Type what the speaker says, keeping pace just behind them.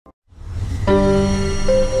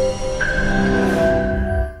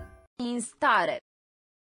stare.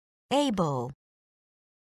 able,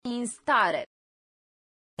 In stare.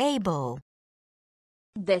 able,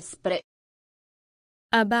 Despre.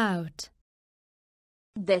 About.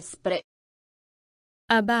 Despre.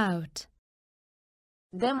 About.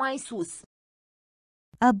 De mai sus.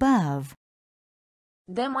 above,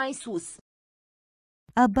 De mai sus.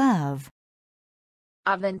 above,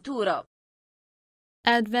 Aventură.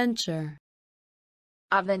 Adventure.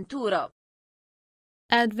 Aventură.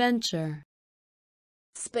 Adventure.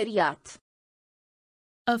 Speriat.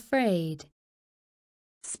 Afraid.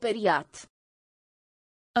 Speriat.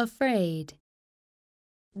 Afraid.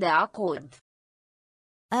 De acord.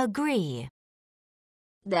 agree,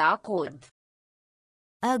 De acord.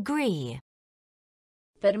 agree,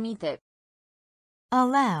 Permite.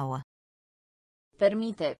 allow,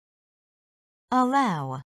 Permite.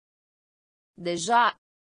 allow, Deja.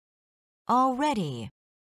 already,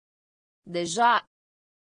 Deja.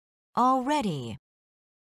 already,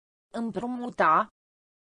 Împrumuta.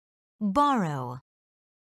 borrow,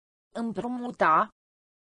 Împrumuta.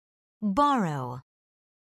 borrow,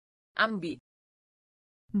 Ambi.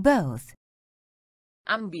 both,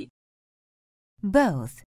 Ambi.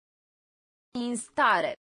 both, In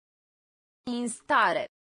stare. In stare.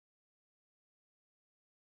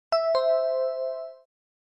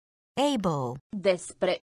 able,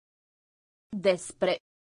 Despre. Despre.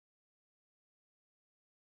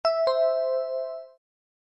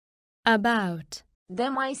 About. De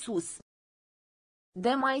mai sus.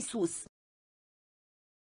 De mai sus.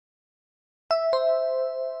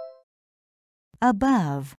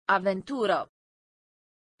 above, Aventură.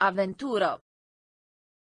 Aventură.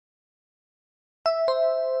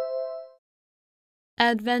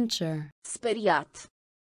 Adventure. Speriat.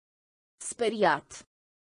 Speriat.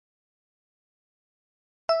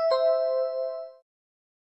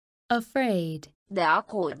 Afraid. De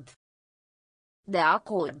acord. De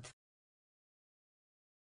acord.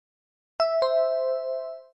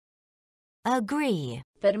 agree,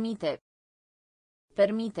 Permite.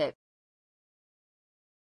 Permite.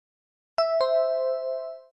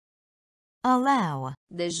 allow,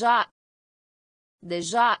 Deja.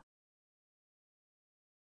 Deja.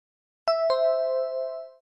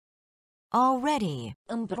 already,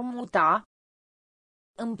 Împrumuta.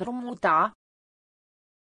 Împrumuta.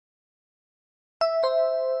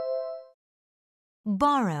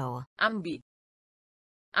 borrow, Ambi.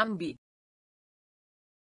 Ambi.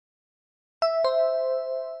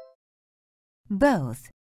 both,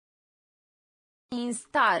 In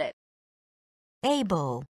stare.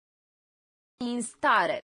 able, In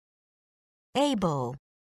stare. able,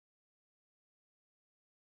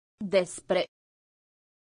 Despre.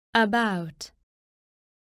 About.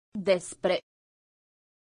 Despre.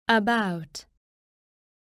 About.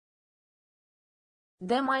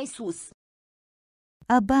 De mai sus.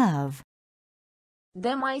 above,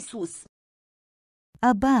 De mai sus.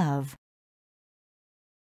 above,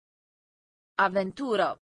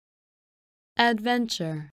 Aventură.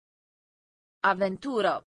 Adventure.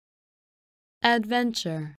 Aventură.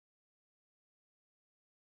 Adventure.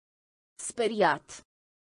 Speriat.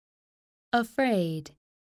 Afraid.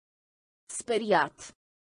 Speriat.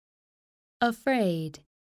 Afraid.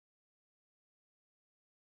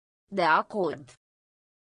 De acord.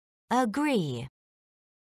 agree,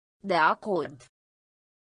 De acord.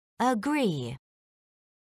 agree,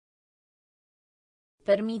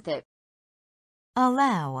 Permite.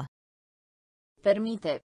 allow,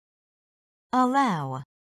 Permite. allow,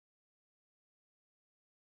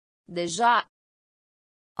 Deja.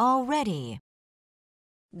 already,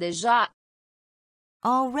 Deja.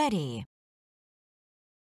 already,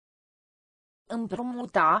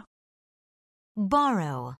 Împrumuta.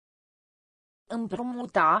 borrow,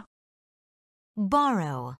 Împrumuta.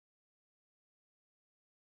 borrow,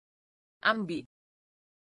 Ambi.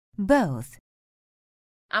 both,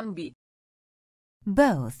 Ambi.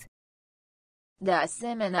 both, De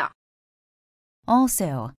asemenea.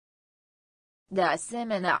 also, De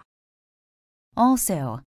asemenea.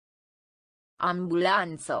 also,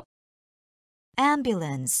 Ambulanță.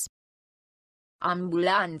 ambulance,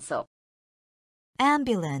 Ambulanță.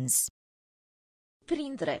 ambulance,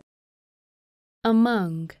 Printre.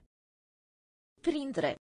 Among.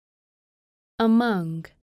 Printre. Among.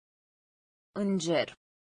 Înger.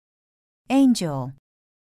 angel,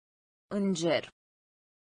 Înger.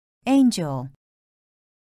 angel,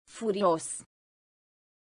 Furios.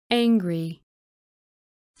 Angry.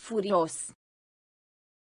 Furios.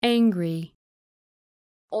 Angry.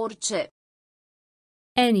 Orice.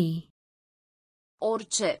 Any.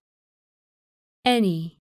 Orice.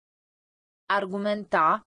 Any.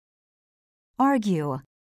 Argumenta. argue,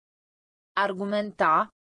 Argumenta.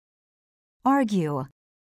 argue,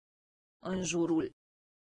 În jurul.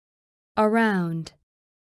 around,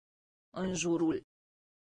 În jurul.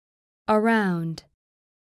 around,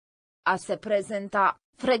 A se prezenta.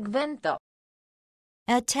 Frecventă.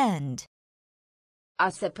 attend, A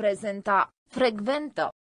se prezenta. Frecventă.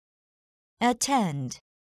 attend,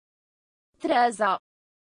 Trează.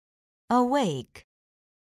 awake,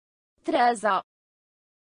 Trează.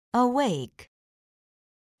 awake,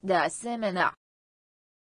 De asemenea.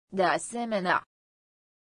 De asemenea.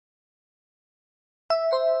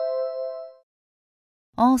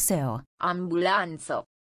 also, Ambulanță.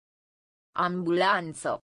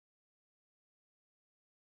 Ambulanță.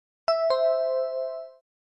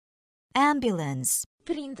 ambulance,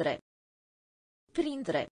 Printre.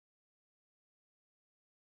 Printre.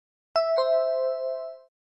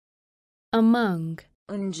 among,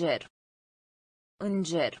 Înger.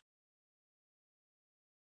 Înger.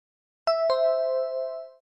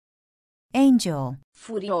 angel,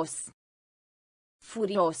 Furios.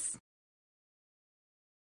 Furios.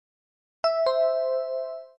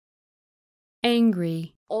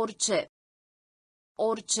 angry, Orice.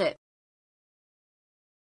 Orice.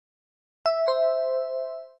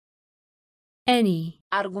 any,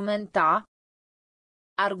 Argumenta.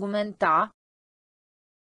 Argumenta.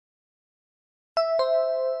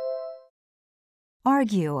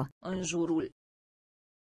 argue, În jurul.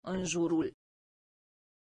 În jurul.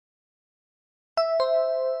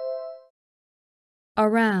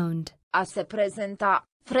 around, A se prezenta.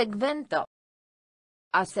 Frecventă.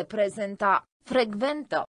 A se prezenta.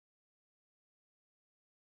 Frecventă.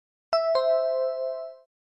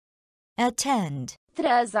 attend,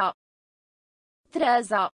 Trează.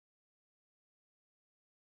 Trează.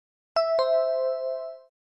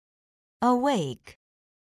 awake,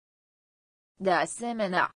 De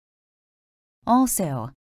asemenea.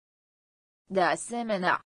 also, De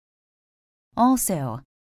asemenea. also,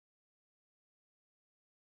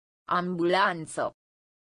 Ambulanță.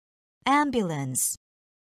 ambulance,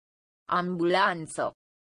 Ambulanță.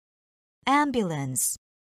 ambulance,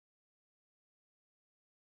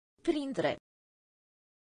 Printre.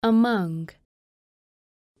 among,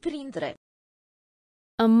 Printre.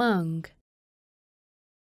 among,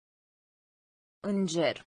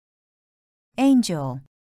 Înger. angel,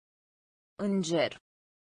 Înger.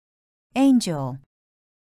 angel,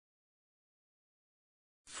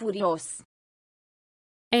 Furios.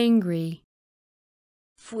 angry,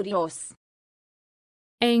 Furios.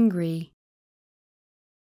 angry,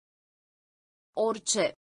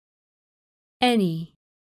 Orice. any,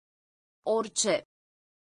 Orice.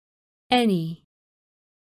 any,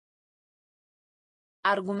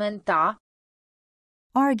 Argumenta.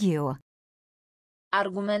 argue,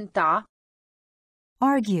 Argumenta.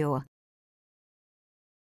 argue,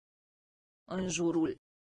 În jurul.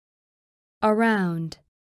 around,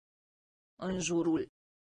 În jurul.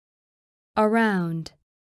 around,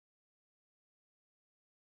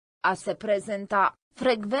 A se prezenta.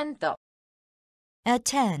 Frecventă.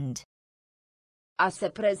 attend, A se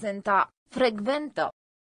prezenta. Frecventă.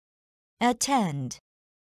 attend,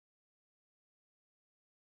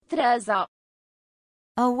 Trează.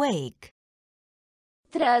 awake,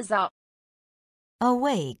 Trează.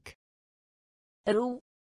 awake, Ru.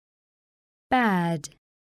 bad,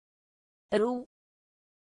 Ru.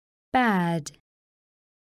 bad,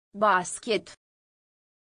 Basket.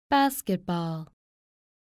 basketball,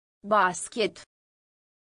 Basket.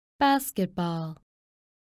 basketball,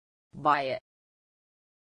 Baie.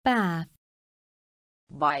 bath,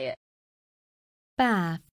 Baie.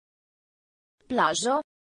 bath, Plajă.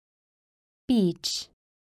 beach,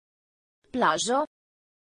 Plajă.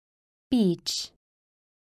 beach,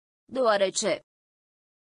 Deoarece.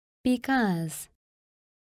 because,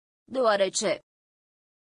 Deoarece.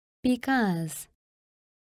 because,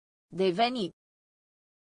 Deveni.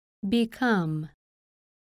 become,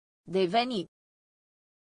 Deveni.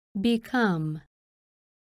 become,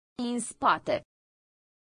 În spate.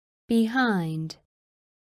 behind,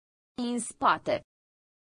 În spate.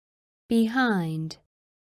 behind,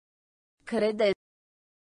 Crede.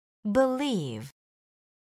 believe,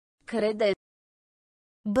 Crede.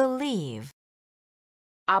 believe,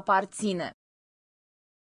 Aparține.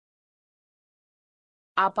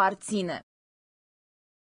 Aparține.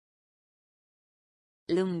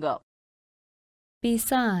 Lângă.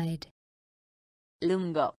 beside,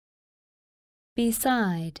 Lângă.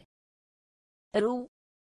 beside, Ru.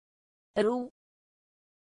 Ru.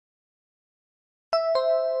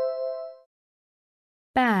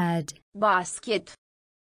 bad, Basket.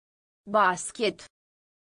 Basket.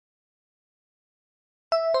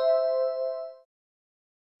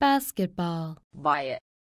 basketball, baie,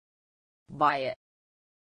 baie,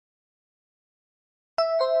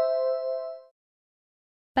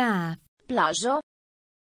 bath, plajă,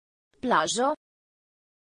 plajă,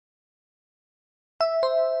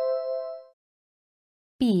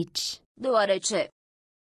 beach, deoarece,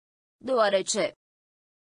 deoarece,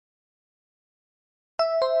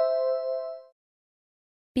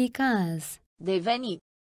 because, deveni,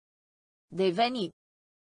 deveni,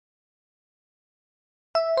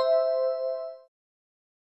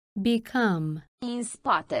 become, în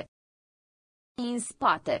spate, în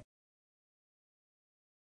spate,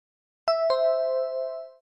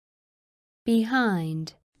 behind,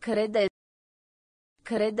 crede,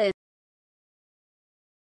 crede,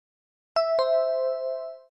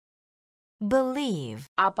 believe,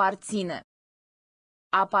 aparține,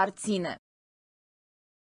 aparține,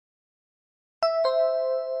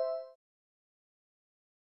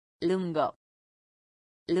 lângă,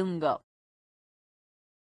 lângă,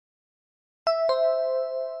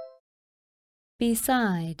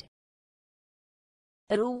 beside,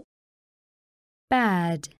 ru,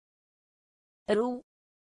 bad, ru,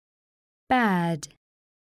 bad,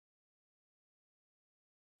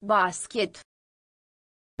 basket,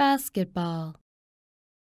 basketball,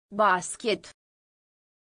 basket,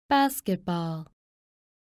 basketball,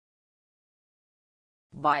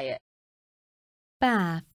 baie,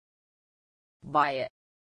 bath, baie,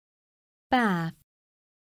 bath,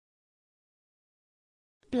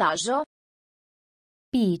 plajă,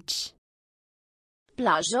 beach,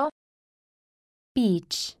 plajă,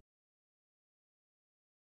 beach,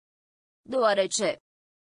 deoarece,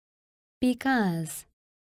 because,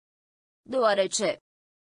 deoarece,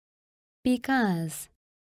 because,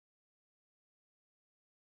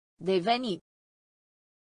 deveni,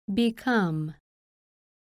 become,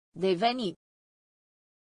 deveni,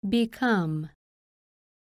 become,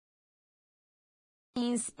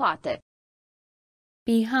 în spate,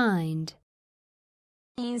 behind,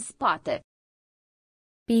 în spate,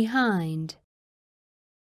 behind,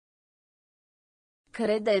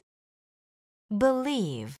 crede,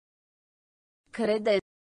 believe, crede,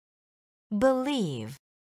 believe,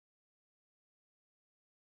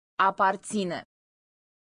 aparține,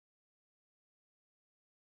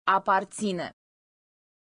 aparține,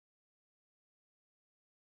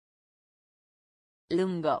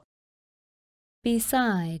 lângă,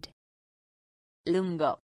 beside,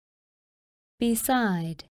 lângă,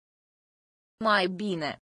 beside, mai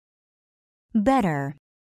bine, better,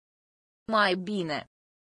 mai bine,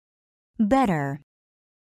 better,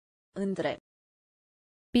 între,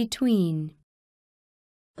 between,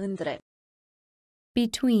 între,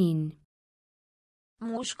 between,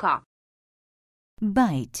 mușca,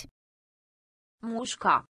 bite,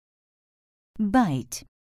 mușca, bite,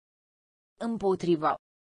 împotriva,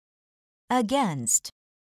 against,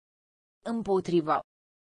 împotriva,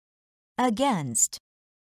 against,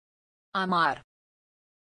 amar,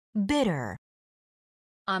 bitter,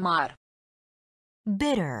 amar,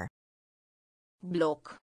 bitter,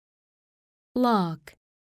 bloc, lock,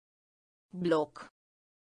 bloc,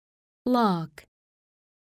 lock,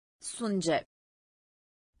 sânge,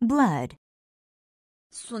 blood,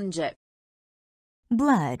 sânge,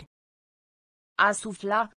 blood,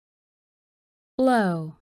 asufla,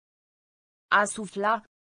 low, asufla,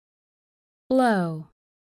 low,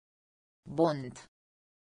 bond,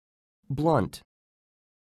 blunt,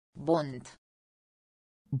 bond,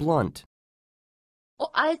 blunt, o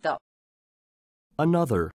altă,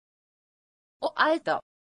 another, o altă,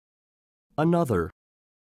 another,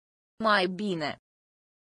 mai bine,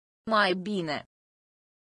 mai bine,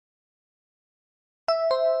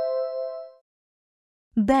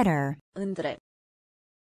 better, între,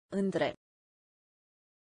 între,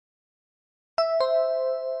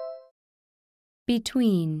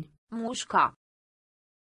 between, mușca,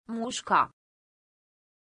 mușca,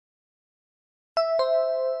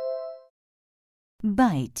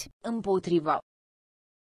 bite, împotriva,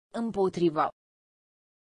 împotriva,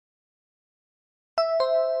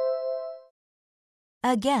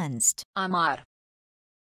 against, amar,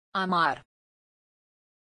 amar,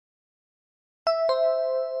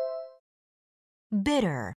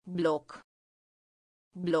 bitter, bloc,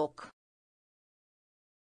 bloc,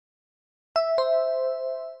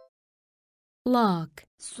 lock,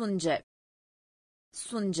 sânge,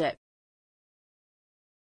 sânge,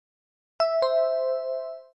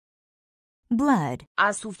 blood,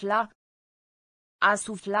 asufla,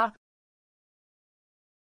 asufla,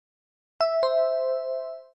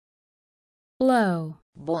 low,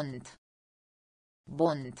 bond,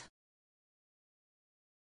 bond,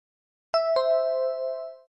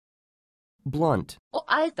 blunt, O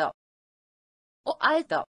altă. O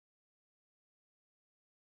altă.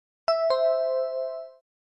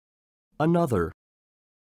 another,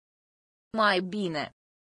 Mai bine.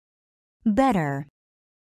 better,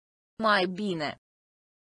 Mai bine.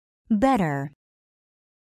 better,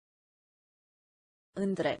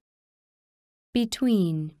 Între.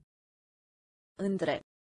 between, Între.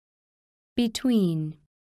 between,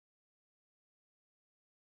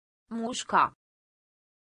 Mușca.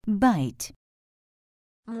 bite,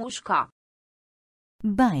 Mușca.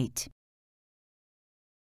 bite,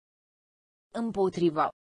 Împotriva.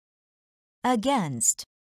 against,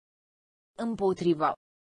 Împotriva.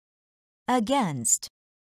 against,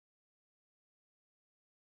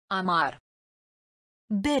 Amar.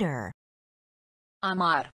 bitter,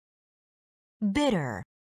 Amar. bitter,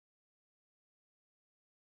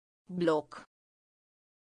 Bloc.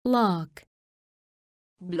 lock,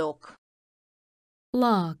 Bloc.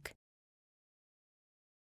 lock,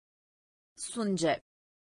 Sânge.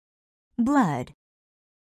 blood,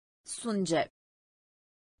 Sânge.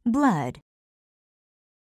 blood,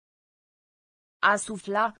 A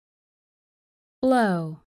sufla.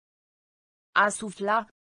 blow, A sufla.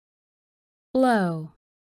 blow,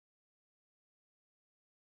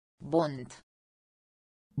 Bond.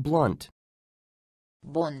 blunt,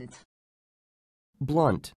 Bond.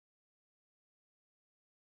 blunt,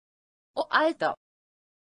 O altă.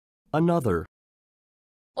 another,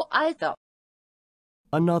 O altă.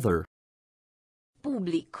 another,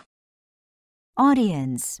 Public.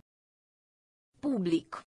 audience,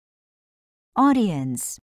 Public.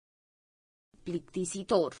 audience,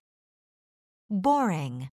 Plictisitor.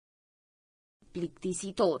 boring,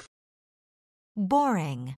 Plictisitor.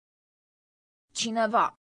 boring,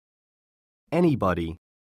 Cineva. anybody,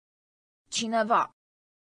 Cineva.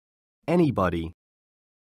 anybody,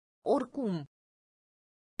 Oricum.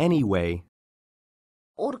 anyway,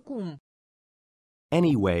 Oricum.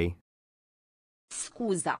 anyway,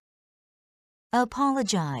 Scuza.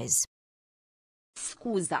 apologize,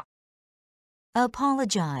 Scuza.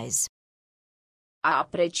 apologize, A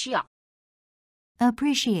aprecia.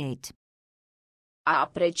 appreciate, A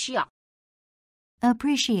aprecia.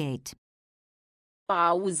 appreciate,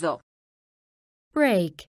 Pauză.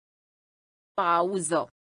 break, Pauză.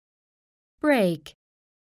 break,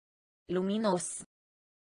 Luminos.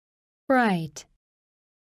 bright,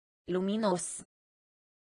 Luminos.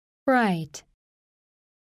 bright,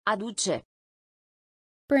 Aduce.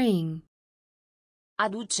 bring,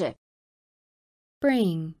 Aduce.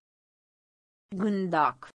 bring,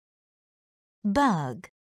 Gândac. bug,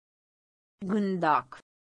 Gândac.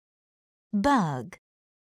 bug,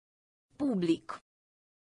 Public.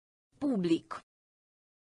 Public.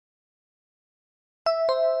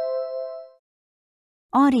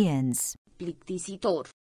 audience, Plictisitor.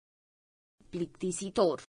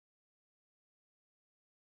 Plictisitor.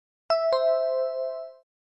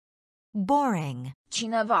 boring,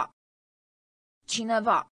 Cineva.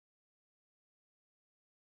 Cineva.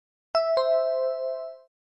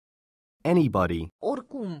 anybody,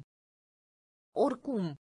 Oricum.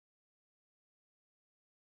 Oricum.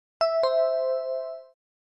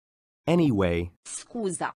 anyway,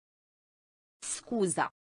 Scuza. Scuza.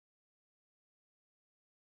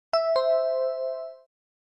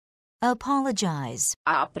 apologize,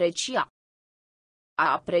 A aprecia.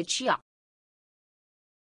 A aprecia.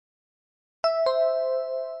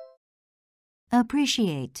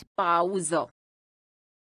 appreciate, Pauză.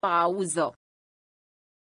 Pauză.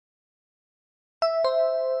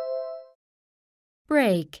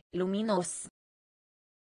 break, Luminos.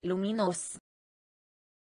 Luminos.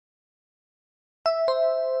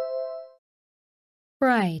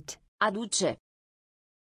 bright, Aduce.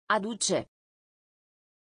 Aduce.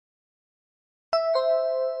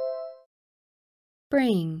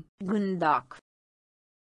 bring, Gândac.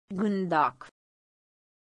 Gândac.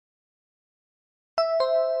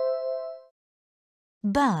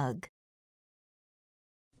 bug,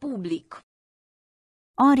 Public.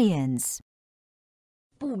 audience,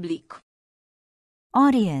 Public.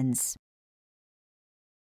 audience,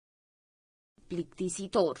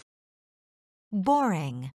 Plictisitor.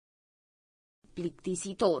 boring,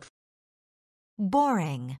 Plictisitor.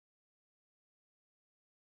 boring,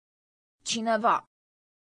 Cineva.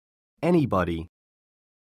 anybody,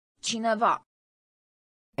 Cineva.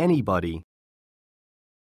 anybody,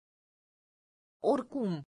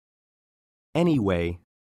 Oricum. anyway,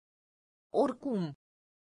 Oricum.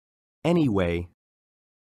 anyway,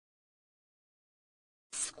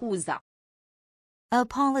 Scuza.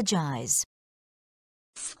 apologize,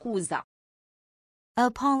 Scuza.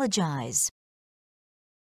 apologize,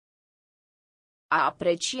 A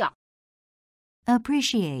aprecia.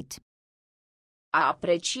 Appreciate. A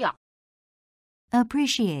aprecia.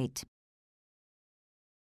 Appreciate.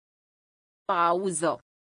 Pauză.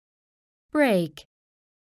 break,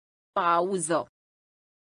 Pauză.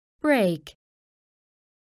 break,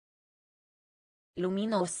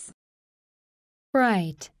 Luminos.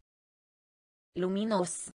 bright,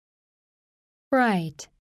 Luminos. bright,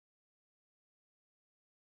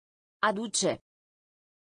 Aduce.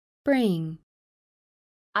 bring,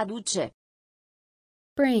 Aduce.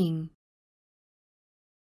 bring,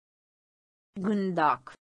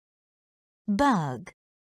 Gândac. Bug.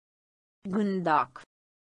 Gândac.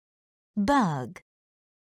 Bug.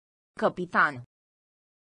 Capitan.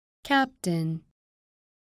 captain,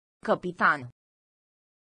 Capitan.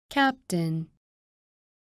 captain,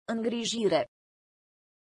 Îngrijire.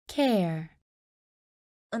 care,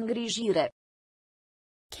 Îngrijire.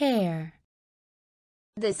 care,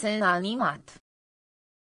 Desen animat.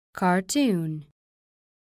 cartoon,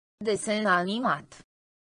 Desen animat.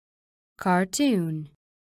 cartoon,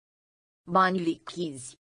 Bani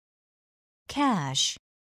lichizi. Cash.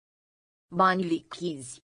 Bani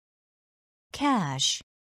lichizi. Cash.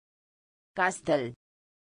 Castel.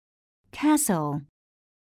 Castle.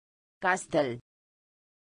 Castel.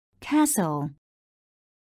 Castle.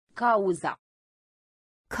 Cauza.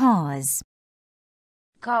 Cause.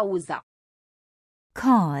 Cauza.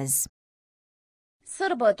 Cause.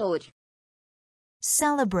 Sărbători.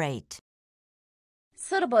 Celebrate.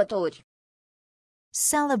 Sărbători.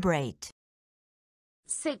 Celebrate.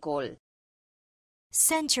 Secol.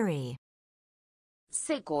 Century.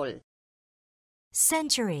 Secol.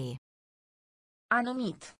 Century.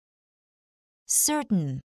 Anumit.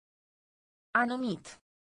 Certain. Anumit.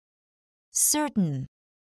 Certain.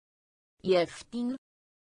 Ieftin.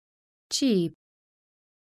 cheap,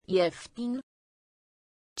 Ieftin.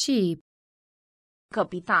 cheap,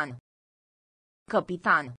 Capitan.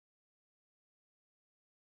 Capitan.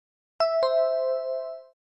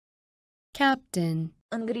 captain,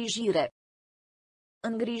 Îngrijire.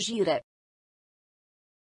 Îngrijire.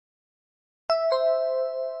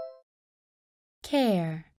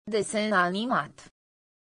 care, Desen animat.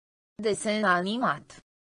 Desen animat.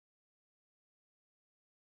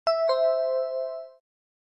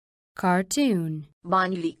 cartoon,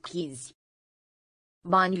 Bani lichizi.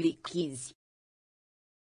 Bani lichizi.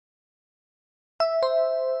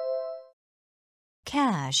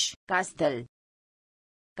 Cash. Castel.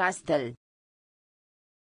 Castel.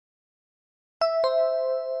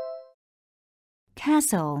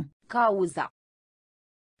 Castle. Cauza.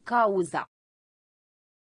 Cauza.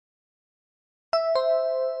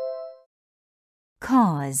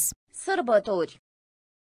 Cause. Sărbători.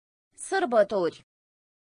 Sărbători.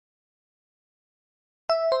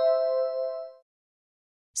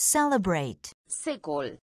 Celebrate.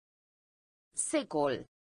 Secol. Secol.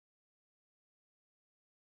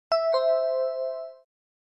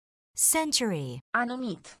 Century.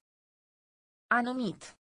 Anumit.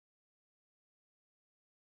 Anumit.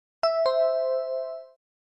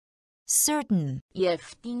 Certain.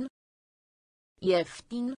 Ieftin.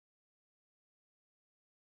 Ieftin.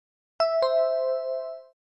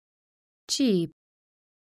 cheap,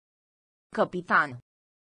 Capitan.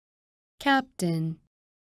 captain,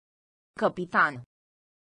 Capitan.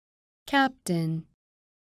 captain,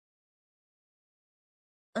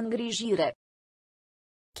 Îngrijire.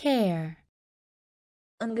 care,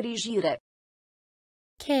 Îngrijire.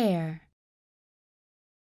 care,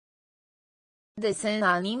 Desen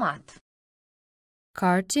animat.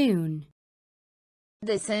 cartoon,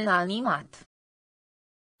 Desen animat.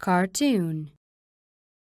 cartoon,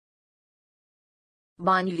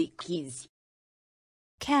 Bani lichizi.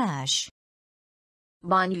 Cash.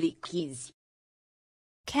 Bani lichizi.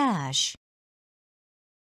 Cash.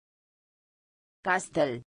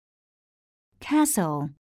 Castel.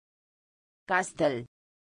 Castle. Castel.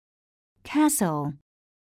 Castle.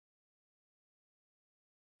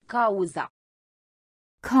 Cauza.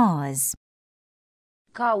 Cause.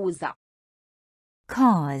 Cauza.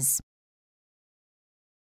 Cause.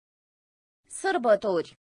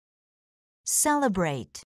 Sărbători.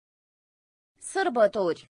 Celebrate.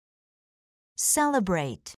 Sărbători.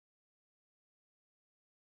 Celebrate.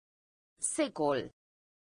 Secol.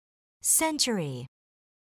 Century.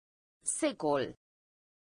 Secol.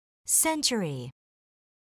 Century.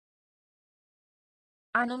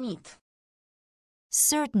 Anumit.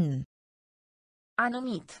 Certain.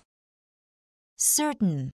 Anumit.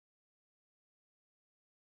 Certain.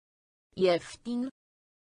 Ieftin.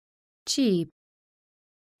 cheap,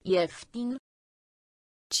 Ieftin.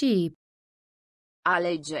 cheap,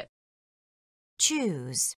 Alege.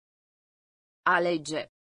 Choose. Alege.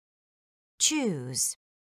 choose,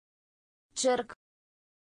 cerc,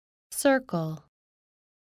 circle,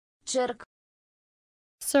 cerc,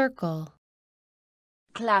 circle,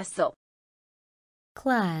 clasă,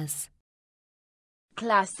 class,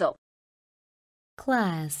 clasă,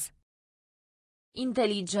 class,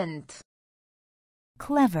 inteligent,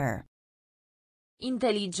 clever,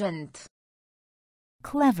 inteligent,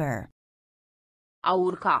 clever, a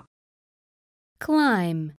urca,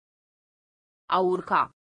 climb, a urca,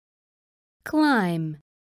 climb,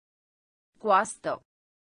 coastă,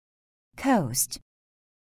 coast,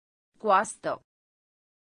 coastă,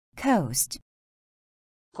 coast,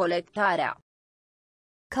 colectarea,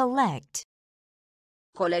 collect,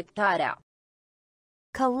 colectarea,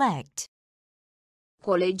 collect,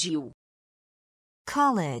 colegiu,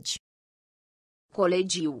 college,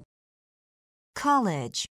 colegiu,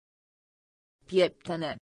 college,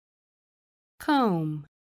 pieptene, comb,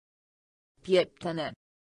 pieptene,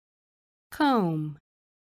 comb,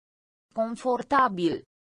 confortabil,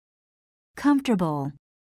 comfortable,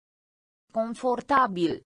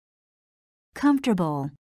 confortabil,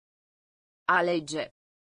 comfortable, alege,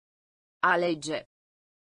 alege,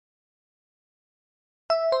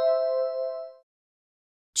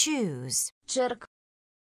 choose, cerc,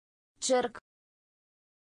 cerc,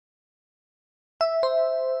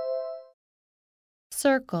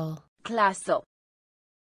 circle, clasă,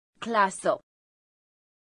 clasă,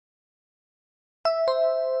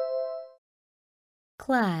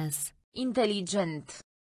 class, inteligent,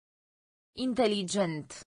 inteligent,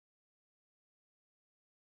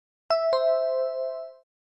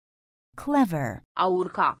 clever, a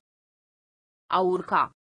urca, a urca,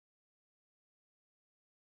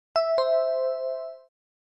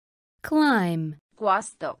 climb,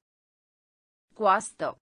 coastă,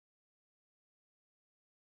 coastă,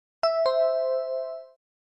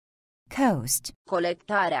 coast,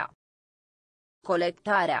 colectarea,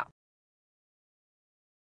 colectarea,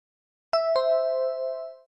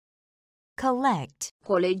 collect,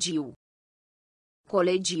 colegiu,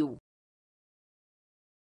 colegiu,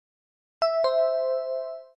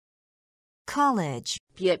 college,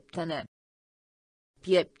 pieptene,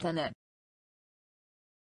 pieptene,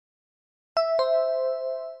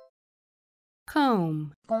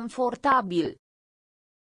 comb, confortabil,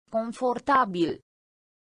 confortabil,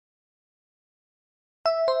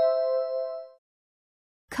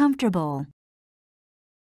 comfortable,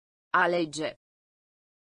 alege,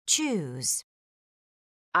 choose,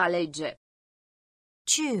 alege,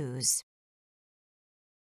 choose,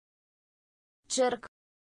 cerc,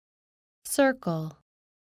 circle,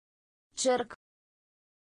 cerc,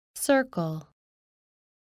 circle,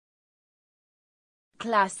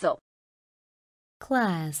 clasă,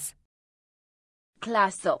 class,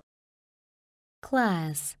 clasă,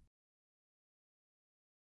 class,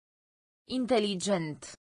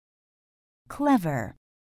 inteligent, clever,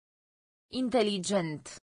 inteligent,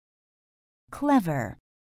 clever,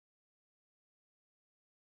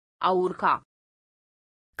 a urca,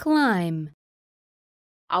 climb,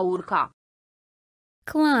 a urca,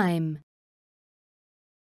 climb,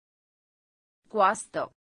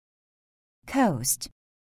 coastă, coast,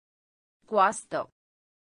 coastă,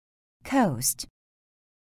 coast,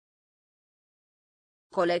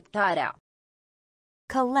 colectarea,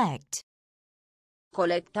 collect,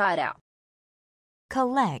 colectarea,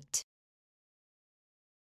 collect,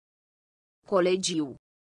 colegiu,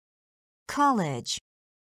 college,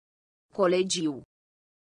 colegiu,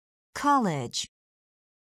 college,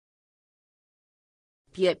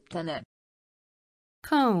 pieptene,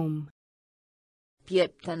 comb,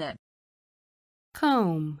 pieptene,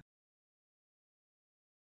 comb,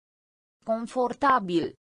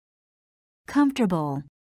 confortabil, comfortable,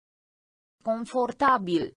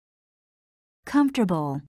 confortabil,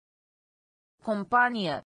 comfortable,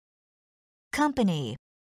 companie, company,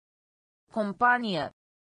 companie,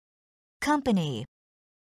 company,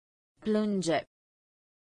 plânge,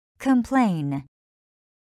 complain,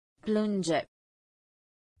 plânge,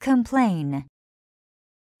 complain,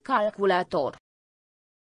 calculator,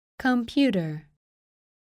 computer,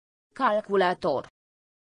 calculator,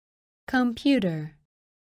 computer,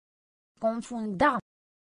 confunda,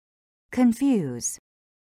 confuse,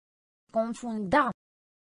 confunda,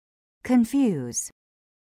 confuse,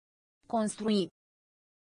 construi,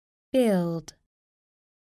 build,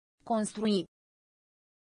 construi,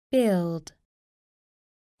 build,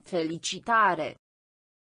 felicitare,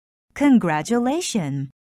 congratulation,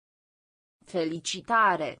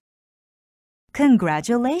 felicitare,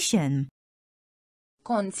 congratulation,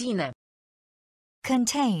 conține,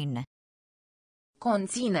 contain,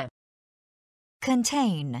 conține,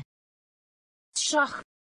 contain, șah,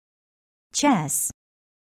 chess,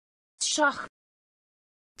 șah,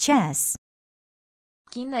 chess,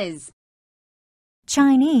 chinez,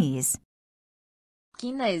 Chinese,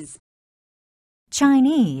 chinez,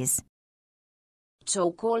 Chinese,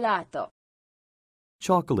 ciocolată,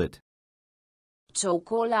 chocolate,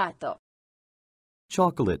 ciocolată,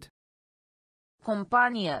 chocolate,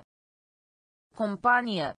 companie,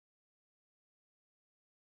 companie,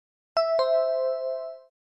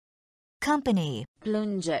 company,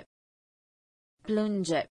 plânge,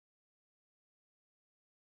 plânge,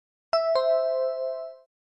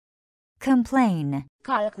 complain,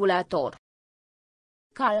 calculator,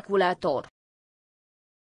 calculator,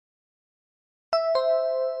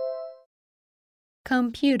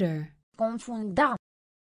 computer, confunda,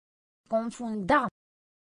 confunda,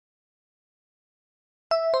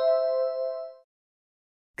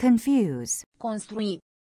 confuse, construi,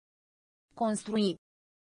 construi,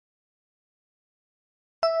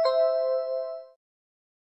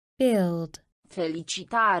 build,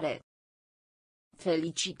 felicitare,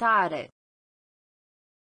 felicitare,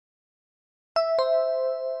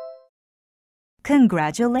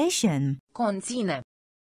 congratulation, conține,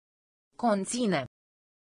 conține,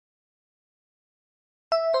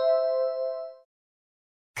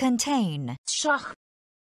 contain, șah,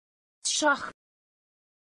 șah,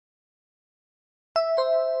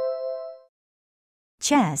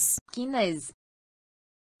 chess, chinez,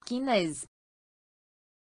 chinez,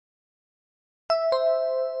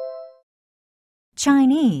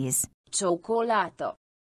 Chinese, ciocolată,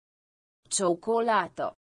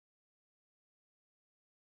 ciocolată,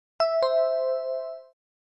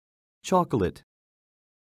 chocolate,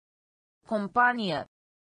 companie,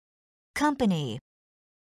 company,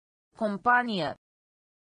 companie,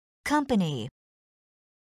 company,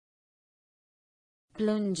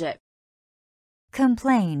 plânge,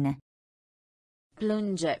 complain,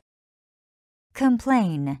 plânge,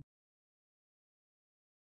 complain,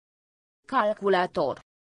 calculator,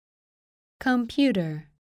 computer,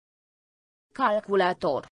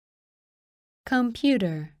 calculator,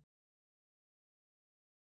 computer,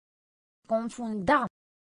 confunda,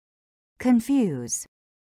 confuse,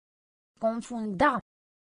 confunda,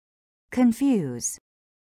 confuse,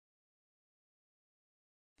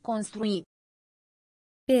 construi,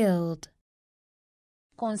 build,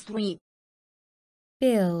 construi,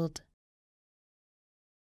 build,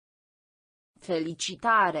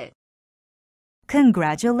 felicitare,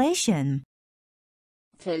 congratulation,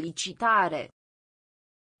 felicitare,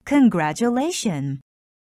 congratulation,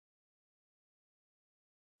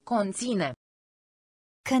 conține,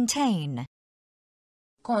 contain,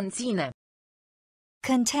 conține,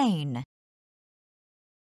 contain,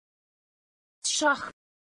 șah,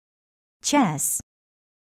 chess,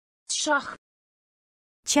 șah,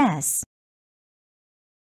 chess,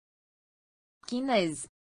 chinez,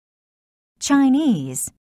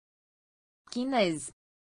 Chinese, chinez,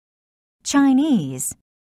 Chinese,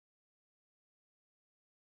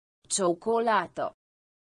 ciocolată,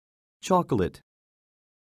 chocolate,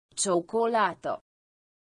 ciocolată,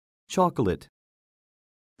 chocolate,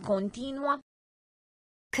 continua,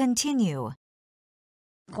 continue,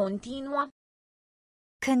 continua,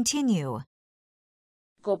 continue,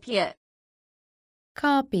 copie,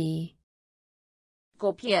 copy,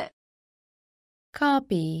 copie,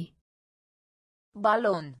 copy,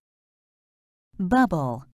 balon,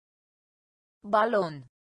 bubble, balon,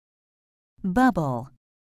 bubble,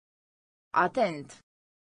 atent,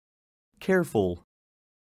 careful,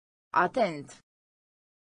 atent,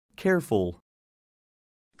 careful,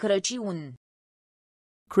 Crăciun,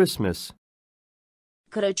 Christmas,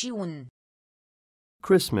 Crăciun,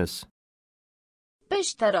 Christmas,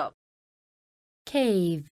 peșteră,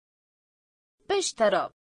 cave, peșteră,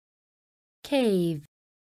 cave,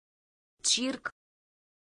 circ,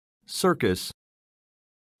 circus,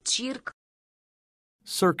 circ,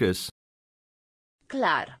 circus,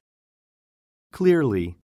 clar,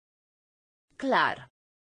 clearly, clar,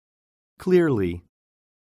 clearly,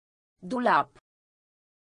 dulap,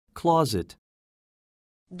 closet,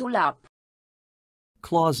 dulap,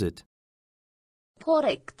 closet,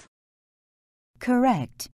 corect,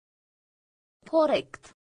 correct,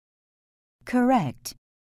 corect, correct,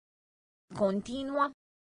 continua,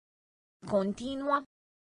 continua,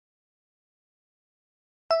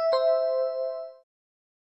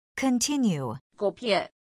 continue, copie,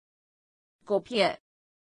 copie,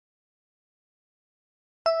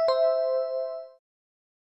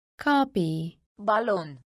 copy,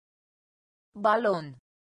 balon, balon,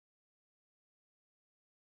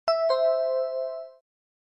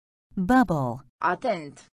 bubble,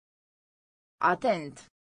 atent, atent,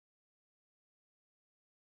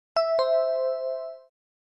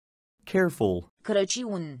 Careful.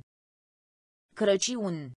 Crăciun.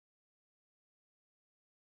 Crăciun.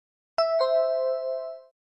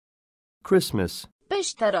 Christmas.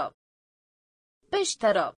 Peșteră.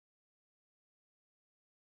 Peșteră.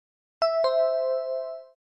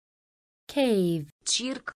 Cave.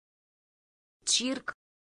 Circ. Circ.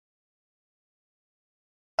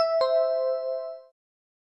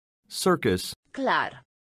 Circus. Clar.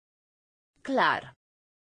 Clar.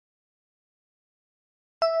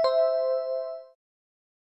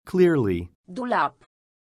 Clearly. Dulap.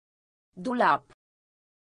 Dulap.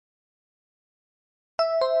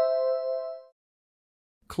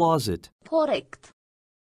 Closet. Corect.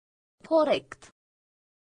 Corect.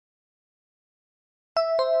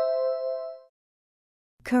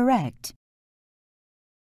 Correct.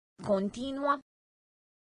 Continua.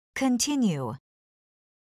 Continue.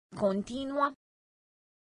 Continua.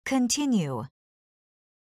 Continue.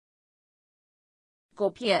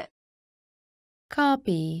 Copie.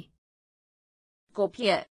 Copy.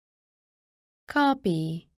 Copie.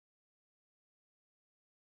 Copy.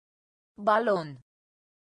 Balon.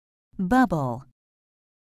 Bubble.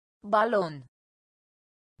 Balon.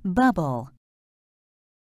 Bubble.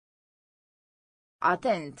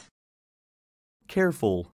 Atent.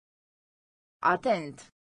 Careful. Atent.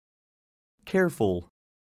 Careful.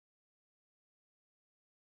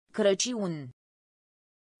 Crăciun.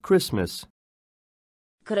 Christmas.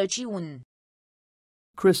 Crăciun.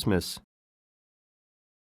 Christmas.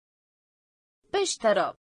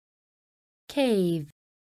 Peșteră. Cave.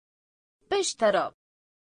 Peșteră.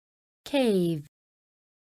 Cave.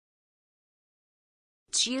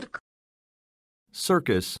 Circ.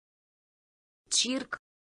 Circus. Circ.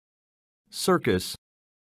 Circus.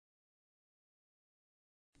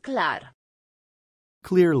 Clar.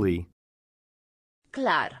 Clearly.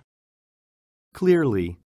 Clar.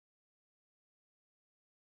 Clearly.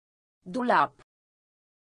 Dulap.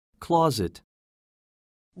 Closet.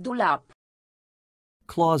 Dulap.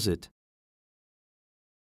 Closet.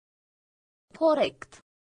 Corect.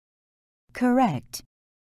 Correct.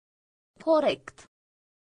 Corect.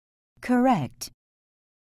 Correct.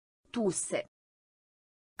 Tuse.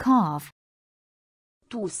 Cough.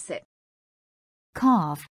 Tuse.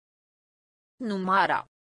 Cough. Numara.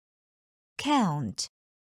 Count.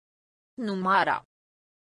 Numara.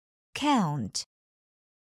 Count.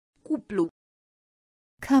 Cuplu.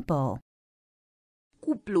 Couple.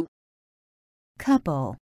 Cuplu.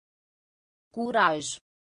 Couple. Curaj.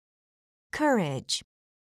 Courage.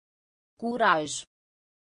 Curaj.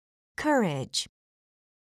 Courage.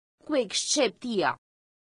 Cu excepția.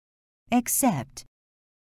 Except.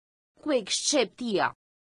 Cu excepția.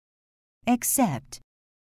 Except.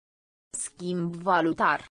 Schimb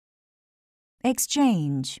valutar.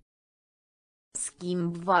 Exchange.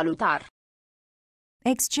 Schimb valutar.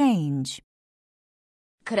 Exchange.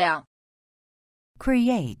 Crea.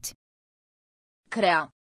 Create. Crea.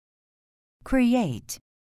 Create.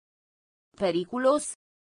 Periculos.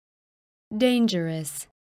 Dangerous.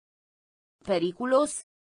 Periculos.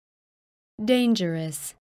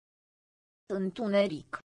 Dangerous.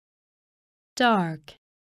 Întuneric. Dark.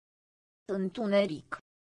 Întuneric.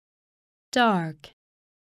 Dark.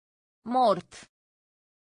 Mort.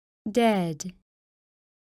 Dead.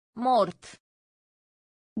 Mort.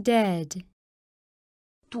 Dead.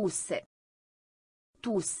 Tuse.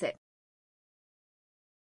 Tuse.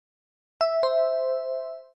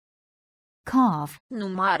 Cough.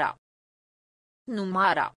 Numara.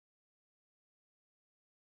 Numara.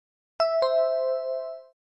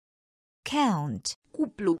 Count.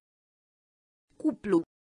 Cuplu. Cuplu.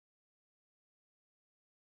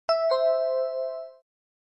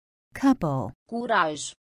 Couple.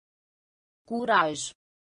 Curaj. Curaj.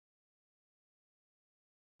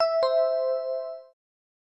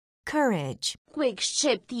 Courage. Cu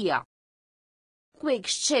excepția. Cu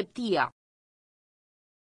excepția.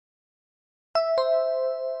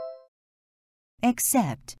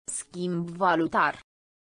 Except. Schimb valutar.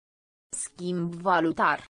 Schimb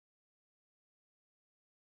valutar.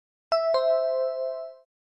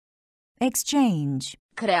 Exchange.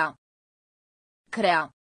 Crea. Crea.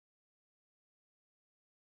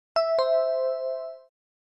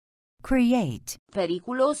 Create.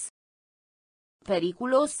 Periculos.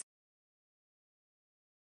 Periculos.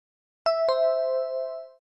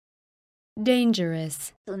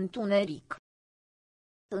 Dangerous. Întuneric.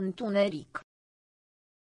 Întuneric.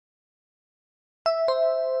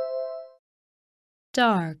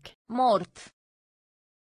 Dark. Mort.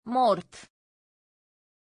 Mort.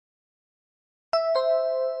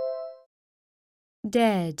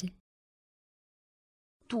 Dead.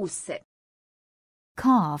 Tuse.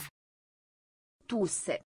 Cough.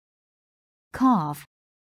 Tuse. cough,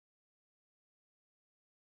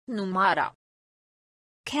 Numara.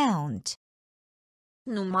 count,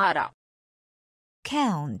 Numara.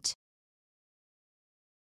 count,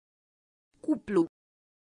 Cuplu.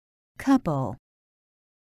 couple,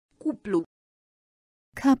 Cuplu.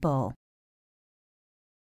 couple,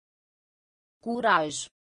 Curaj.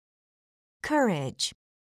 courage,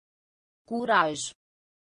 Curaj.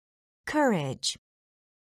 courage,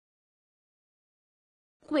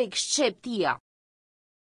 Cu excepția.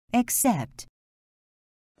 accept,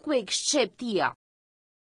 Cu excepția.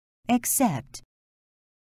 accept,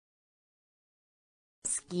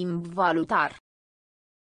 Schimb valutar.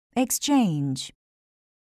 exchange,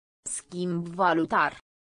 Schimb valutar.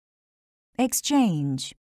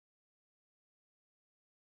 exchange,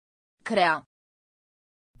 Crea.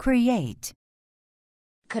 create,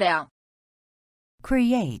 Crea.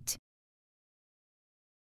 create,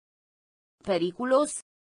 Periculos.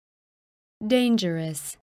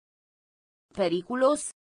 dangerous, Periculos.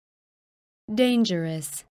 dangerous,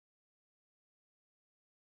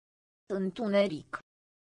 Întuneric.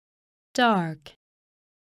 dark,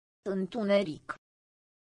 Întuneric.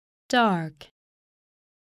 dark,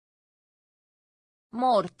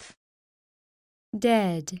 Mort.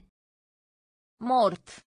 dead, Mort.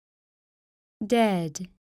 dead,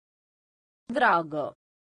 Dragă.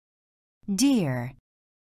 dear,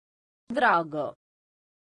 Dragă.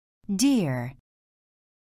 dear,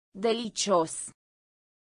 Delicios.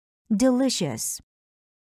 delicious,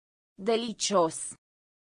 Delicios.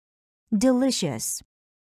 delicious,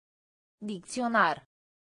 Dicționar.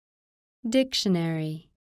 dictionary,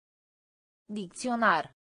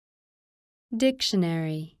 Dicționar.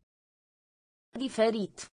 dictionary,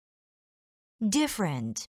 Diferit.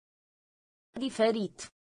 different, Diferit.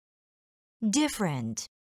 different,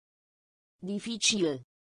 Dificil.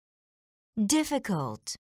 difficult,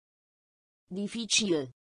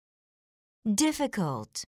 Dificil.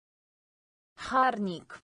 difficult,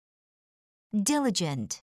 Harnic.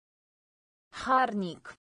 diligent,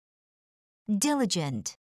 Harnic.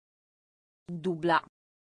 diligent, Dubla.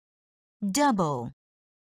 double,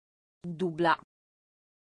 Dubla.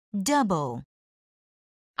 double,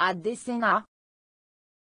 A desena.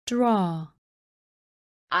 draw,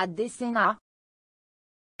 A desena.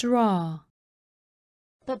 draw,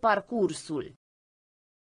 Pe parcursul.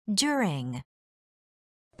 during,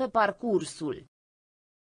 Pe parcursul.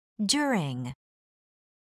 during,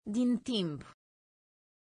 Din timp.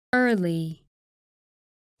 early,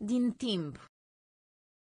 Din timp.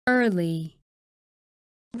 early,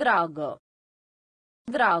 Dragă.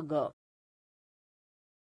 Dragă.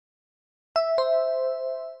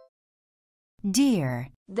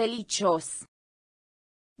 dear, Delicios.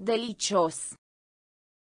 Delicios.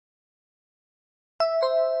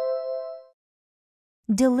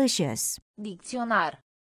 delicious, Dicționar.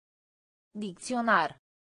 Dicționar.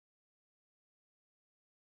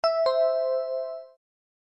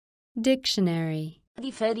 dictionary,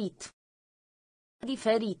 Diferit.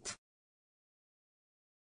 Diferit.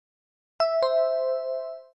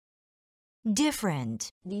 different,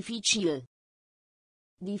 Dificil.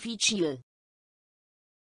 Dificil.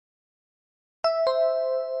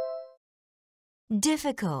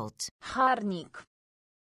 difficult, Harnic.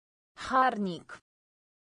 Harnic.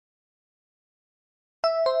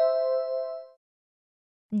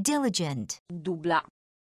 diligent, Dubla.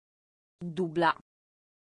 Dubla.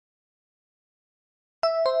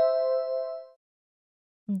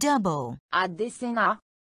 double, A desena.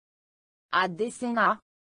 A desena.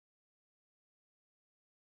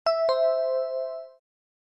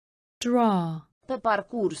 draw, Pe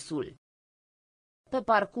parcursul. Pe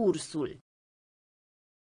parcursul.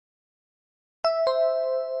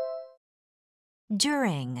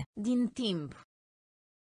 during, Din timp.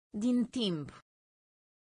 Din timp.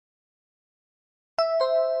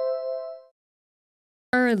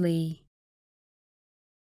 early,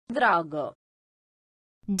 Dragă.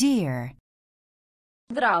 dear,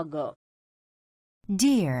 Dragă.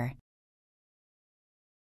 dear,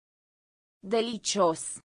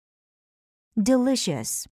 Delicios.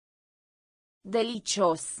 delicious,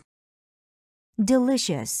 Delicios.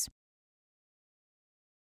 delicious,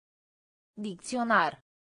 Dicționar.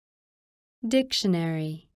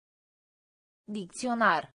 dictionary,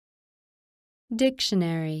 Dicționar.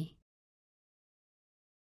 dictionary,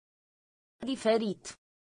 Diferit.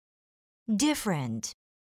 different,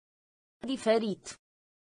 Diferit.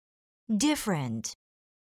 different,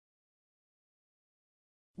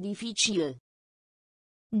 Dificil.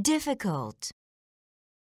 difficult,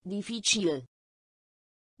 Dificil.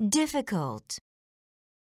 difficult,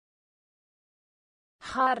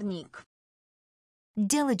 Harnic.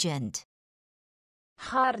 diligent,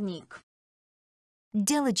 Harnic.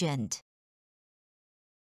 diligent,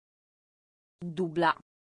 Dubla.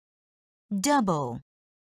 double,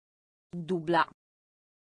 Dubla.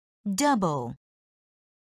 double,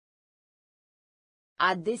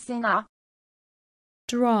 A desena.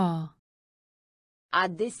 draw, A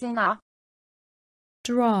desena.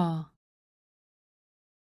 draw,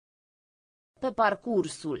 Pe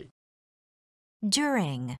parcursul.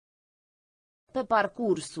 during, Pe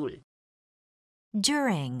parcursul.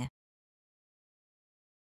 during,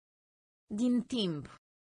 Din timp.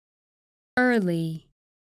 early,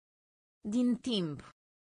 Din timp.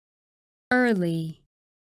 early,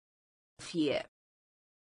 Fie.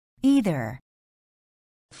 either,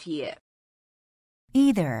 Fie.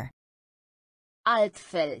 either,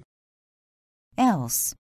 Altfel.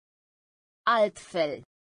 else, Altfel.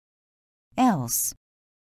 else,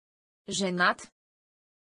 Jenat.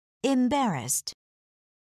 embarrassed,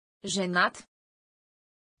 Jenat.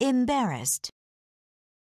 embarrassed,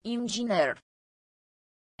 Inginer.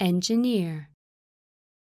 engineer,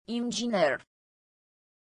 Inginer.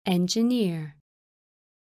 engineer,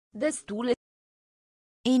 Destule.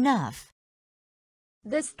 enough,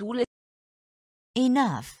 Destule.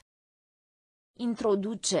 enough,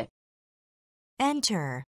 Introduce.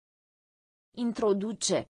 enter,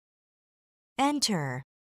 Introduce. enter,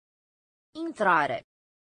 Intrare.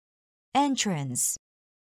 entrance,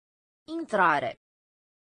 Intrare.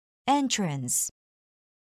 entrance,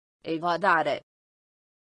 Evadare.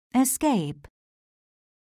 escape,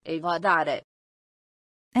 Evadare.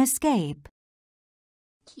 escape,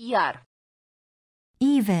 Chiar.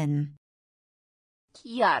 even,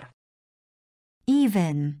 Chiar.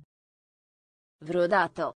 even,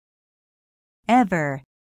 Vreodată. ever,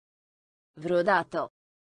 Vreodată.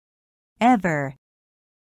 ever,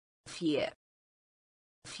 Fie.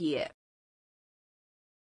 Fie.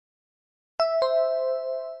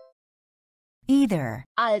 either,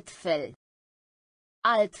 Altfel.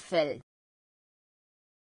 Altfel.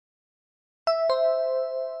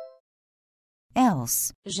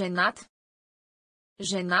 else, Jenat.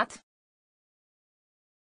 Jenat.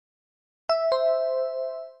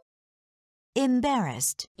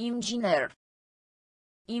 embarrassed, Inginer.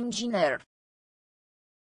 Inginer.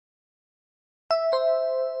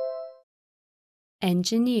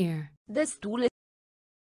 engineer, Destule.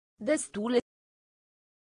 Destule.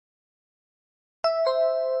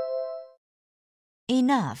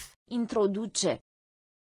 enough, Introduce.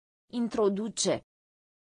 Introduce.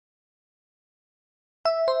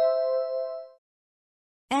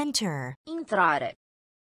 enter, Intrare.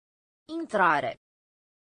 Intrare.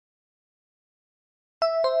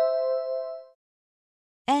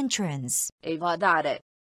 entrance, Evadare.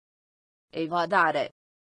 Evadare.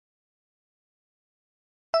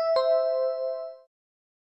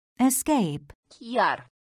 escape, Chiar.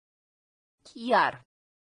 Chiar.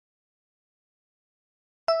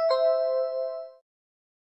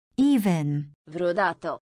 even,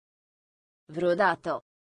 Vreodată. Vreodată.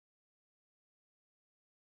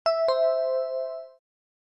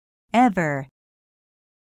 ever,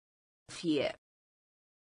 Fie.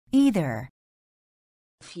 either,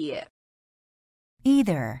 Fie.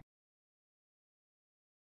 either,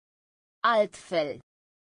 Altfel.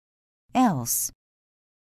 else,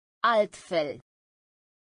 Altfel.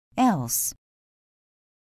 else,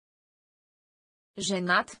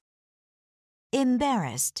 Jenat.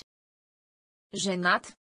 embarrassed,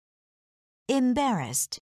 Jenat.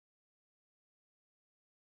 embarrassed,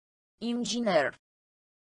 Inginer.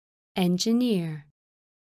 engineer,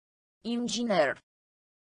 Inginer.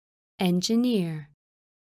 engineer,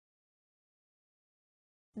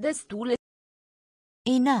 Destule.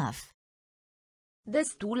 enough,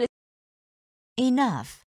 Destule.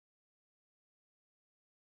 enough,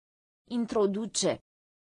 Introduce.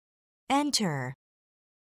 enter,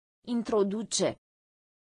 Introduce.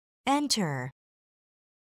 enter,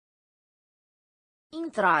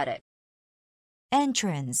 Intrare.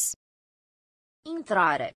 entrance,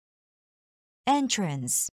 Intrare.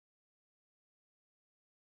 entrance,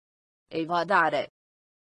 Evadare.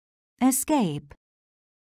 escape,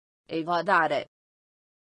 Evadare.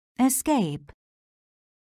 escape,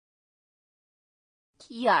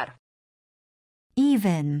 Chiar.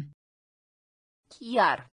 even,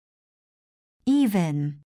 Chiar.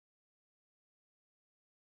 even,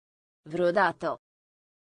 Vreodată.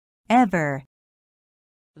 ever,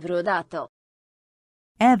 Vreodată.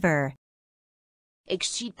 ever,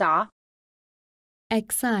 Excita.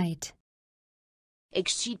 excite,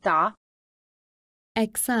 Excita.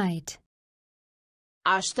 excite,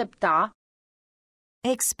 Aștepta.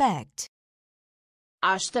 expect,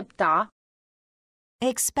 Aștepta.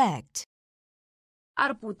 expect,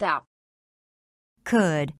 Ar putea.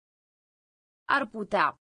 could, Ar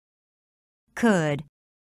putea. could,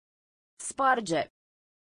 Sparge.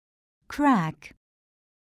 crack,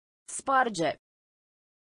 Sparge.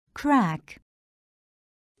 crack,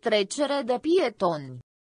 Trecere de pietoni.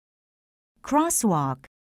 crosswalk,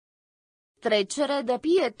 Trecere de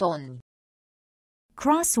pietoni.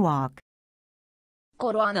 crosswalk,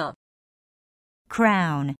 Coroană.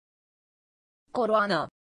 crown, Coroană.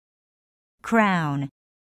 crown,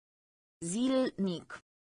 Zilnic.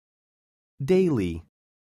 daily,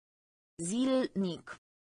 Zilnic.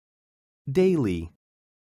 daily,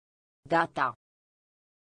 Data.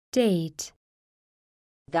 date,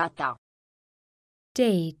 Data.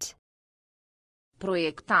 date,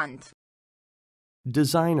 Proiectant.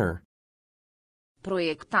 designer,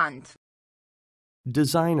 Proiectant.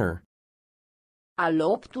 designer, Al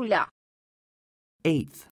optulea.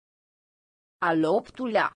 eighth, Al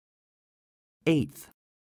optulea. eighth,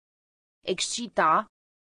 Excita.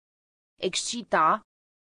 Excita.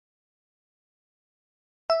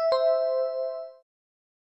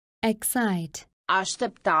 excite,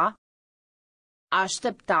 Aștepta.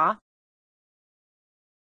 Aștepta.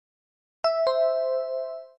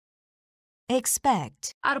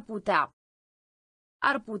 expect, Ar putea.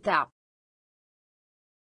 Ar putea.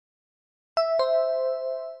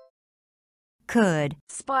 could,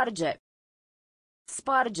 Sparge.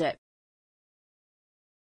 Sparge.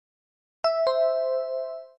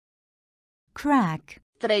 crack,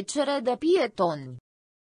 Trecere de pietoni.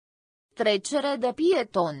 Trecere de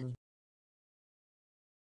pietoni.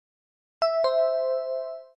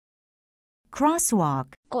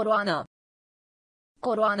 crosswalk, Coroană.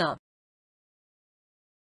 Coroană.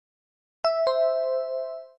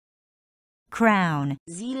 crown,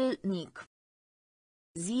 Zilnic.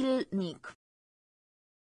 Zilnic.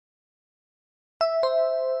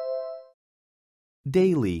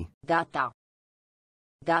 daily, Data.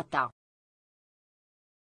 Data.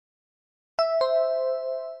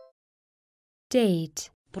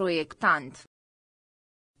 date, Proiectant.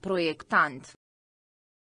 Proiectant.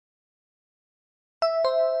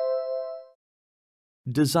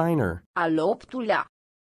 designer, Al optulea.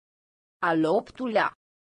 Al optulea.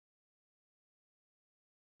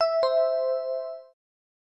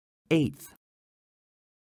 eighth,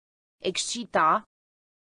 Excita.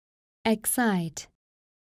 excite,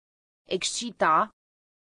 Excita.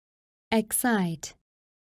 excite,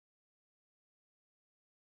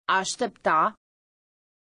 Aștepta.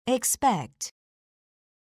 expect,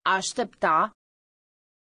 Aștepta.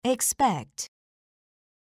 expect,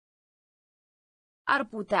 Ar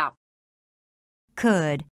putea.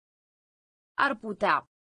 could, Ar putea.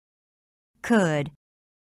 could,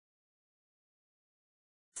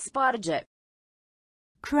 Sparge.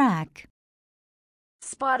 crack,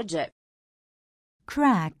 Sparge.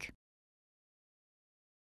 crack,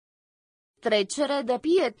 Trecere de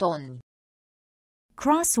pietoni.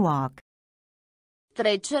 crosswalk,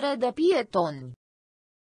 Trecere de pietoni.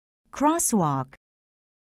 crosswalk,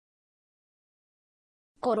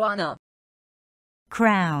 Coroană.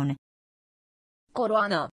 crown,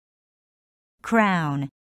 Coroană. crown,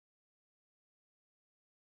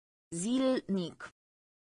 Zilnic.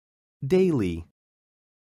 daily,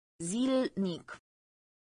 Zilnic.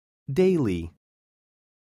 daily,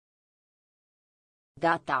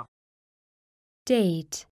 Data.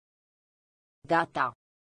 date, Data.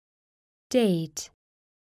 date,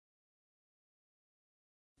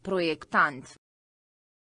 Proiectant.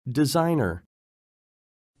 designer,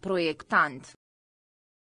 Proiectant.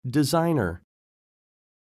 designer,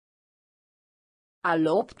 Al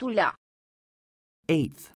optulea.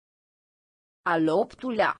 eighth, Al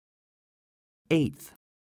optulea. eighth,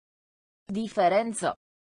 Diferență.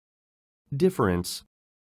 difference,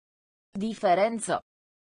 Diferență.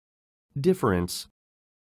 difference,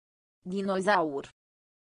 Dinozaur.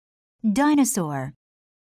 dinosaur,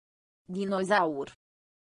 Dinozaur.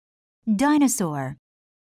 dinosaur,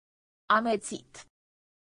 Amețit.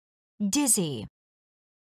 dizzy,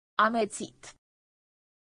 Amețit.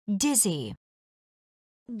 dizzy,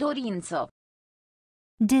 Dorință.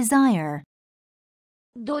 desire,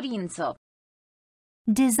 Dorință.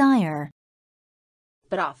 desire,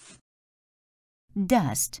 Praf.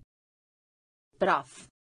 dust, Praf.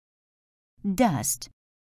 dust,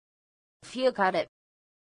 Fiecare.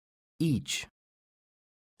 each,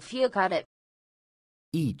 Fiecare.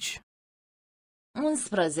 each,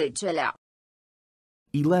 11-lea.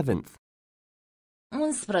 11th,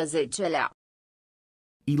 11-lea.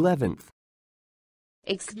 11th,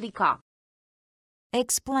 Explica.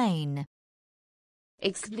 explain,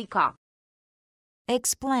 Explica.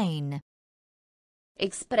 explain,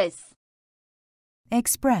 Expres.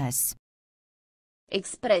 express,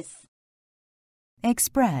 Expres.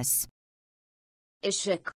 express,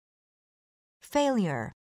 Eșec.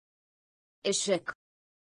 failure, Eșec.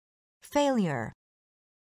 failure,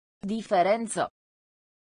 Diferență.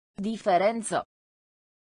 Diferență.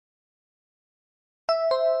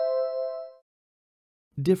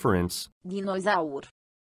 difference, Dinozaur.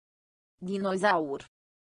 Dinozaur.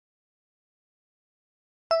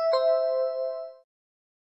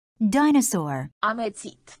 dinosaur,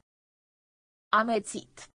 Amețit.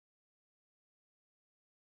 Amețit.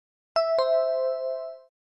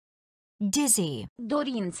 dizzy,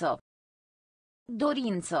 Dorință.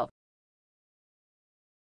 Dorință.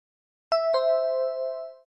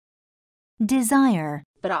 desire,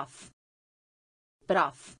 Praf.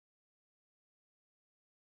 Praf.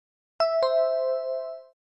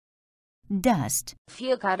 dust,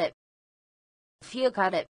 Fiecare.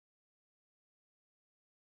 Fiecare.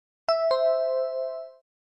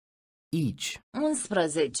 each,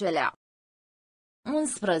 11-lea.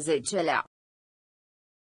 11-lea.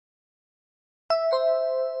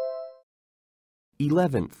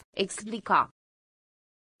 11th, Explica.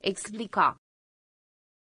 Explica.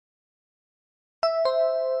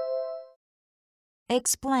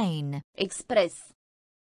 explain, Expres.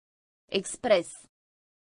 Expres.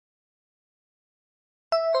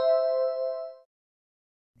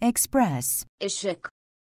 express, Eșec.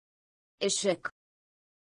 Eșec.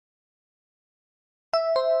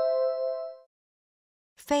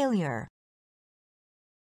 failure,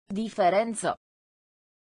 Diferență.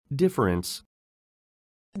 difference,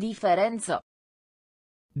 Diferență.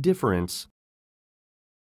 difference,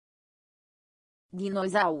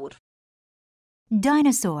 Dinozaur.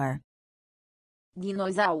 dinosaur,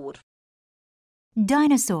 Dinozaur.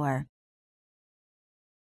 dinosaur,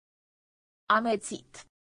 Amețit.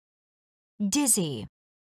 dizzy,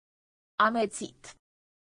 Amețit.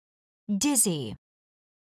 dizzy,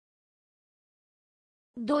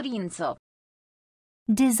 Dorință.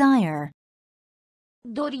 desire,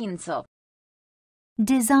 Dorință.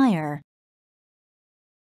 desire,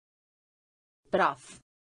 Praf.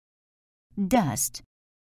 dust,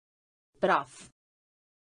 Praf.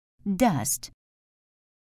 dust,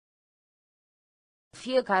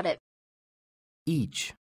 Fiecare.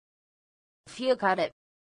 each, Fiecare.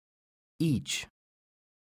 each,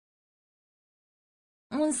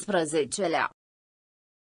 11-lea.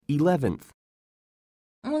 11th,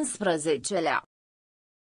 11-lea.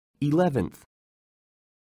 11th,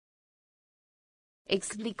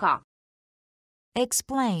 Explica.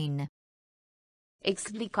 explain,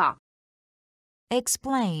 Explica.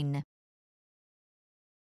 explain,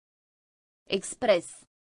 Expres.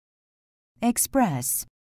 express,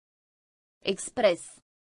 Expres.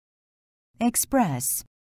 express,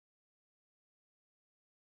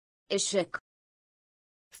 Eșec.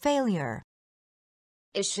 failure,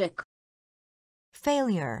 Eșec.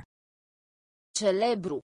 failure,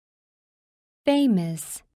 Celebru. famous,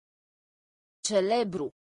 Celebru.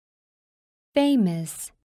 famous,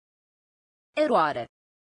 Eroare.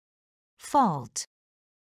 fault,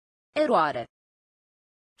 Eroare.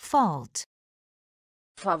 fault,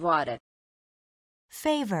 Favoare.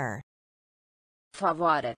 favor,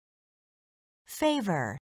 Favoare.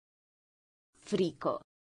 favor, Frică.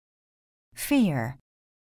 fear,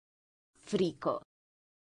 Frică.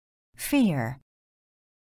 fear,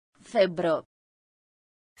 Febră.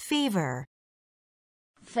 fever,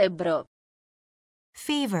 Febră.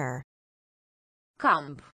 fever,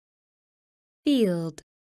 Camp. field,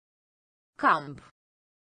 Camp.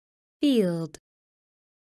 field,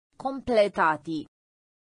 Completati.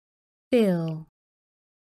 fill,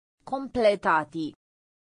 Completati.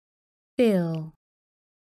 fill,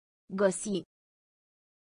 Găsi.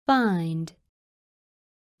 find,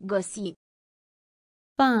 Găsi.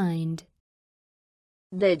 find,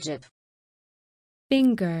 Deget.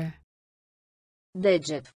 finger,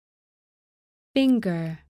 Deget.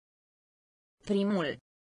 finger, Primul.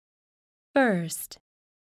 first,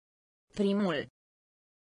 Primul.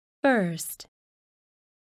 first,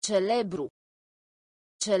 Celebru.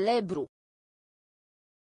 Celebru.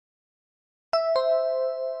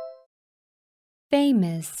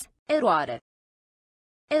 famous, Eroare.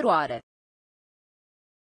 Eroare.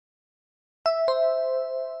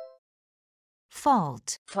 fault,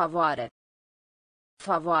 Favoare.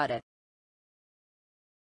 Favoare.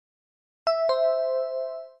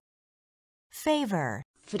 favor,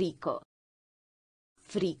 Frică.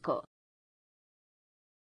 Frică.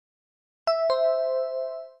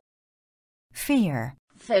 fear,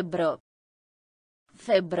 Febră.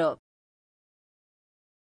 Febră.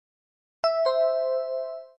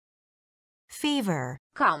 fever,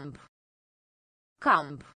 Camp.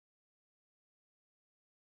 Camp.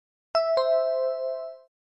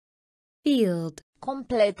 Field.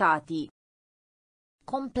 Completati.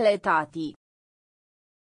 Completati.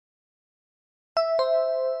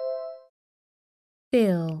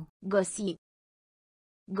 Fill. Găsi.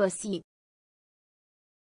 Găsi.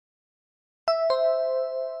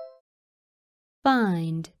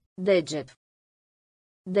 Find. Deget.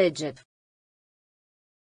 Deget.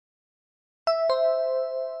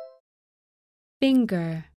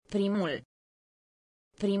 Finger. Primul.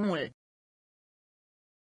 Primul.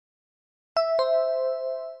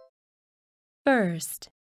 First.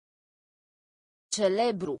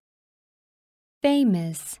 Celebru.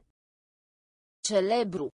 Famous.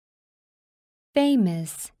 Celebru.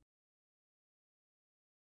 Famous.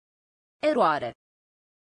 Eroare.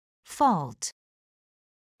 Fault.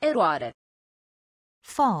 Eroare.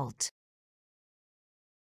 Fault.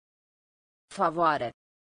 Favoare.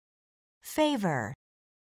 Favor.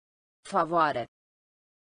 Favoare.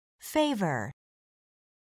 Favor.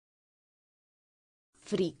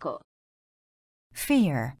 Frică.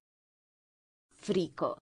 Fear.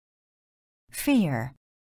 Frică. Fear.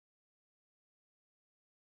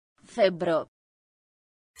 Febră.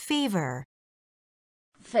 Fever.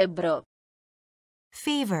 Febră.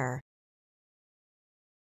 Fever.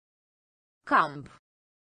 Camp.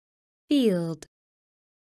 Field.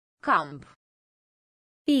 Camp.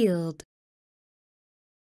 Field.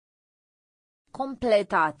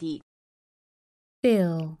 Completati.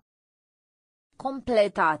 Fill.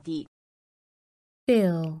 Completati.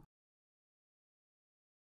 Fill.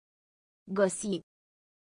 Găsi.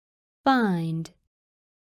 Find.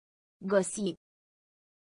 Găsi.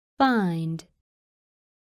 Find.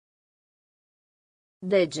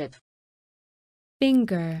 Deget.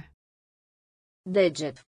 Finger.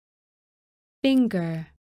 Deget.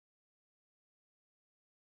 Finger.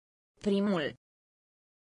 Primul.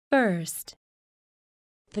 First.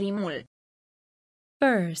 Primul.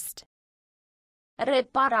 First.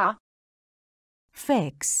 Repara.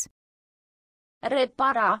 Fix.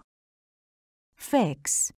 Repara.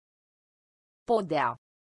 Fix. Podea.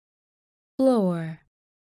 Floor.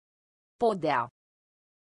 Podea.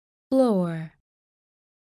 Floor.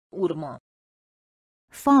 Urmă.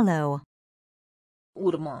 Follow.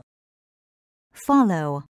 Urmă.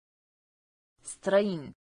 Follow.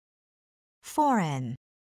 Străin. Foreign.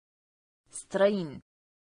 Străin.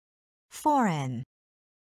 Foreign.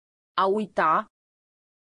 A uita.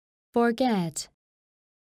 Forget.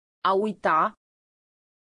 A uita.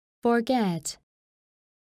 Forget.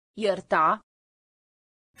 Ierta.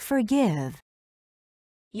 Forgive.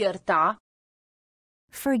 Ierta.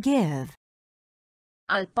 Forgive.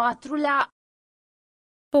 Al patrulea.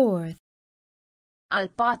 Fourth. Al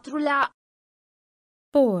patrulea.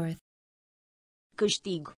 Fourth.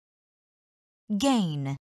 Câștig.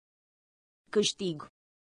 Gain. Câștig.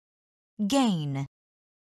 Gain.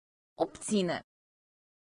 Obține.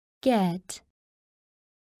 Get.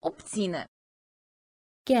 Obține.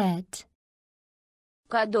 Get.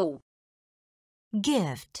 Cadou.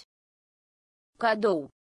 Gift. Cadou.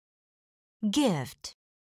 Gift.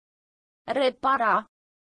 Repara.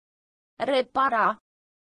 Repara.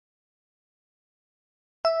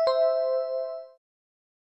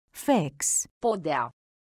 Fix. Podea.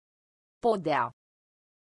 Podea.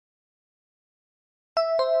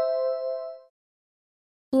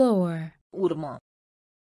 Floor. Urmă.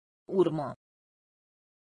 Urmă.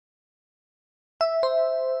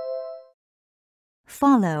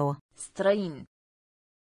 Follow. Străin.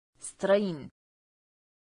 Străin.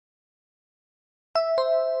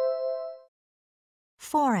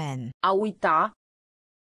 Foreign. A uita.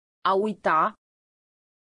 A uita.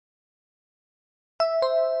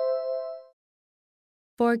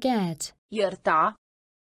 Forget. Ierta.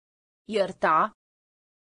 Ierta.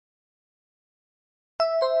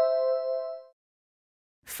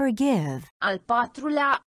 Forgive. Al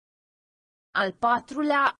patrulea. Al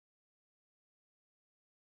patrulea.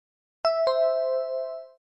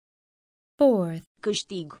 Fourth.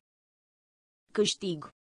 Câștig. Câștig.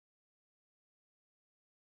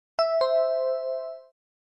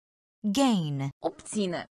 Gain.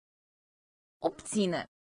 Obține. Obține.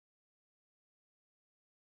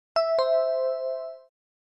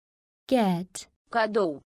 Get.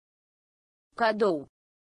 Cadou. Cadou.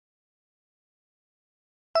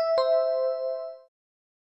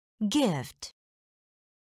 Gift.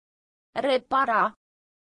 Repara.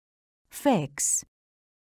 Fix.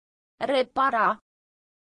 Repara.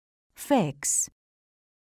 Fix.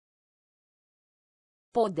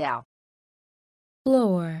 Podea.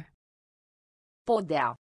 Floor.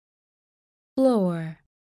 Podea. Floor.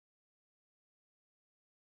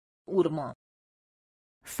 Urmă.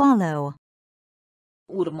 follow,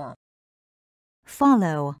 Urmă.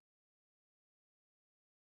 follow,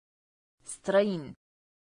 Străin.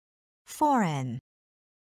 foreign,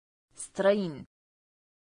 Străin.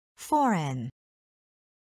 foreign,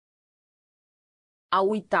 A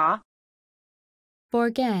uita.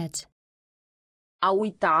 forget, A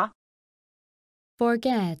uita.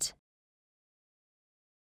 forget,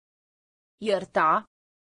 Ierta.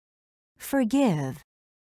 forgive,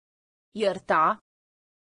 Ierta.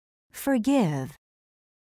 forgive,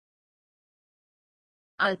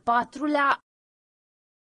 Al patrulea.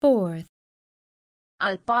 fourth,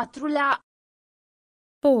 Al patrulea.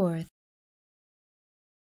 fourth,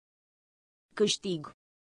 Câștig.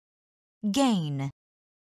 gain,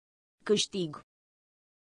 Câștig.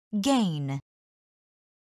 gain,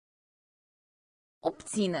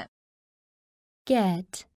 Obține.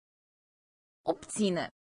 get, Obține.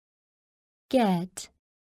 get,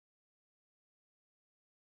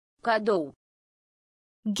 Cadou.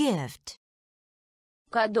 gift,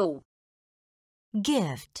 Cadou.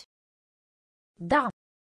 gift, Da.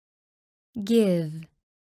 give,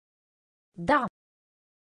 Da.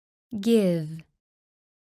 give,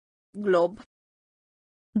 Glob.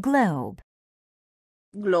 globe,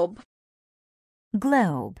 Glob.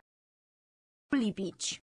 globe,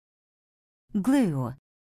 Lipici. glue,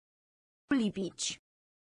 Lipici.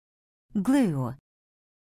 glue,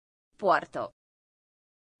 Poartă.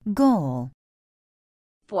 goal,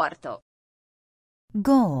 Poartă.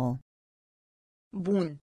 goal, Bun.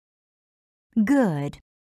 good,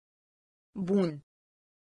 Bun.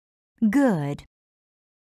 good,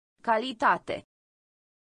 Calitate.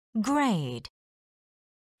 grade,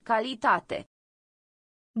 Calitate.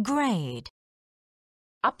 grade,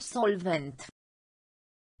 Absolvent.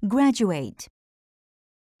 graduate,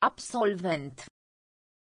 Absolvent.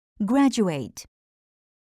 graduate,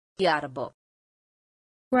 Iarbă.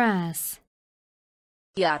 grass,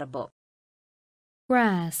 Iarbă.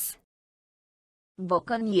 grass,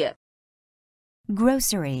 Bocănie.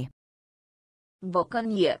 grocery,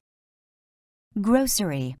 Bocănie.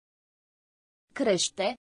 grocery, Crește.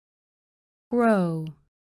 grow,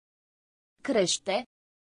 Crește.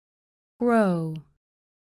 grow,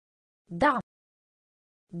 Da.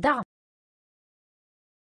 Da.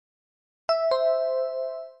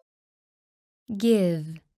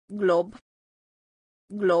 give, Glob.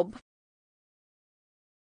 Glob.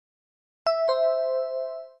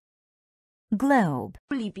 globe,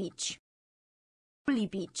 Lipici.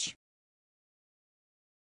 Lipici.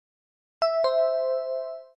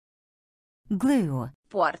 glue,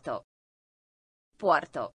 Poartă.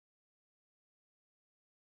 Poartă.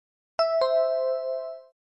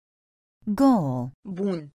 goal,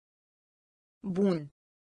 Bun. Bun.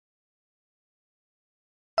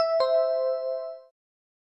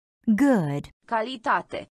 good,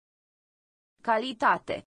 Calitate.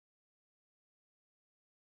 Calitate.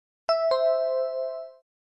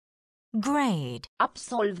 grade,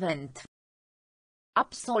 Absolvent.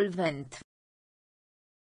 Absolvent.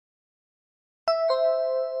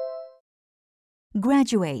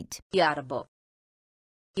 graduate, Iarbă.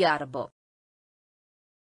 Iarbă.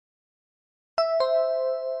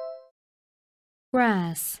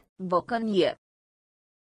 grass, Bocănie.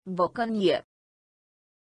 Bocănie.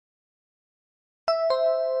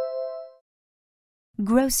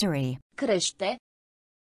 grocery, Crește.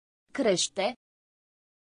 Crește.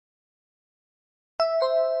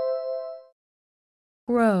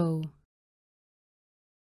 grow,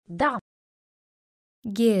 Da.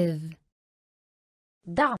 give,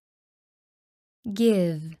 Da.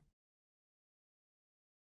 give,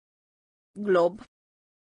 Glob.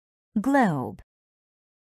 globe,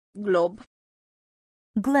 Glob.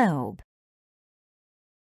 globe,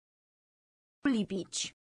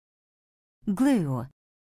 Lipici. glue,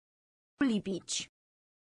 Lipici.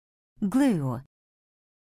 glue,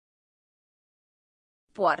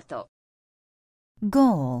 Poartă.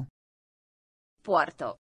 goal, Poartă.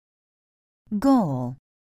 goal,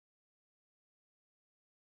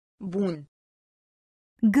 Bun.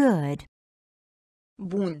 good,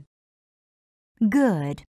 Bun.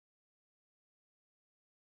 good,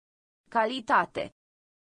 Calitate.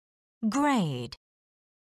 grade,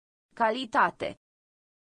 Calitate.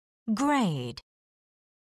 grade,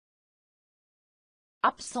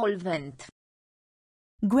 Absolvent.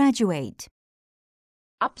 graduate,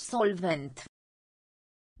 Absolvent.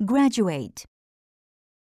 graduate,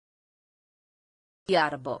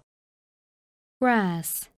 Iarbă. grass,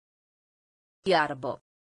 Iarbă.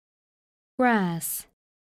 grass,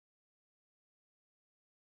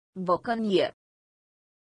 Bocănie.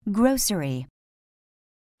 grocery,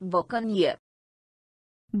 Bocănie.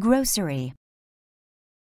 grocery,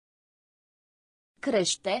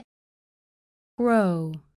 Crește.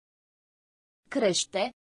 grow,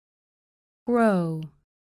 Crește. grow,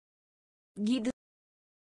 Ghid.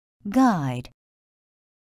 guide,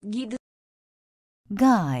 Ghid.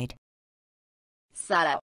 guide,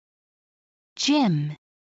 Sara. gym,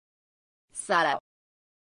 Sara.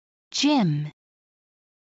 gym,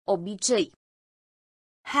 Obicei.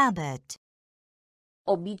 habit,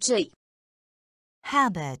 Obicei.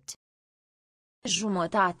 habit,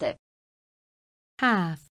 Jumătate.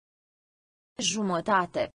 half,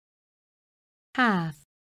 Jumătate. half,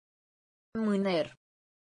 Mâner.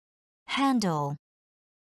 handle,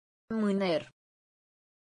 Mâner.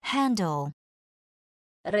 handle,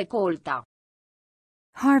 Recolta.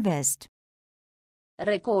 harvest,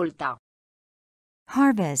 Recolta.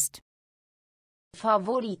 harvest,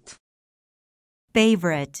 Favorit.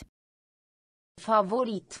 favorite,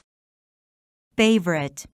 Favorit.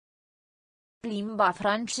 favorite, Limba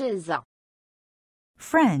franceză.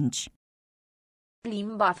 French,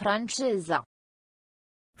 Limba franceză.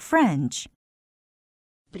 French,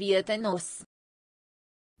 Prietenos.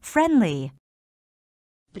 friendly,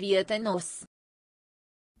 Prietenos.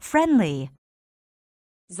 friendly,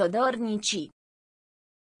 Zădărnici.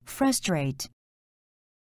 frustrate,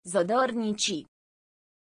 Zădărnici.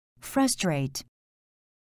 frustrate,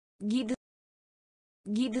 Ghid.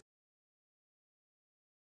 Ghid.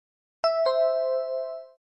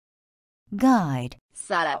 guide,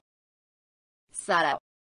 Sara. Sara.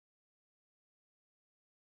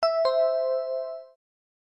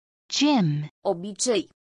 gym, Obicei.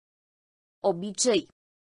 Obicei.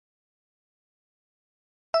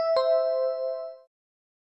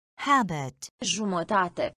 habit,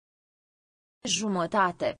 Jumătate.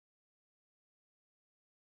 Jumătate.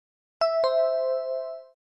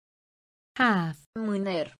 half,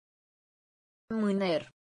 Mâner. Mâner.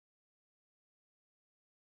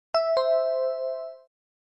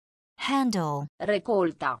 handle,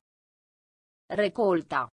 Recolta.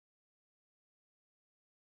 Recolta.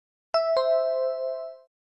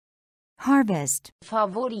 harvest,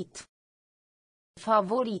 Favorit.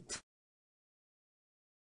 Favorit.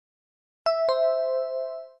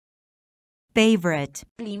 favorite,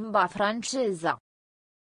 Limba franceză.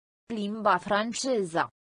 Limba franceză.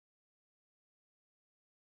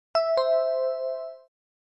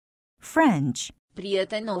 French,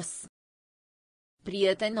 Prietenos.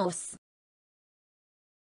 Prietenos.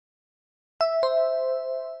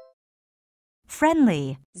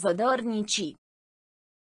 friendly, Zădărnici.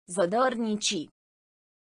 Zădărnici.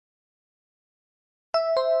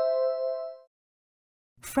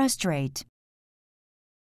 frustrate,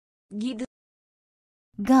 Ghid.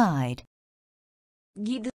 guide,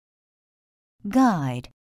 Ghid. guide,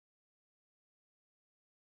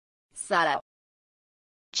 Sara.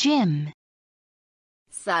 gym,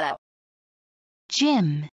 Sara.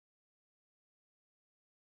 gym,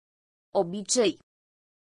 Obicei.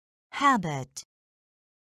 habit,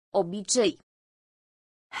 Obicei.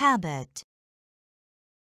 habit,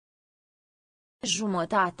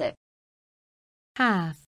 Jumătate.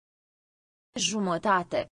 half,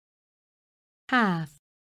 Jumătate. half,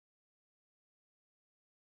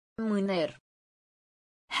 Mâner.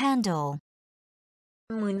 handle,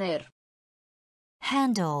 Mâner.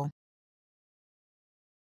 handle,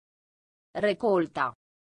 Recolta.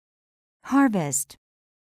 harvest,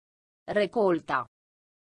 Recolta.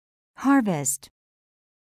 harvest,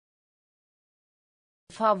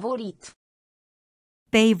 Favorit.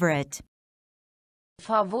 favorite,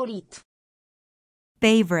 Favorit.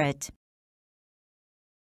 favorite,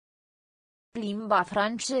 Limba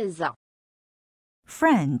franceză.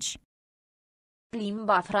 French,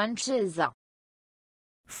 Limba franceză.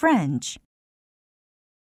 French,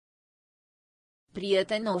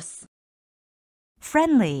 Prietenos.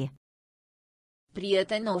 friendly,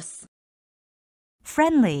 Prietenos.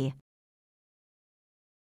 friendly,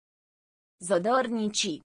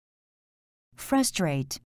 Zădărnici.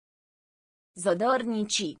 frustrate,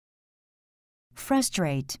 Zădărnici.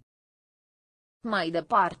 frustrate, Mai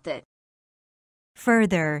departe.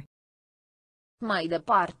 further, Mai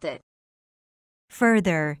departe.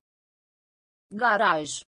 further, Garaj.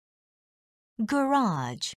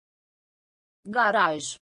 garage, Garaj.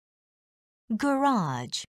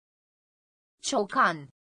 garage, Ciocan.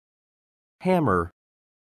 hammer,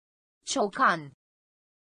 Ciocan.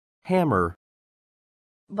 hammer,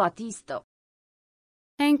 Batistă.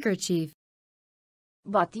 handkerchief,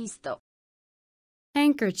 Batistă.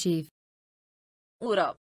 handkerchief,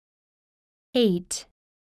 Ură. 8,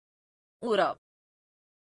 Ură.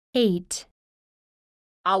 8,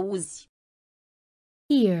 Auzi.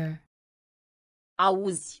 here,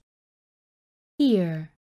 Auzi.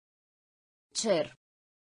 here, Cer.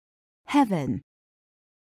 heaven,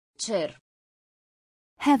 Cer.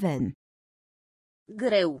 heaven,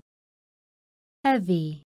 Greu.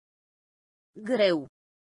 heavy, Greu.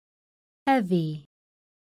 heavy,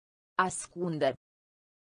 Ascunde.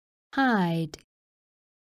 hide,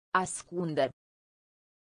 Ascunde.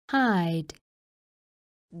 hide,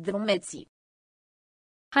 Drumeții.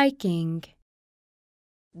 hiking,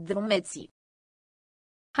 Drumeții.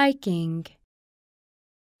 hiking,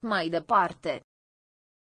 Mai departe.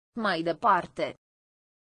 Mai departe.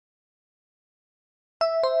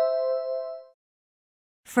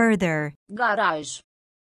 further, Garaj.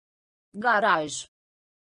 Garaj.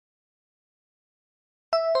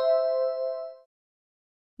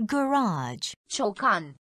 garage,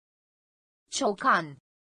 Ciocan. Ciocan.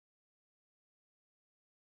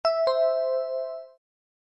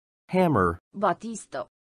 hammer, Batistă.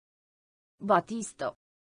 Batistă.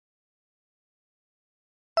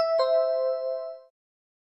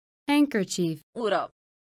 handkerchief, Ură.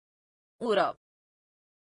 Ură.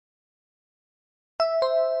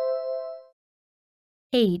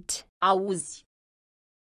 eight, Auzi.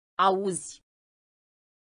 Auzi.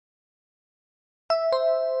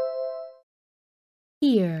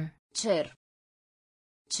 ear, Cer.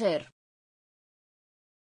 Cer.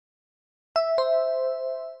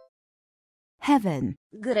 heaven,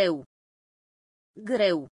 Greu.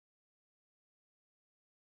 Greu.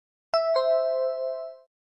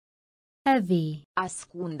 heavy,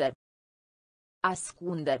 Ascunde.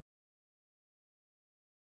 Ascunde.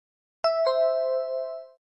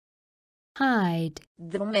 hide,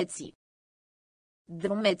 Drumeții.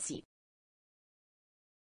 Drumeții.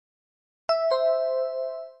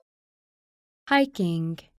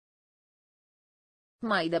 hiking,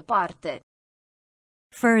 Mai departe.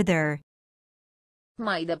 further,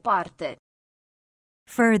 Mai departe.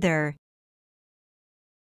 further,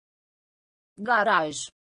 Garaj.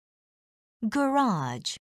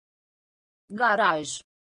 garage, Garaj.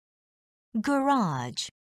 garage,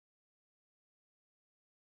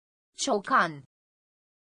 Ciocan.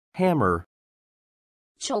 hammer,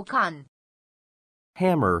 Ciocan.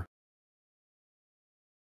 hammer,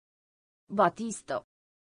 Batistă.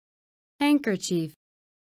 handkerchief,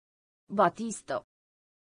 Batistă.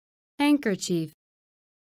 handkerchief,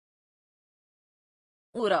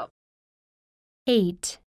 Ură. eight,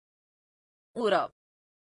 Ură.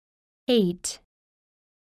 eight,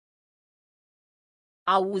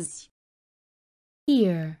 Auzi.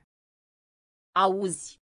 ear,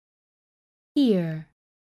 Auzi. ear,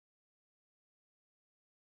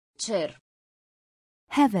 Cer.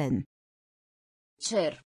 heaven,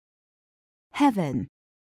 Cer. heaven,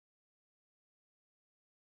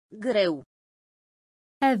 Greu.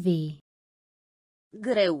 heavy,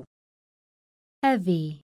 Greu.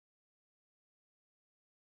 heavy,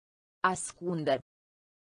 Ascunde.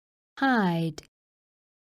 hide,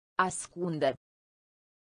 Ascunde.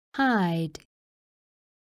 hide,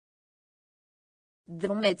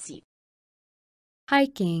 Drumeții.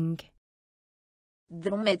 hiking,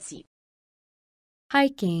 Drumeții.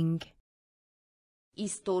 hiking,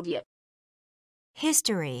 Istorie.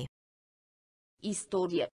 history,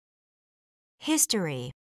 Istorie.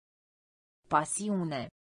 history, Pasiune.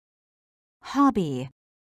 hobby,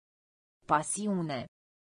 Pasiune.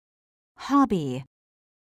 hobby,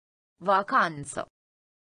 Vacanță.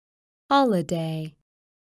 holiday,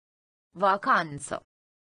 Vacanță.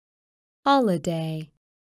 holiday,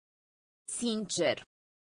 Sincer.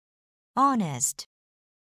 honest,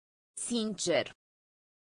 Sincer.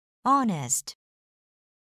 honest,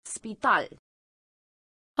 Spital.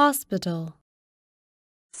 hospital,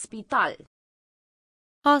 Spital.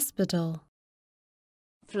 hospital,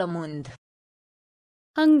 Flămând.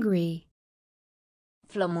 hungry,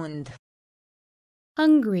 Flămând.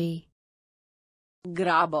 hungry,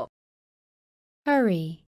 Grabă.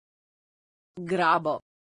 hurry, Grabă.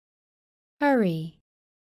 hurry,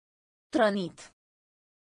 Trănit.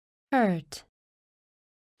 hurt,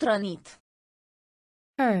 Trănit.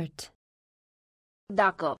 hurt,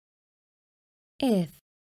 Dacă. if,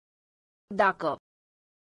 Dacă.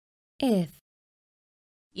 if,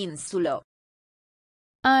 Insulă.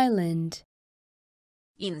 island,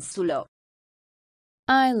 Insulă.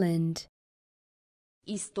 island,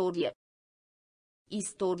 Istorie.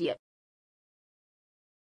 Istorie.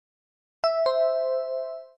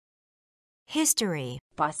 history,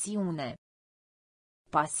 Pasiune.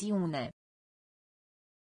 Pasiune.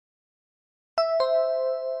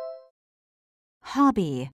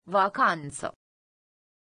 hobby, Vacanță.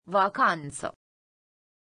 Vacanță.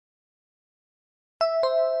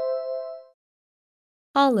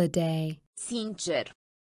 holiday, Sincer.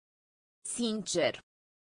 Sincer.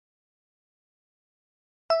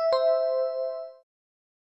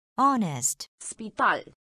 honest, Spital.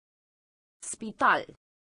 Spital.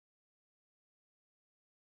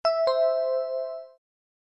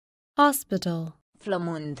 hospital,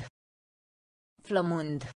 Flămând.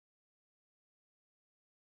 Flămând.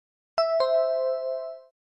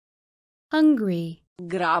 hungry,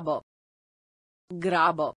 Grabă.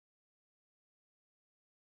 Grabă.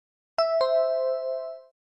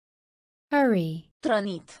 hurry,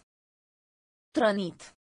 Trănit. Trănit.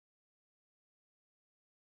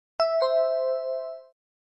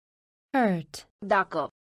 hurt, Dacă.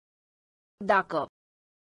 Dacă.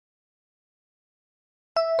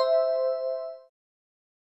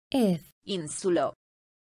 if, Insulă.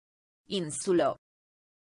 Insulă.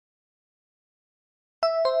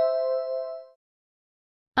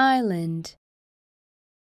 island,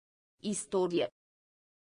 Istorie.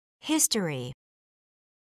 history,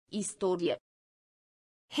 Istorie.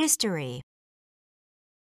 history,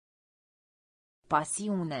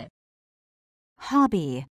 Pasiune.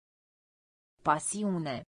 hobby,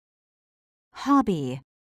 Pasiune. hobby,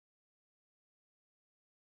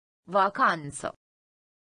 Vacanță.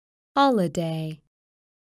 holiday,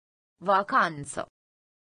 Vacanță.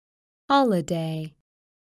 holiday,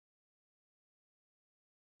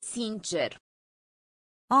 Sincer.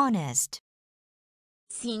 honest,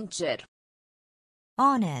 Sincer.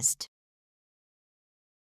 honest,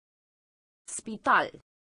 Spital.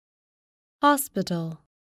 hospital,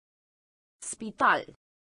 Spital.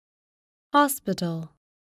 hospital,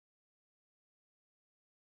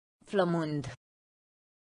 Flămând.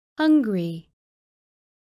 hungry,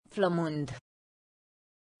 Flămând.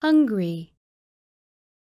 hungry,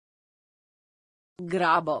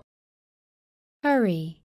 Grabă.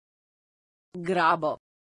 hurry, Grabă.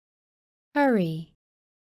 hurry,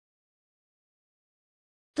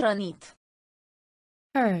 Trănit.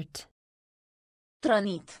 hurt,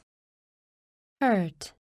 Trănit. hurt,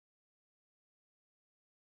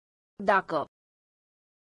 Dacă.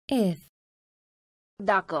 if,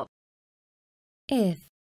 Dacă. if,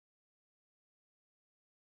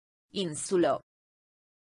 Insulă.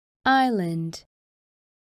 island,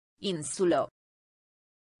 Insulă.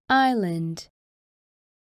 island,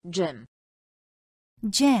 Gem.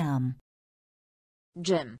 jam,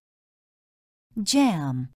 Gem.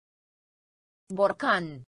 jam, Borcan.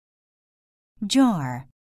 jar,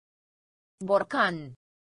 Borcan.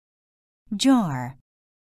 jar,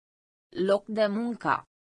 Loc de muncă.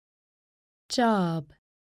 job,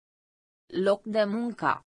 Loc de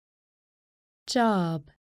muncă. job,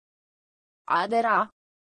 Adera.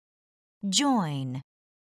 join,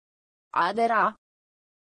 Adera.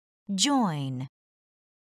 join,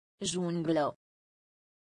 Junglă.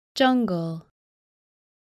 jungle,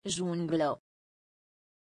 Junglă.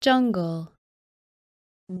 jungle,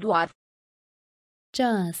 Doar.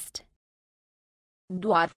 just,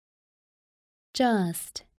 Doar.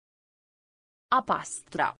 just, A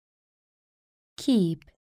pastra. keep,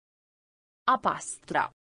 A pastra.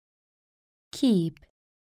 keep,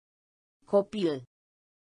 Copil.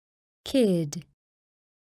 kid,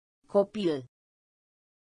 Copil.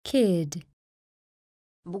 kid,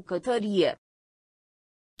 Bucătărie.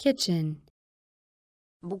 kitchen,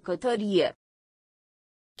 Bucătărie.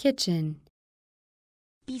 kitchen,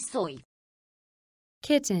 Pisoi.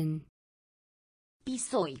 kitten,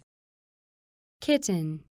 Pisoi.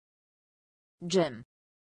 kitten, Gem.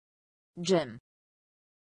 Gem.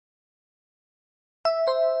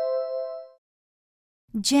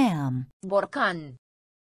 jam, Borcan.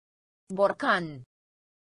 Borcan.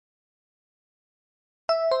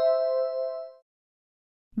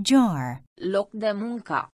 jar, Loc de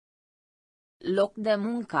muncă. Loc de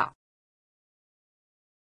muncă.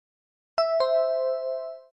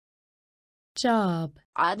 job,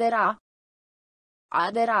 Adera.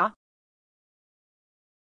 Adera.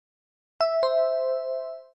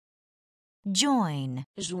 join,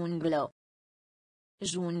 Junglă.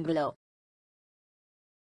 Junglă.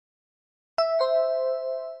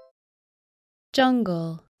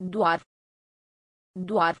 jungle, Doar.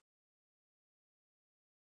 Doar.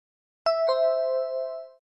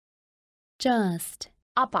 just,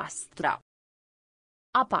 A pastra.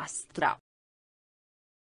 A pastra.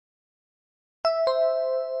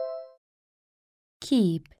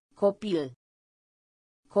 keep, Copil.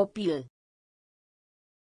 Copil.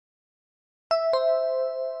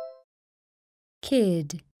 kid,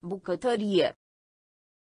 Bucătărie.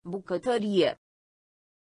 Bucătărie.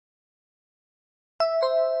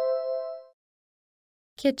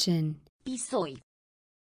 kitchen, Pisoi.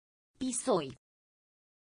 Pisoi.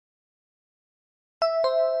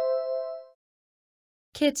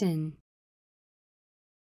 kitten,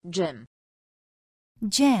 Gem.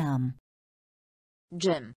 jam,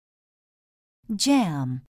 Gem.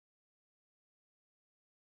 jam,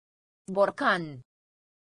 borcan,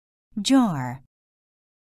 jar,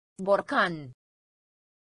 borcan,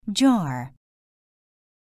 jar,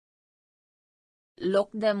 loc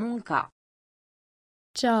de muncă,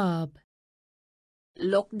 job,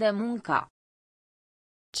 loc de muncă,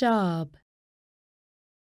 job,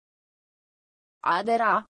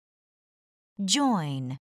 adera,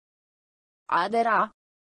 join, adera,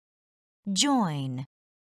 join,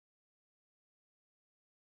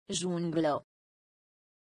 junglă,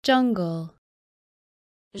 jungle,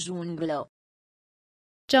 junglă,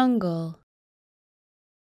 jungle,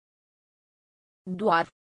 doar,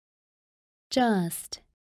 just,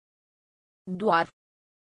 doar,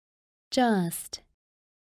 just,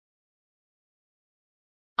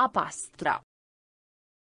 a pastra,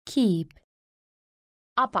 keep,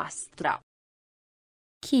 a pastra,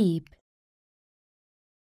 keep,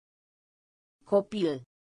 copil,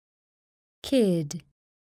 kid,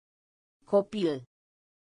 copil,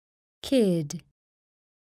 kid,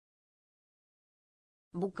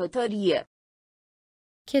 bucătărie,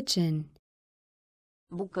 kitchen,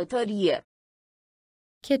 bucătărie,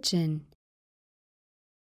 kitchen,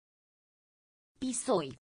 pisoi,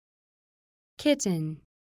 kitten,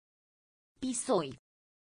 pisoi,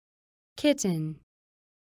 kitten,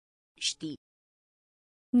 știi,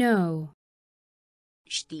 no,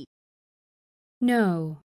 știi,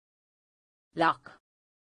 no, lac,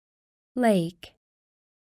 lake,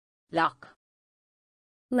 lac,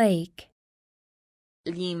 lake,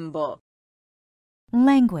 limbă,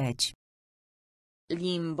 language,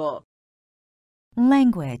 limbă,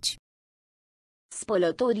 language,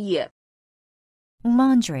 spălătorie,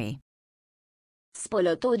 laundry,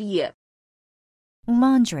 spălătorie,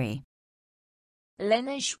 laundry,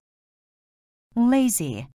 leneș,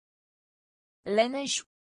 lazy, leneș,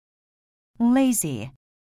 lazy,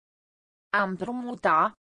 am împrumuta,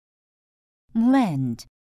 lend,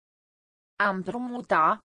 am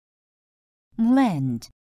împrumuta, lend,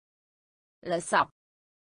 lăsa,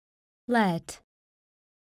 let,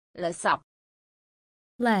 lăsa,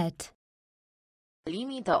 let,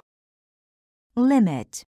 limită,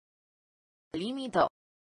 limit, limită,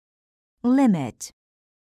 limit,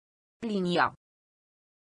 plinia,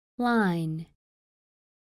 line,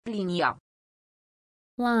 plinia,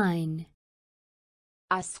 line,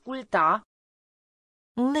 asculta,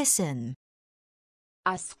 listen,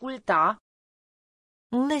 asculta,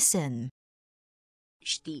 listen,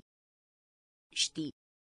 știi, știi,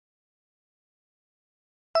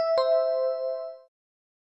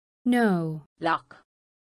 no, lac,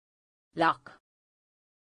 lac,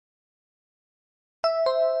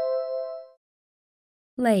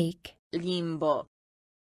 lake, limbă,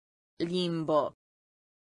 limbă,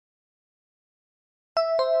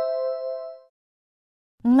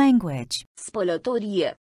 language, spălătorie,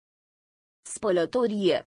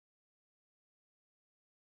 spălătorie,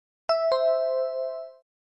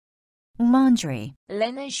 laundry,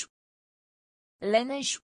 leneș, leneș,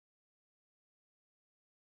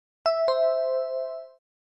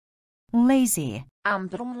 lazy, am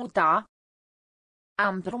împrumuta,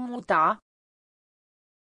 am împrumuta,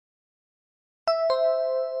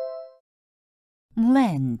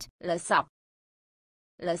 lend, lăsa,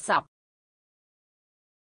 lăsa,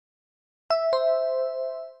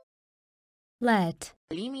 let,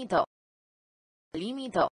 limită,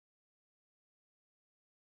 limită,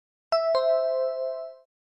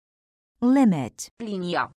 limit,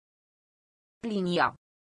 plinia, plinia,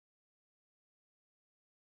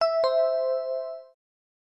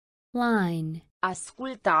 line,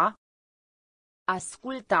 asculta,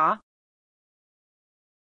 asculta,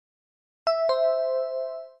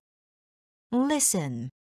 listen,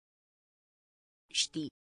 știi,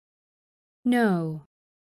 no,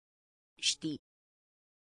 știi,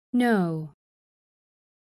 no,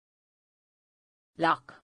 lac,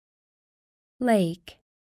 lake,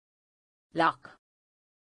 lac,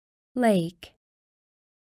 lake,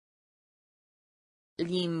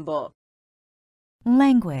 limbă,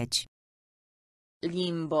 language,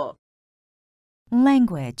 limbă,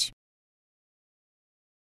 language,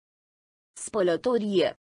 spălătorie,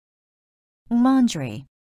 laundry,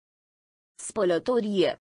 spălătorie,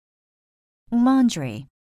 laundry,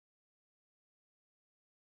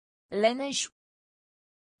 leneș,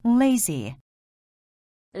 lazy,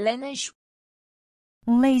 leneș,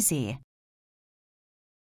 lazy,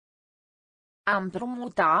 am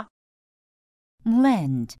împrumuta,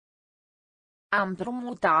 lend, am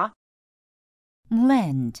împrumuta,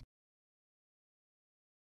 lend,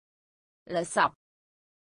 lăsa,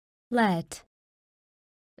 let,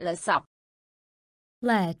 lăsa,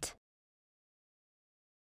 let,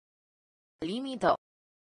 Limită.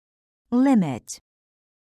 limit,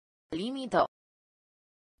 Limită.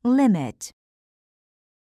 limit,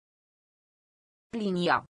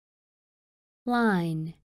 Linia.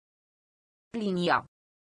 line, Linia.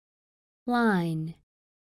 line,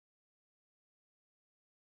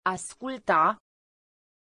 Asculta.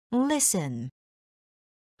 listen,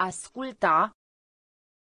 Asculta.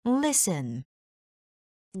 listen,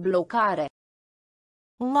 Blocare.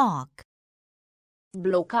 lock,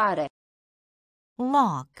 Blocare.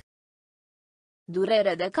 lock,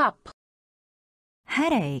 Durere de cap.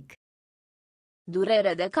 headache,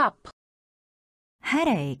 Durere de cap.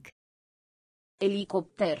 headache,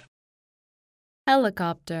 Elicopter.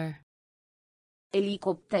 helicopter,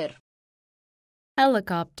 Elicopter.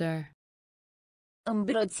 helicopter,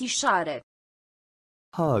 Îmbrățișare.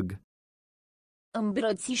 hug,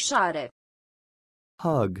 Îmbrățișare.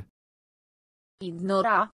 hug,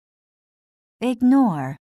 Ignora.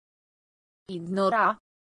 ignore, Ignora.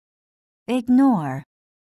 ignore,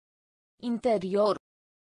 Interior.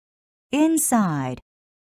 inside,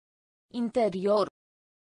 Interior.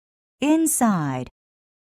 inside,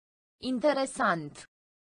 Interesant.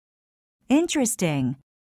 interesting,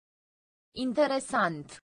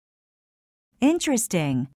 Interesant.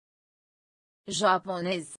 interesting,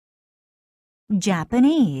 Japonez.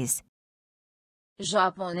 Japanese,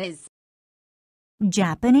 Japonez.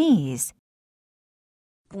 Japanese,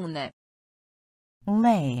 Pune.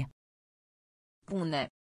 lay, Pune.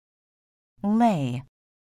 lay,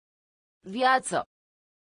 Viață.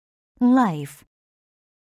 life,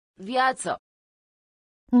 Viață.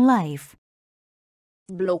 life,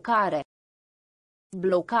 Blocare.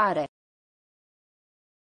 Blocare.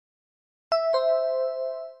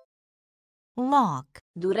 lock,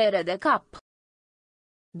 Durere de cap.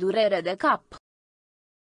 Durere de cap.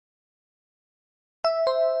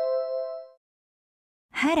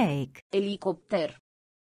 headache, Elicopter.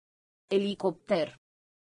 Elicopter.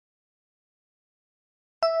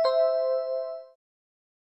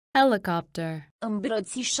 helicopter,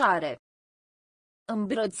 Îmbrățișare.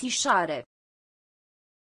 Îmbrățișare.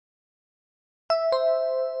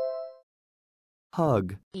 hug,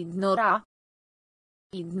 Ignora.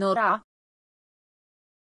 Ignora.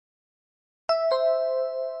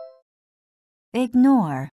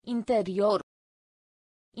 ignore, Interior.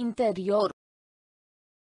 Interior.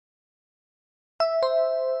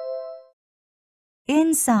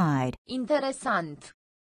 inside, Interesant.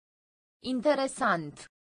 Interesant.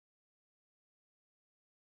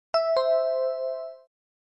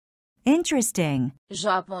 interesting,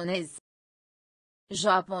 Japonez.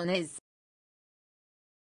 Japonez.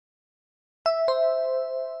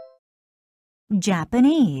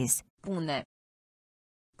 Japanese, Pune.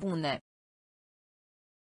 Pune.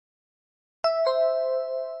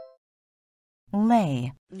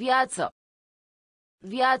 lay, Viață.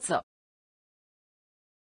 Viață.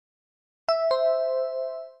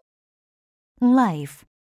 life,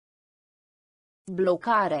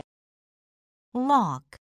 Blocare. lock,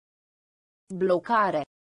 Blocare.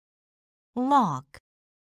 lock,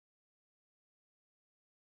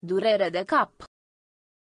 Durere de cap.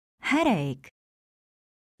 headache,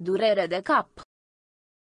 Durere de cap.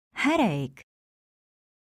 headache,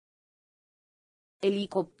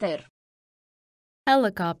 Elicopter.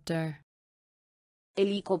 helicopter,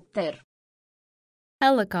 Elicopter.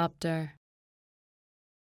 helicopter,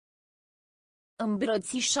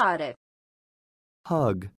 Îmbrățișare.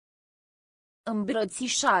 hug,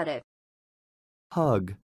 Îmbrățișare. hug,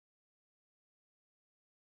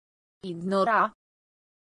 Ignora.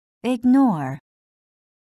 ignore,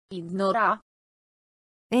 Ignora.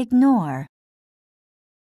 ignore,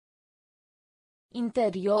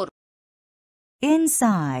 Interior.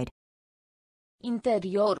 inside,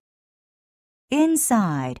 Interior.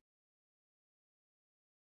 inside,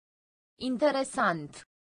 Interesant.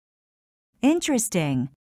 interesting,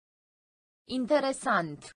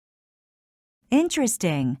 Interesant.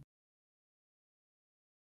 interesting,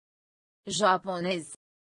 Japonez.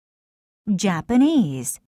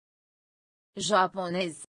 Japanese,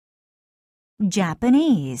 Japonez.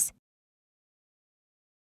 Japanese,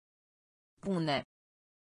 Pune.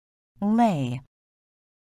 lay,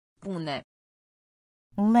 Pune.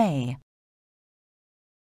 lay,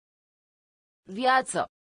 Viață.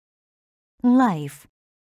 life,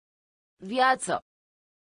 Viață.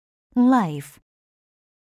 life,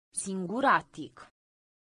 Singuratic.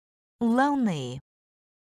 lonely,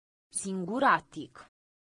 Singuratic.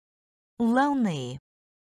 lonely,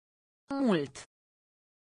 Mult.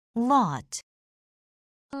 lot,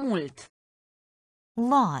 Mult.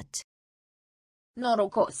 lot,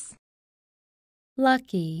 Norocos.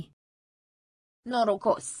 lucky,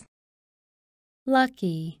 Norocos.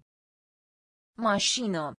 lucky,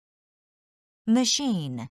 Mașină.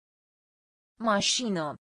 machine,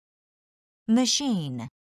 Mașină. machine,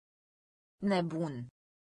 Nebun.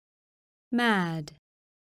 mad,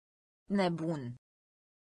 Nebun.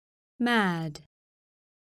 mad,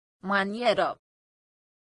 Manieră.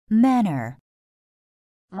 manner,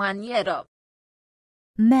 Manieră.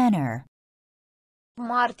 manner,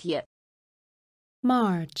 Martie.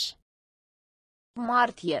 march,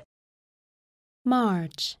 Martie.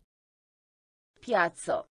 march,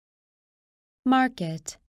 Piață. market,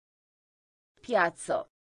 Piață.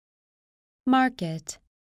 market,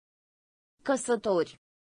 Căsători.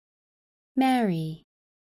 marry,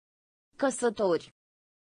 Căsători.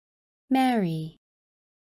 marry,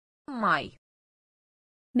 Mai.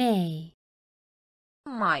 may,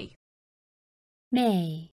 Mai.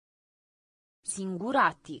 may,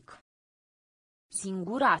 Singuratic.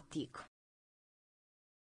 Singuratic.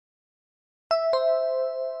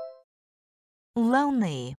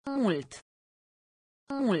 lonely, Mult.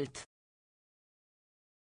 Mult.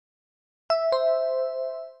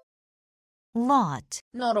 lot,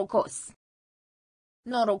 Norocos.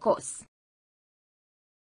 Norocos.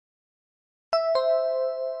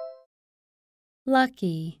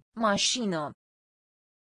 lucky, Mașină.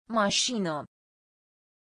 Mașină.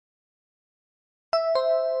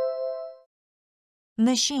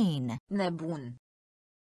 machine, Nebun.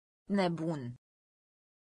 Nebun.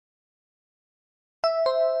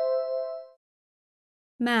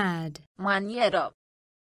 mad, Manieră.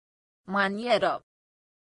 Manieră.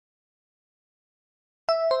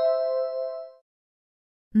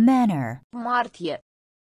 manner, Martie.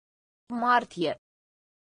 Martie.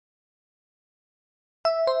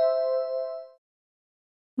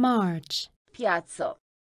 march, Piață.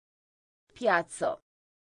 Piață.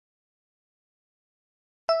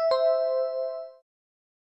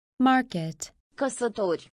 market,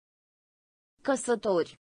 Căsători.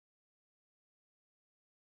 Căsători.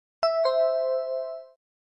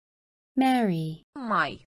 marry,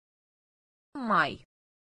 Mai. Mai.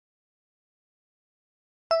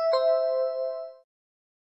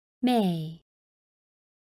 may,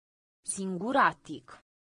 Singuratic.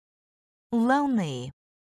 lonely,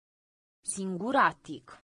 Singuratic.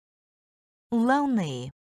 lonely,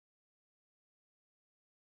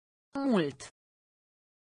 Mult.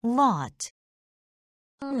 lot,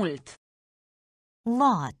 Mult.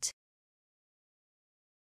 lot,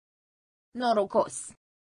 Norocos.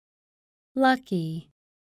 lucky,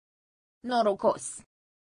 Norocos.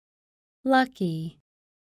 lucky,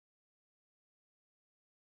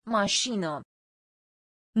 Mașină.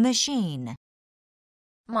 machine,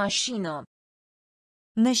 Mașină.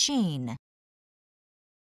 machine,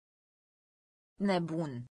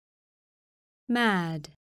 Nebun. mad,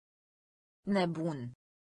 Nebun.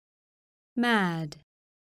 mad,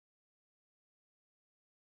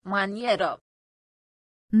 Manieră.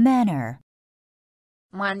 manner,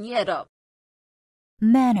 Manieră.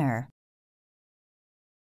 manner,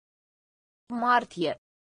 Martie.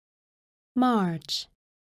 march,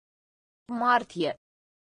 Martie.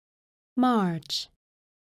 march,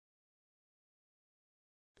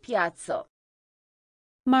 Piață.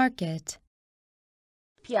 market,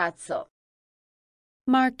 Piață.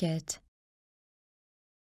 market,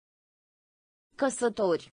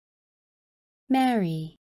 Căsători.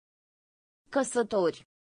 marry, Căsători.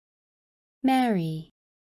 marry,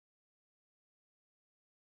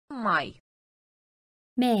 Mai.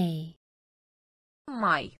 may,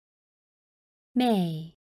 Mai.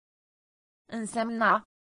 may, Însemna.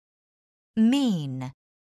 mean,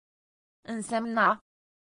 Însemna.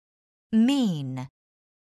 mean,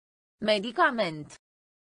 Medicament.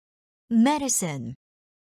 medicine,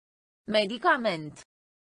 Medicament.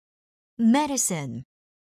 medicine,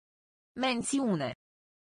 Mențiune.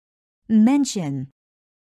 mention,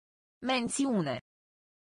 Mențiune.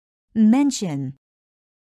 mention,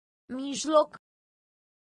 Mijloc.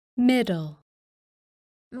 middle,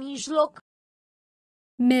 Mijloc.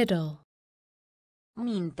 middle,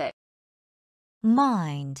 Minte.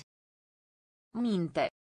 mind, Minte.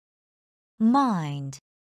 mind,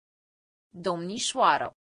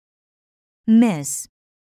 Domnișoară. miss,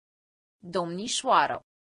 Domnișoară.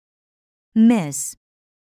 miss,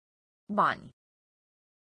 Bani.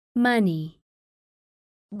 money,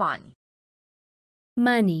 Bani.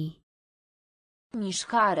 money,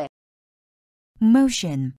 Mișcare.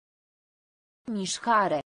 motion,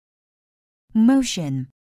 Mișcare. motion,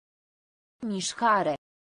 Mișcare.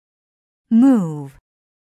 move,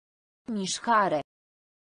 Mișcare.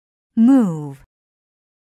 move,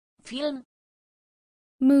 Film.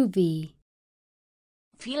 movie,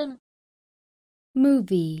 Film.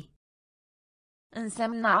 movie,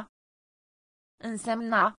 Însemna.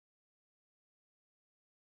 Însemna.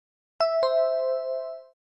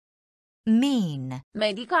 Mean.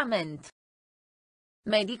 Medicament.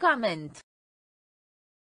 Medicament.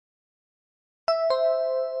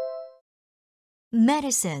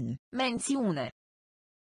 Medicine. Mențiune.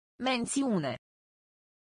 Mențiune.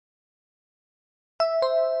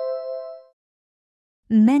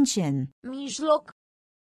 Mention. Mijloc.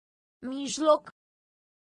 Mijloc.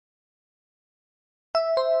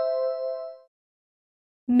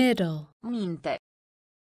 middle, Minte.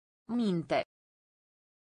 Minte.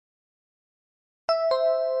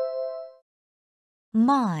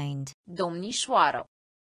 Mind. Domnișoară.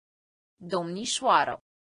 Domnișoară.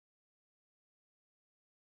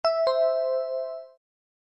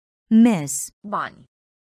 Miss. Bani.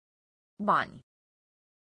 Bani.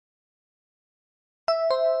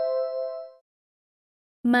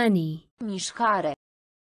 money, Mișcare.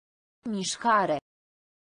 Mișcare.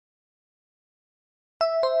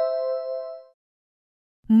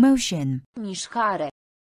 Motion. Mișcare.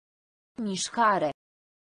 Mișcare.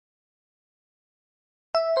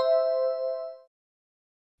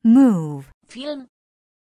 Move. Film.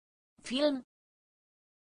 Film.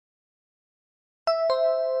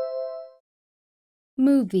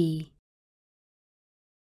 movie,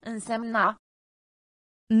 Însemna.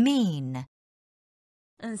 Mean.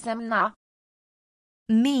 Însemna.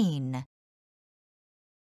 Mean.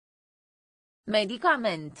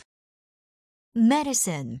 Medicament.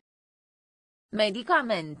 Medicine.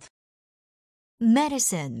 Medicament.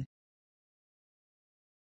 Medicine.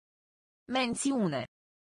 Mențiune.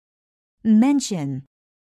 Mention.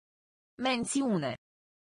 Mențiune.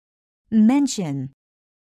 Mention.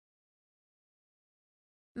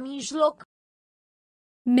 Mijloc.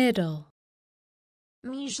 middle,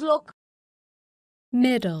 Mijloc.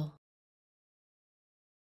 middle,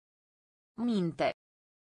 Minte.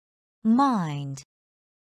 Mind.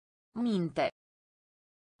 Minte.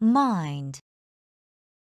 Mind.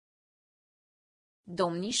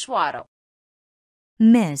 Domnișoară.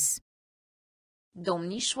 Miss.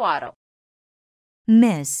 Domnișoară.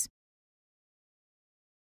 Miss.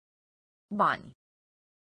 Bani.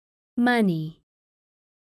 money,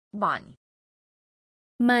 Bani.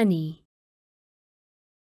 money,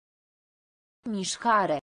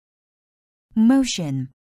 Mișcare. Motion.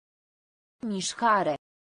 Mișcare.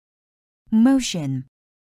 Motion.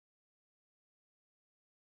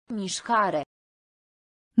 Mișcare.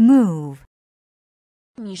 Move.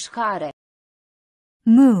 Mișcare.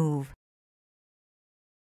 Move.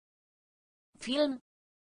 Film.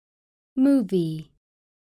 movie,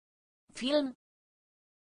 Film.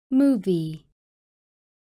 movie,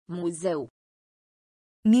 Muzeu.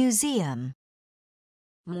 Museum.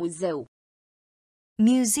 Muzeu.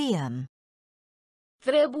 Museum.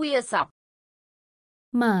 Trebuie să.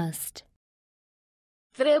 must,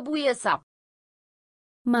 Trebuie să.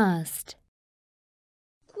 must,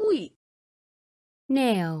 Cui.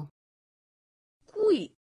 nail, Cui.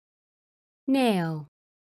 nail,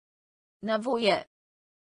 Nevoie.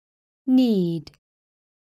 need,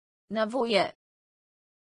 Nevoie.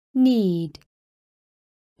 need,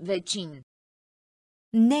 Vecin.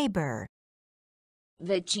 Neighbor.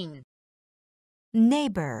 Vecin.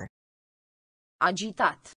 Neighbor.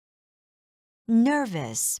 Agitat.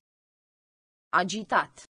 Nervous.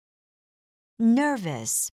 Agitat.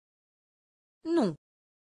 Nervous. Nu.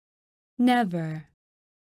 never,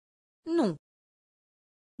 Nu.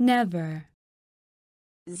 never,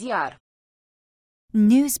 Ziar.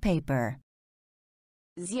 Newspaper.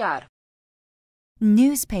 Ziar.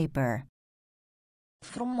 Newspaper.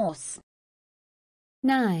 Frumos.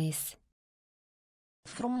 nice,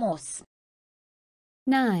 Frumos.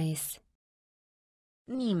 nice,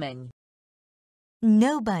 Nimeni.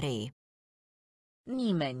 Nobody.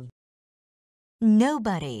 Nimeni.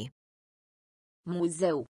 Nobody.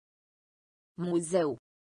 Muzeu. Muzeu.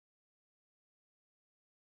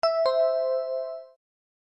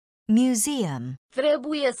 Museum.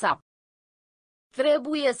 Trebuie să.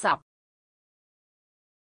 Trebuie să.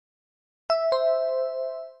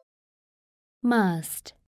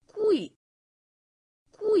 must, Cui.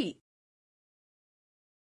 Cui.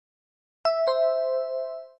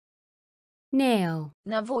 nail,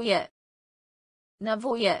 Nevoie.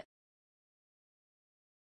 Nevoie.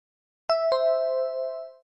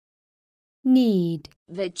 need,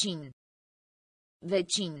 Vecin.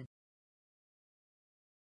 Vecin.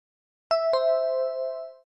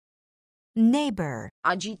 Neighbor.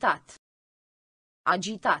 Agitat.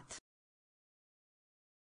 Agitat.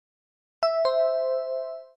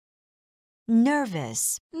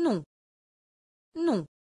 Nervous. Nu. Nu.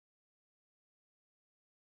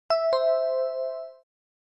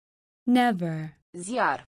 never,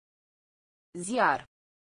 Ziar. Ziar.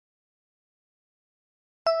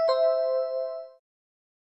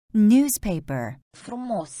 newspaper,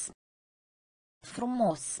 Frumos.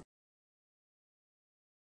 Frumos.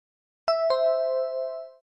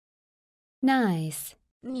 nice,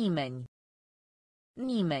 Nimeni.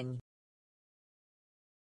 Nimeni.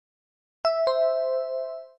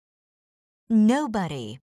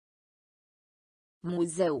 nobody,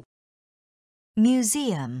 Muzeu.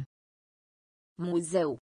 museum,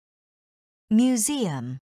 Muzeu.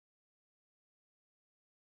 museum,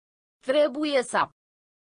 Trebuie să.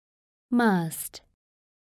 must,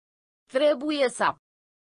 Trebuie să.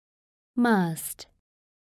 must,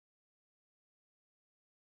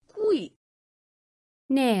 Cui.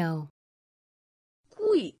 nail,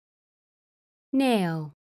 Cui.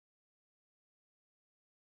 nail,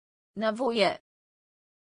 Nevoie.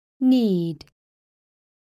 need,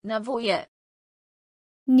 Nevoie.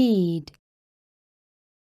 need,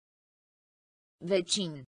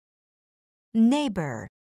 Vecin. neighbor,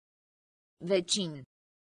 Vecin.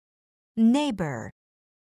 neighbor,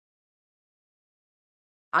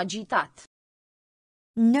 Agitat.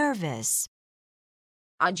 nervous,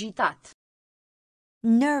 Agitat.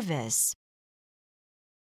 nervous,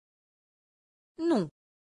 Nu.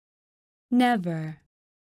 never,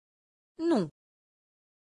 Nu.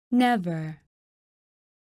 never,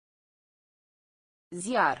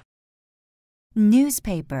 Ziar.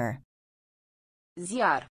 newspaper,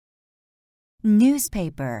 Ziar.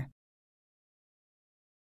 newspaper,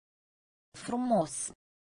 Frumos.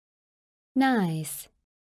 nice,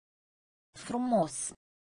 Frumos.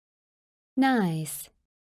 nice,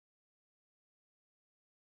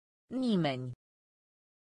 Nimeni.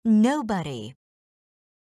 nobody,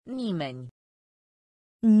 Nimeni.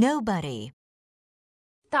 nobody,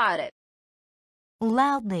 Tare.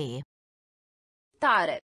 loudly,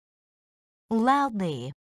 Tare.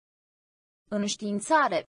 loudly,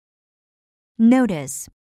 Înștiințare. notice,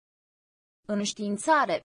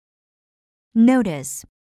 Înștiințare. notice,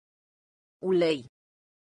 Ulei.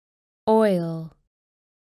 oil,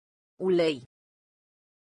 Ulei.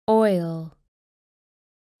 oil,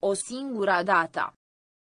 O singură dată.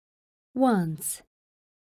 once,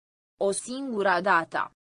 O singură dată.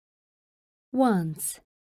 once,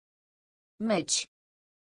 Meci.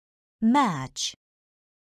 match,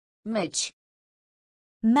 Meci.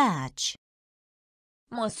 match,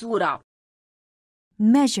 Măsura.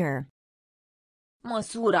 measure,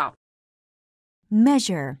 Măsura.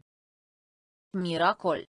 measure,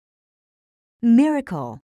 Miracol.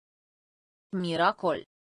 miracle, Miracol.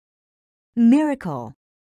 miracle,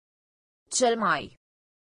 Cel mai.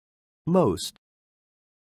 Most.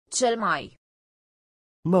 Cel mai.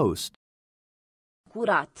 Most.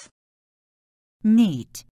 Curat.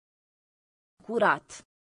 neat, Curat.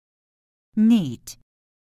 neat,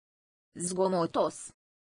 Zgomotos.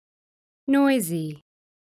 noisy,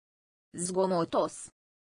 Zgomotos.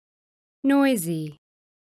 noisy,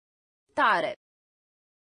 Tare.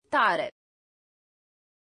 Tare.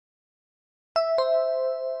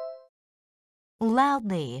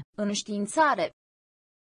 loudly, Înștiințare.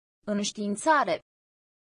 Înștiințare.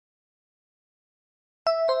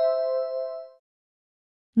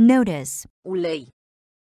 notice, Ulei.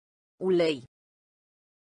 Ulei.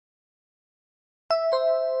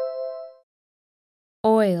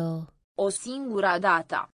 oil, O singură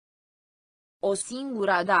dată. O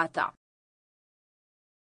singură dată.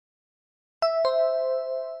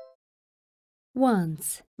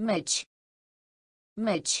 once, Meci.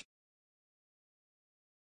 Meci.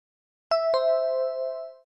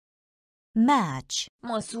 match,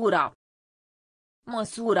 Măsura.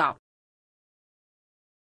 Măsura.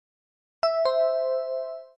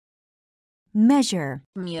 measure,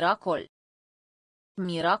 Miracol.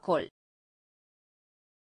 Miracol.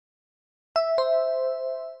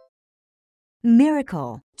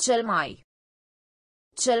 miracle, Cel mai.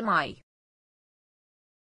 Cel mai.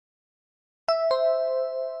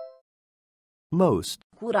 Most.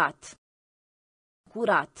 Curat.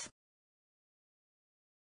 Curat.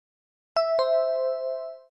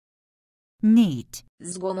 neat,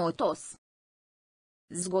 Zgomotos.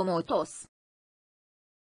 Zgomotos.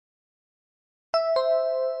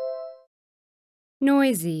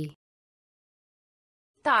 noisy,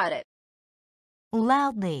 Tare.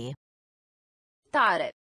 loudly, Tare.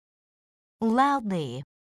 loudly,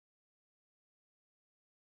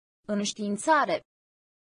 Înștiințare.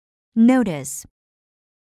 notice,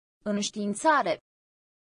 Înștiințare.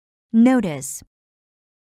 notice,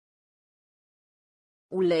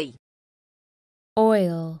 Ulei.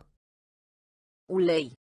 oil, Ulei.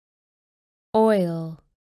 oil,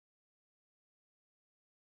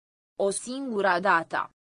 O singură dată.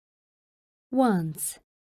 Once.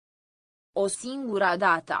 O singură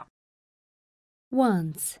dată.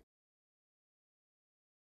 Once.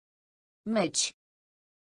 Meci.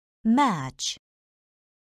 match,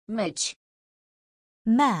 Meci.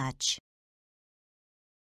 match,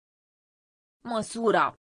 Măsura.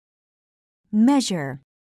 measure,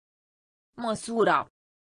 Măsura.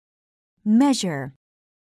 measure,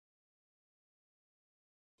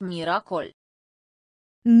 Miracol.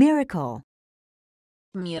 miracle,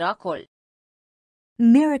 Miracol.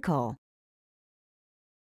 miracle,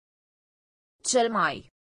 Cel mai.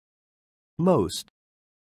 most,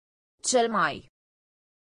 Cel mai.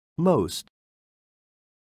 most,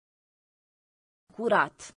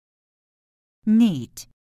 Curat. neat,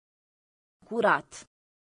 Curat.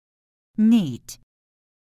 neat,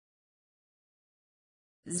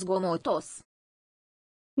 Zgomotos.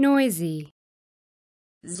 Noisy.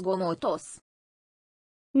 Zgomotos.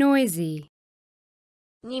 Noisy.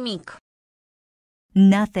 Nimic.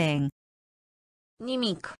 nothing,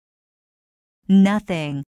 Nimic.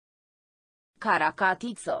 nothing,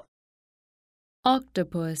 Caracatiță.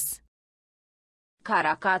 Octopus.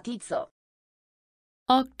 Caracatiță.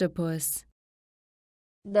 Octopus.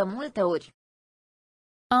 De multe ori.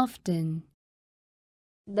 Often.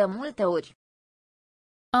 De multe ori.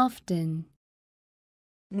 Often.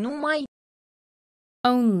 Numai.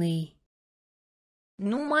 Only.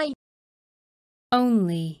 Numai.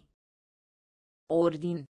 Only.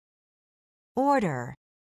 Ordin. order,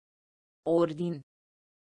 Ordin.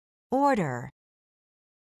 order,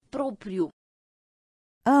 Propriu.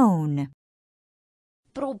 own,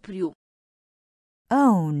 Propriu.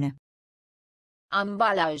 own,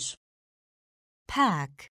 Ambalaj.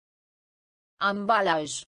 pack,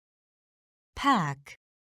 Ambalaj. pack,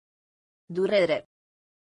 Durere.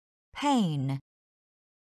 pain,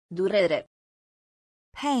 Durere.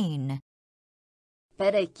 pain,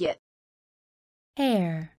 Pereche.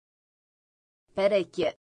 Hair.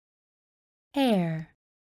 Pereche. Hair.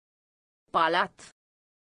 Palat.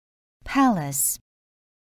 palace,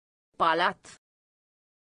 Palat.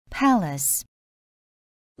 palace,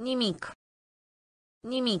 Nimic.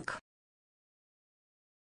 Nimic.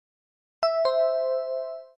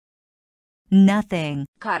 nothing,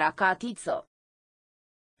 Caracatiță.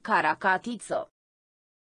 Caracatiță.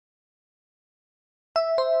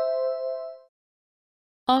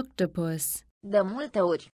 Octopus. De multe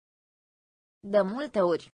ori. De multe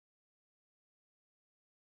ori.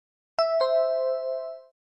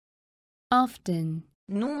 Often.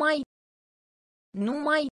 Numai.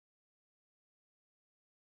 Numai.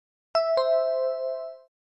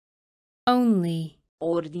 Only.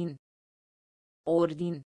 Ordin.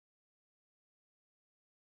 Ordin.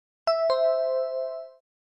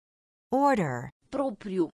 order,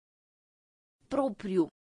 Propriu. Propriu.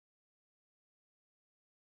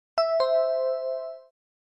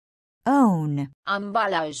 own,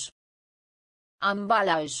 Ambalaj.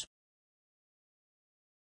 Ambalaj.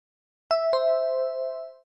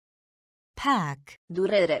 pack,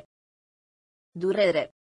 Durere.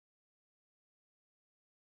 Durere.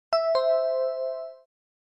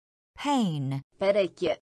 pain,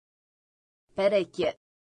 Pereche. Pereche.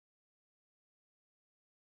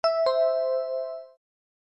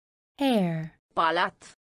 Hair.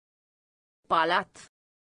 Palat. Palat.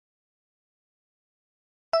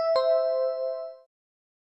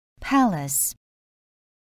 palace,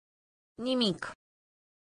 Nimic.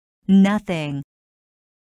 nothing,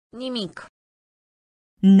 Nimic.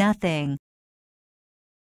 nothing,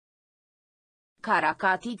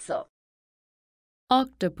 Caracatiță.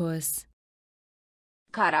 Octopus.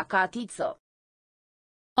 Caracatiță.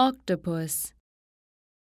 Octopus.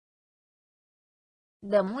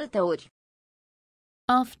 De multe ori.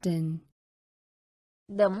 Often.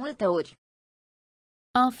 De multe ori.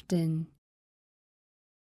 Often.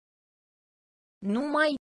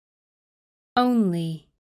 Numai. Only.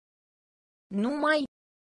 Numai.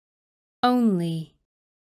 Only.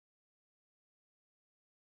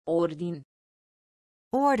 Ordin.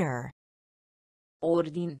 order,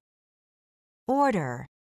 Ordin. order,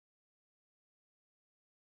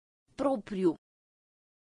 Propriu.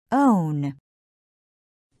 own,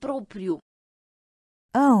 Propriu.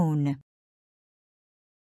 own,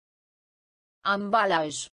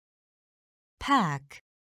 Ambalaj. pack,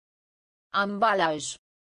 Ambalaj.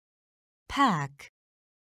 pack,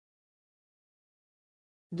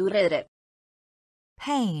 Durere.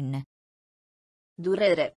 pain,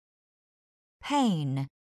 Durere. pain,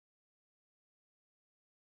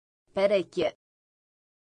 Pereche.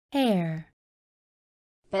 Hair.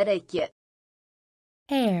 Pereche.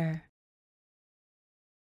 Hair.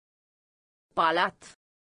 Palat.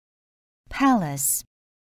 Palace.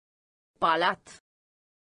 Palat.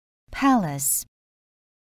 Palace.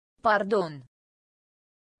 Pardon.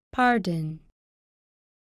 Pardon.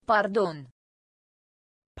 Pardon.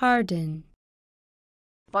 Pardon.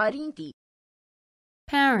 Părinții.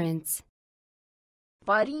 Parents.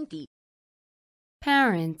 Părinții.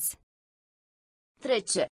 Parents.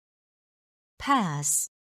 Trece. Pass.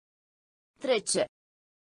 Trece.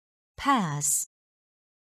 Pass.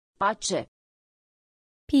 Pace.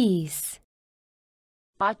 Peace.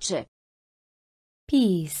 Pace.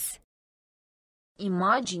 Peace.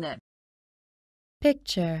 Imagine.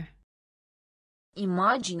 Picture.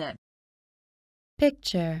 Imagine.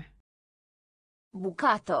 Picture.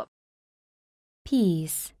 Bucată.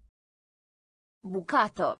 Piece.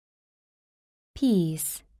 Bucată.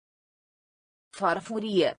 Piece.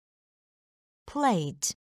 Farfurie.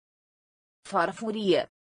 Plate. Farfurie.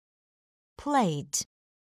 Plate.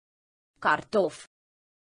 Cartof.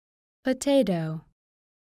 Potato.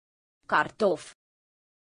 Cartof.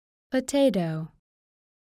 Potato.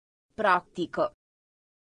 Practică.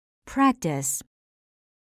 Practice.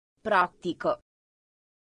 Practică.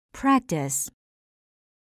 Practice.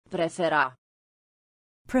 Prefera.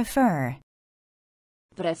 Prefer.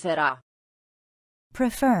 Prefera.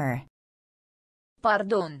 Prefer.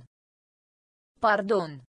 Pardon.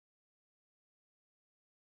 Pardon.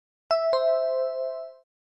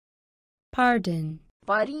 Pardon.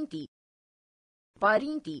 Părinții.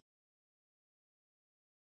 Părinții.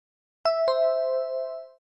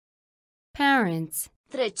 Parents.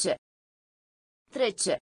 Trece.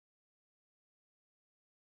 Trece.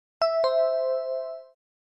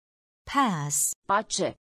 Pass.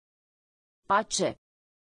 Pace. Pace.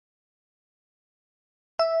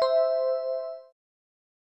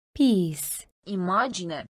 Peace.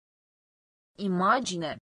 Imagine.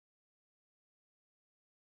 Imagine.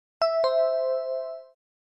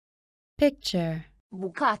 Picture.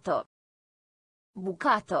 Bucată.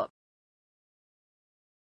 Bucată.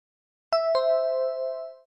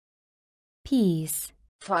 Peace.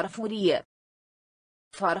 Farfurie.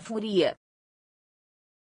 Farfurie.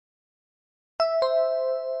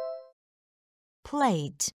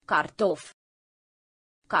 Plate. Cartof.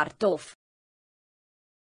 Cartof.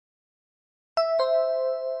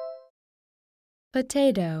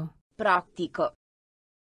 Potato. Practică.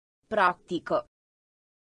 Practică.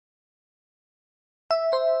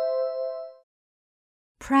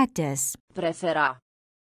 Practice. Prefera.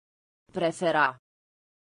 Prefera.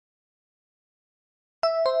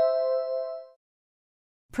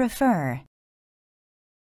 Prefer.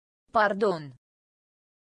 Pardon.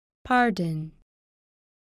 Pardon.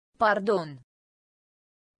 Pardon.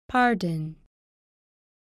 Pardon.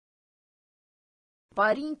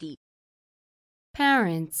 Părinții.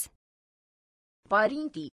 Parents.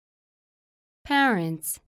 Părinții.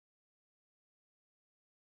 Parents.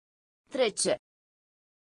 Trece.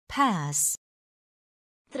 Pass.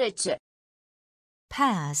 Trece.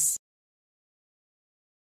 Pass.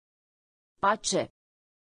 Pace.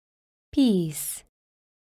 Peace.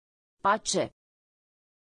 Pace.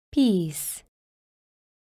 Peace.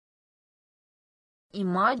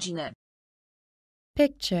 Imagine.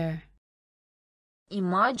 Picture.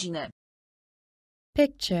 Imagine.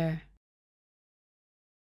 Picture.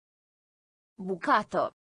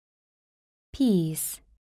 Bucată. Peace.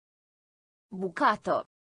 Bucată.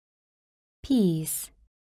 Peace.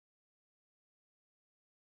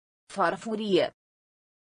 Farfurie.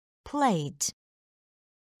 Plate.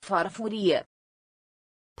 Farfurie.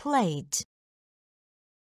 Plate.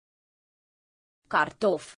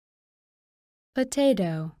 Cartof.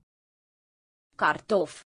 Potato.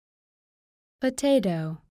 Cartof.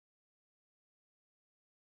 Potato.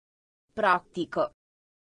 Practică.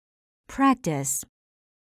 Practice.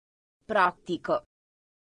 Practică.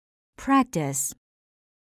 Practice.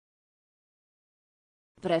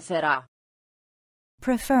 Prefera.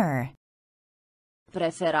 Prefer.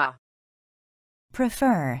 Prefera.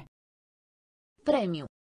 Prefer. Premiu.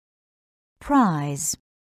 Prize.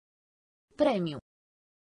 Premiu.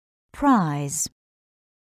 Prize.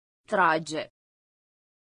 Trage.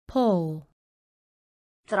 Pull.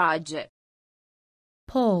 Trage.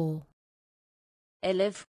 Pull.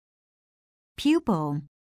 Elev. Pupil.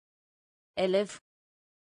 Elev.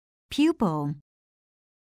 Pupil.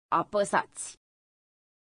 Apăsați.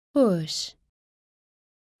 Push.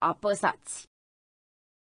 Apăsați.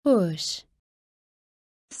 Push.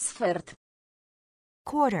 Sfert.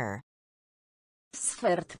 Quarter.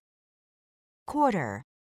 Sfert. Quarter.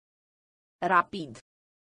 Rapid.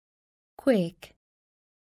 Quick.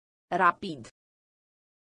 Rapid.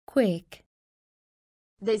 Quick.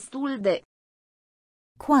 Destul de.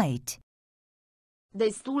 Quite.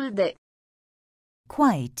 Destul de.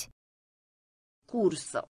 quite,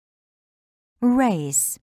 Cursă.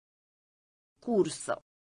 race, Cursă.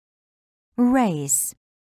 race,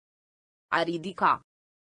 A ridica.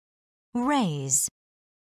 raise,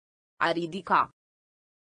 A ridica.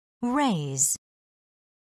 raise,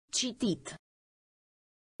 Citit.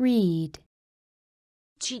 read,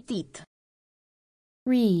 Citit.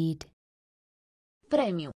 read,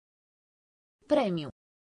 Premiu. Premiu.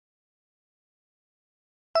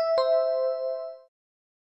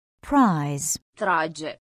 prize,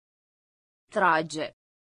 Trage. Trage.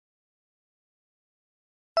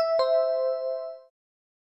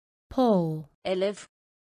 pull, Elev.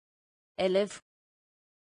 Elev.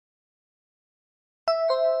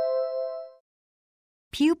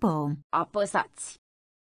 pupil, Apăsați.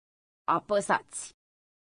 Apăsați.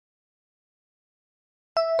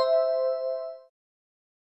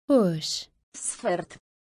 push, Sfert.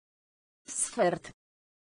 Sfert.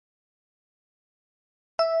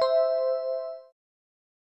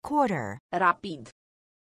 quarter, Rapid.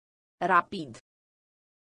 Rapid.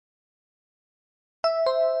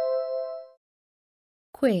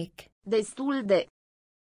 quick, Destul de.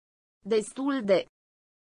 Destul de.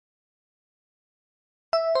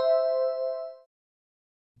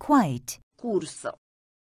 quite, Cursă.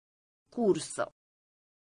 Cursă.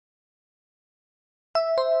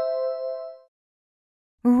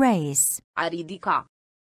 race, A ridica.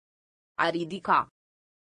 A ridica.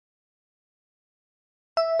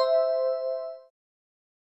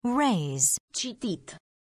 raise, Citit.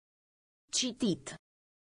 Citit.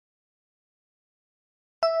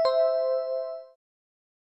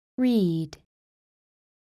 read,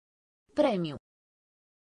 Premiu.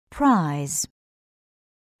 prize,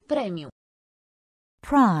 Premiu.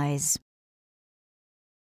 prize,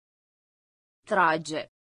 Trage.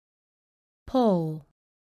 pull,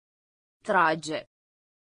 Trage.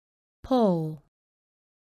 pull,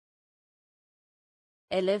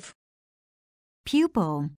 Elev.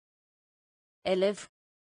 pupil, Elev.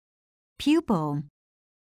 pupil,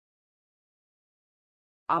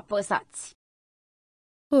 Apăsați.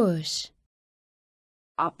 push,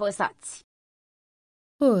 Apăsați.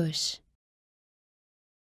 push,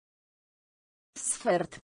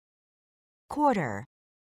 Sfert. quarter,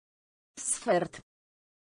 Sfert.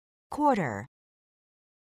 quarter,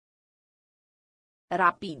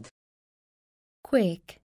 Rapid. quick,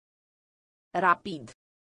 Rapid.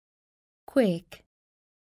 quick,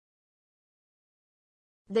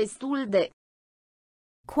 Destul de.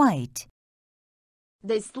 quite,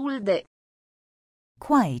 Destul de.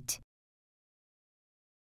 quite,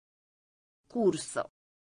 Cursă.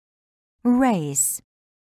 race,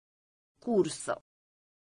 Cursă.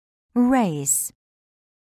 race,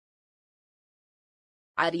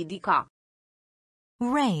 A ridica.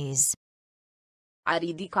 raise, A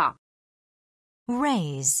ridica.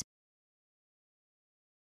 raise,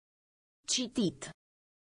 Citit.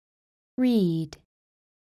 read,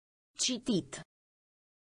 Citit.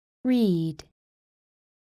 read,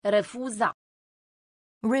 Refuza.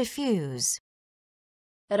 refuse,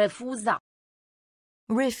 Refuza.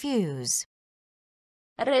 refuse,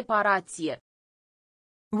 Reparație.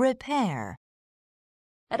 repair,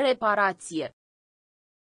 Reparație.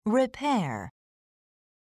 repair,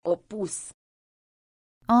 Opus.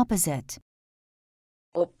 opposite,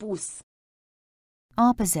 Opus.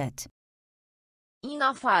 opposite, În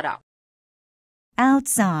afara.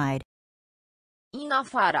 outside, În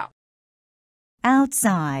afara.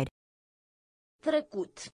 outside,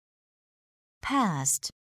 Trecut. past,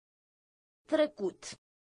 Trecut.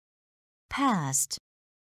 past,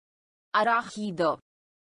 Arahidă.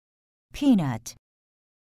 peanut,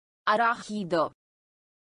 Arahidă.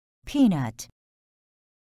 peanut,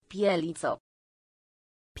 Pieliță.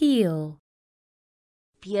 peel,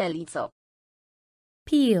 Pieliță.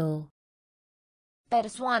 peel,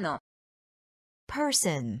 Persoană.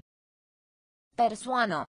 person,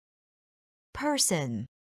 Persoană. person,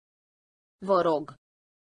 Vă rog.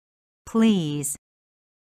 please,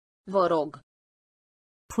 Vă rog.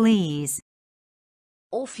 please,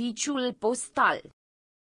 Oficiul postal.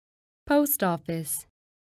 post office,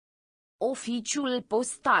 Oficiul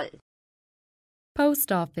postal. post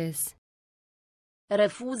office,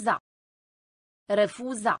 Refuza.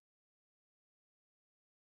 Refuza.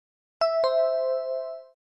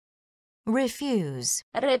 refuse,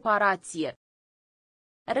 Reparație.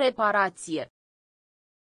 Reparație.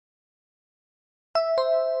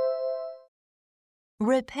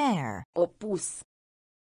 repair, Opus.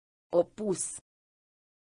 Opus.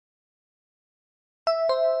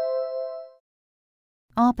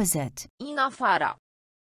 opposite, În afara.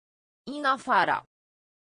 În afara.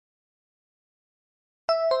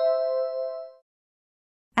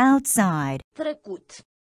 outside, Trecut.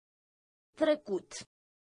 Trecut.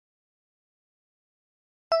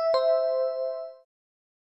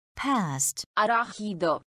 past,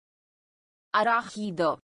 Arahidă. Arahidă.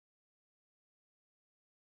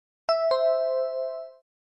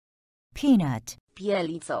 peanut,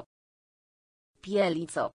 Pieliță.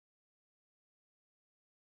 Pieliță.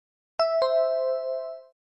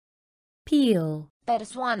 peel,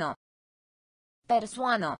 Persoană.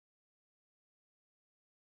 Persoană.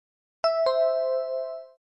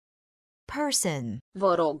 person,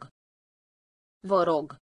 Vă rog. Vă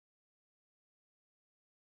rog.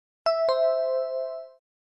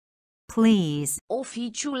 please,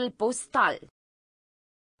 Oficiul postal.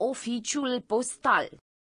 Oficiul postal.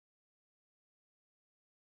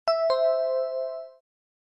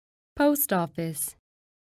 post office,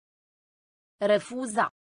 Refuza.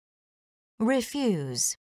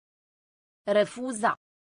 refuse, Refuza.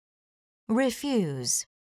 refuse,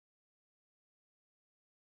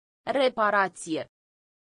 Reparație.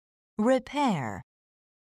 repair,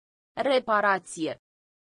 Reparație.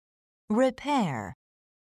 repair,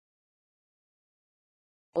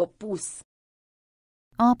 Opus.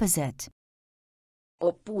 opposite,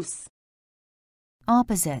 Opus.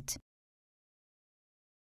 opposite,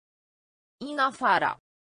 În afara.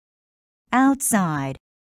 outside,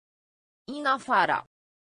 În afara.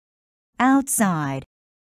 outside,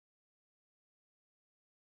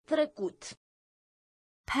 Trecut.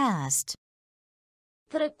 past,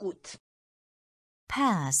 Trecut.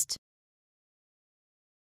 past,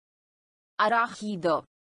 Arahidă.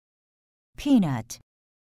 peanut,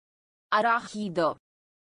 Arahidă.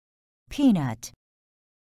 peanut,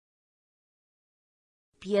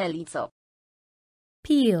 Pieliță.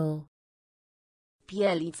 peel,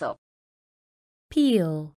 Pieliță.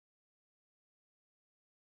 peel,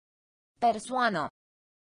 Persoană.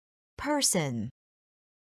 person,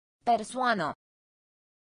 Persoană.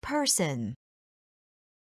 person,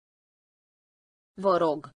 Vă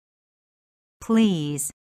rog. please,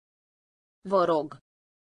 Vă rog.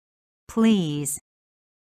 please,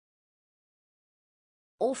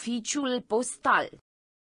 Oficiul postal.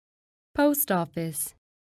 post office,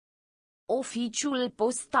 Oficiul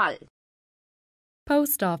postal.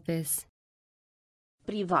 post office,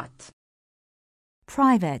 Privat.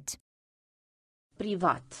 private,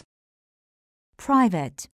 Privat.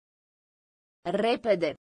 private, Repede.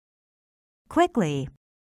 quickly,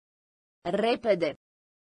 Repede.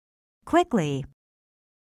 quickly,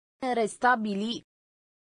 Restabili.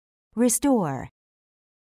 restore,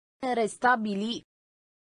 Restabili.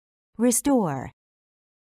 restore,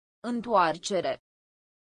 Întoarcere.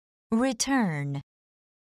 return,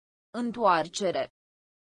 Întoarcere.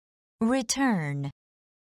 return,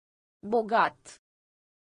 Bogat.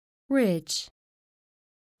 rich,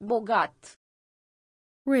 Bogat.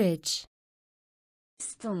 rich,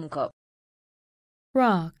 Stâncă.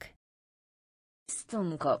 rock,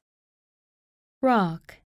 Stâncă. rock,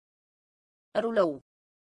 Rulou.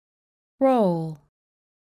 roll,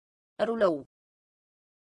 Rulou.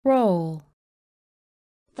 roll,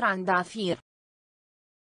 Trandafir.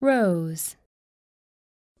 rose,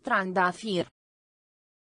 Trandafir.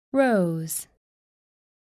 rose,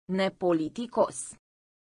 Nepoliticos.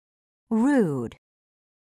 rude,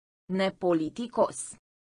 Nepoliticos.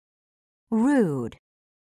 rude,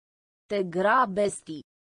 Te grabesti.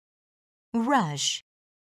 rush,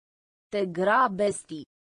 Te grabesti.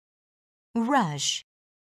 rush,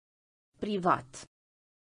 Privat.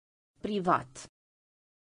 Privat.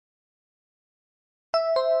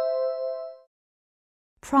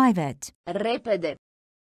 private, Repede.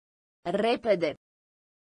 Repede.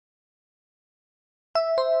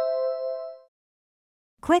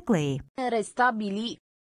 quickly, Restabili.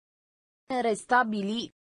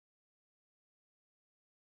 Restabili.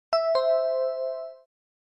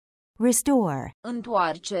 restore,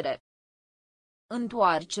 Întoarcere.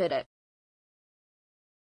 Întoarcere.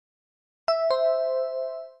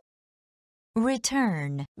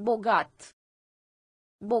 return, Bogat.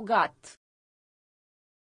 Bogat.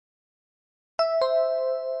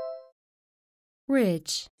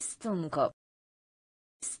 rich, Stâncă.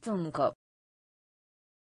 Stâncă.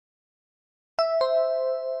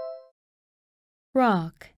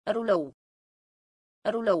 rock, Rulou.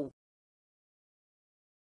 Rulou.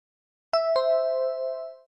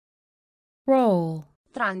 roll,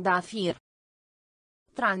 Trandafir.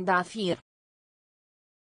 Trandafir.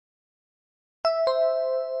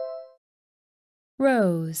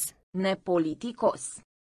 rose, Nepoliticos.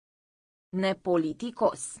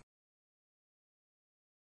 Nepoliticos.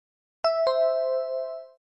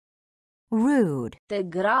 rude, Te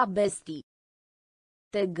grabesti.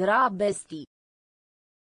 Te grabesti.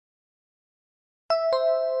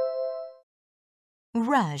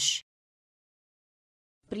 rush,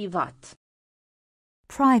 privat,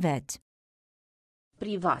 private,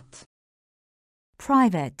 privat,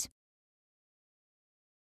 private,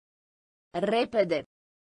 repede,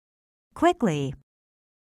 quickly,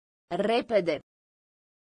 repede,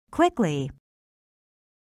 quickly,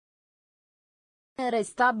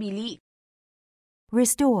 restabili,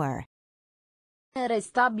 restore,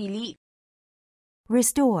 restabili,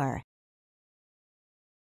 restore,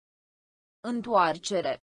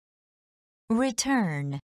 întoarcere,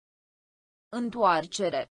 return,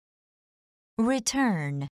 întoarcere,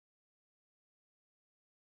 return,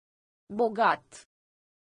 bogat,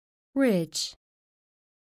 rich,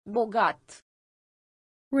 bogat,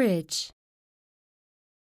 rich,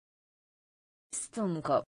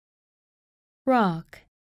 stâncă, rock,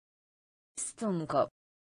 stâncă,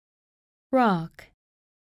 rock,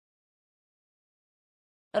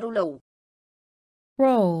 rulou,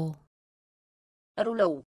 roll,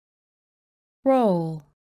 rulou, roll,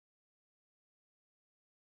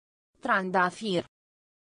 trandafir,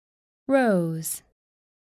 rose,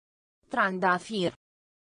 trandafir,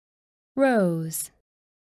 rose,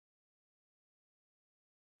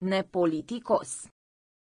 nepoliticos,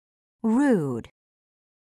 rude,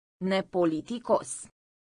 nepoliticos,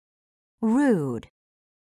 rude,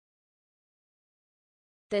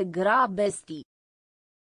 te grabesti,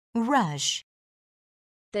 rush,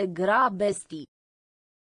 te grabesti,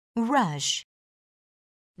 rush,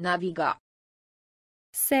 naviga,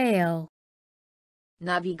 sail,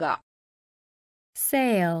 naviga,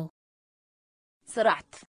 sail,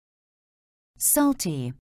 sărat,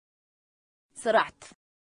 salty, sărat,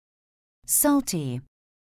 salty,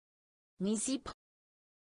 nisip,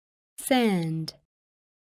 sand,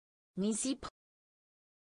 nisip,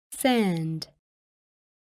 sand,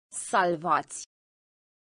 salvați,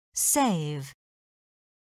 save,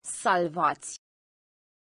 salvați,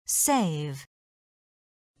 save,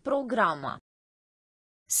 programa,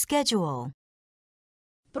 schedule,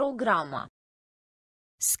 programa,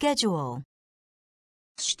 schedule,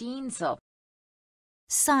 știință,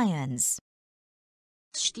 science,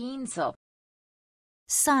 știință,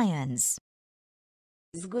 science,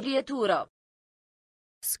 zgârietură,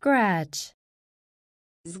 scratch,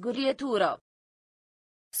 zgârietură,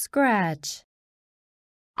 scratch,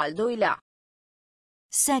 al doilea,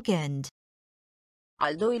 second,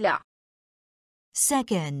 al doilea,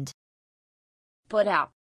 second,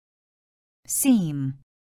 părea, seem,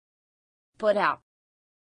 părea,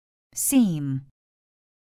 seem,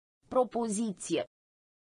 propoziție,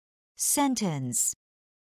 sentence,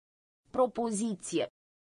 propoziție,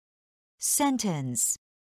 sentence,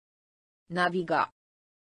 naviga,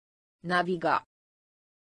 naviga,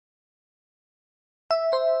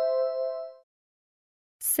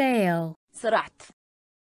 sail, sărat,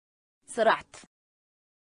 sărat,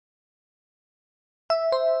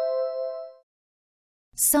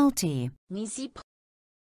 salty, nisip,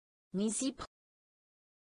 nisip,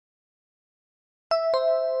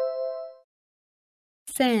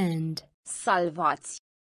 sand, salvați,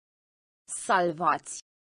 salvați,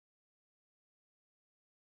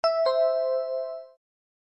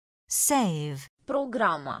 save,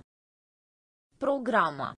 programa,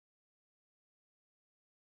 programa,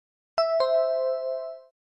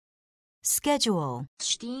 schedule,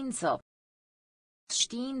 știință,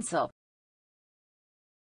 știință,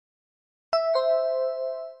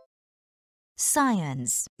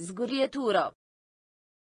 science, zgârietură,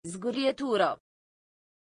 zgârietură,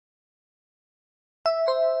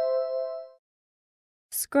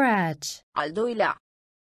 scratch, al doilea,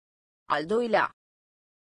 al doilea,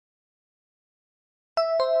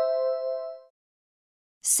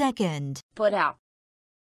 second, părea,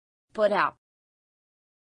 părea,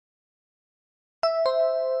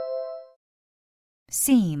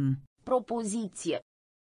 seem, propoziție,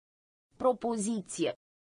 propoziție,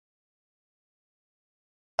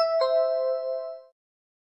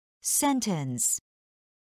 sentence,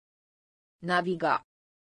 naviga,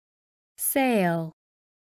 sail,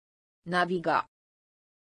 naviga,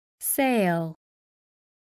 sail,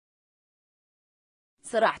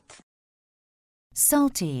 sărat,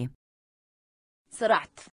 salty,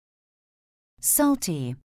 sărat,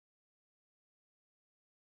 salty,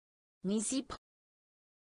 nisip,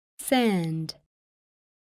 sand,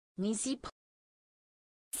 nisip,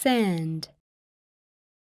 sand,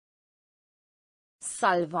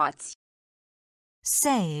 salvați,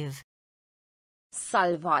 save,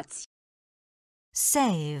 salvați,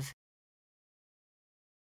 save,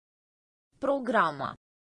 programa,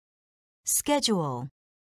 schedule,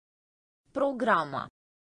 programa,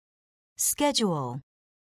 schedule,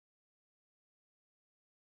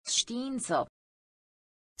 știință,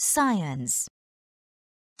 Science.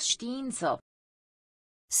 Știință.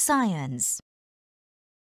 Science.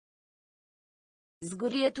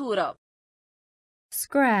 Zgârietură.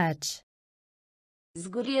 Scratch.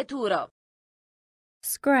 Zgârietură.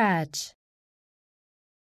 Scratch.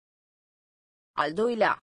 Al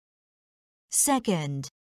doilea. Second.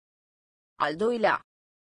 Al doilea.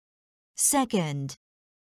 Second.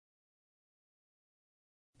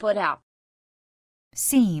 Părea.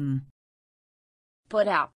 Seem.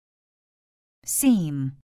 Părea. Seem.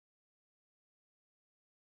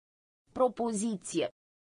 Propoziție.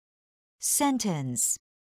 Sentence.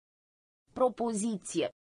 Propoziție.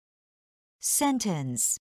 Sentence.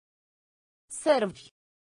 Servi.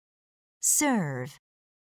 Serve.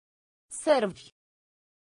 Servi.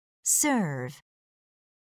 Serve.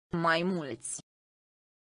 Mai mulți.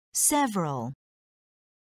 Several.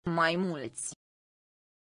 Mai mulți.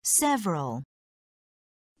 Several.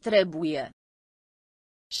 Trebuie.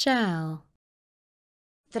 Shall.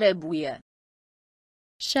 Trebuie.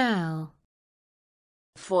 Shall.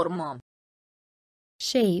 Formăm.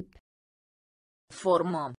 Shape.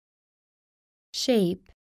 Formăm. Shape.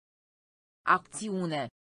 Acțiune.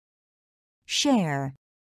 Share.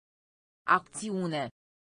 Acțiune.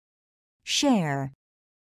 Share.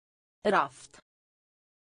 Raft.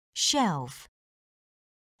 Shelf.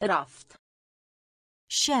 Raft.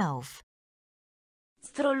 Shelf.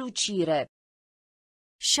 Strălucire.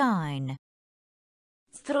 Shine.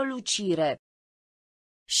 Strălucire.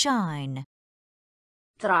 Shine.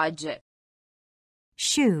 Trage.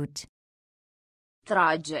 Shoot.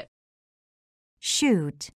 Trage.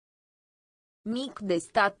 Shoot. Mic de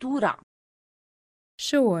statura.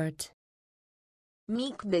 Short.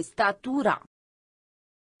 Mic de statura.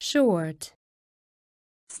 Short.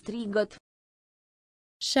 Strigăt.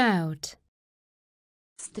 Shout.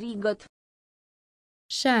 Strigăt.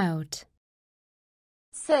 Shout.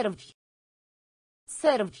 Servi.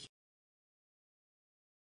 Servi.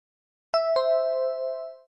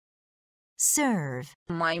 Serve.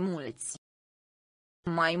 Mai mulți.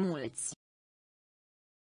 Mai mulți.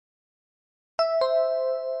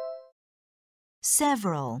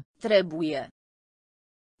 Several. Trebuie.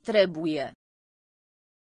 Trebuie.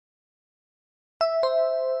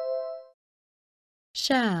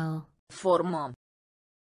 Shall. Formăm.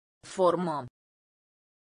 Formăm.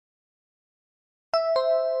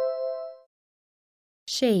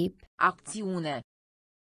 Shape. Acțiune.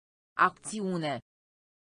 Acțiune.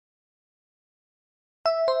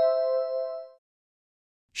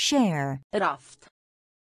 Share. Raft.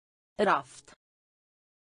 Raft.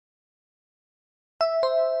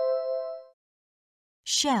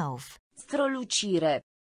 Shelf. Strălucire.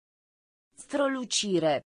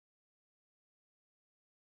 Strălucire.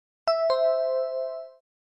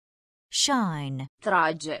 Shine.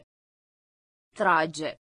 Trage.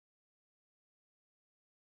 Trage.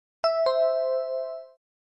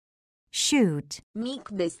 Shoot. Mic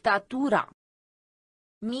de statura.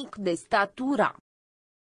 Mic de statura.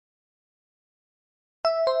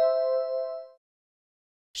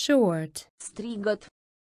 Short. Strigăt.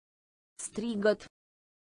 Strigăt.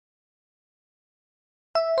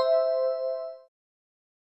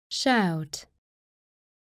 Shout.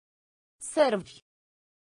 Servi.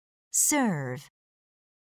 Serve.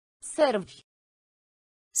 Servi.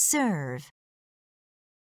 Serve.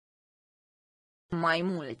 Mai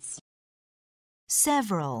mulți.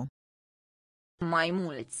 Several. Mai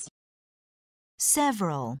mulți.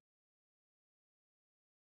 Several.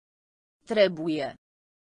 Trebuie.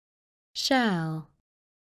 Shall.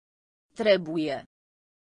 Trebuie.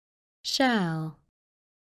 Shall.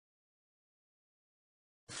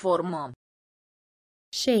 Formăm.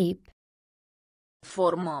 Shape.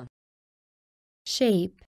 Formăm.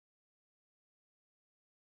 Shape.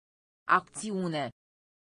 Acțiune.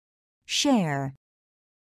 Share.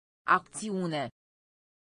 Acțiune.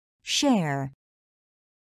 Share.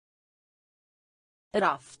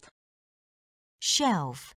 Raft.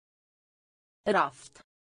 Shelf. Raft.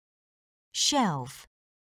 Shelf.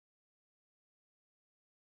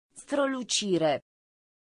 Strălucire.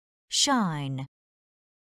 Shine.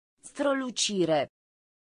 Strălucire.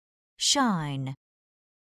 Shine.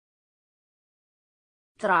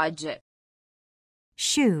 Trage.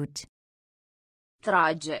 Shoot.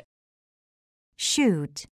 Trage.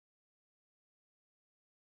 Shoot.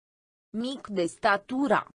 Mic de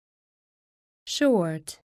statura. Short.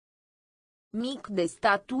 Mic de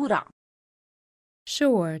statura.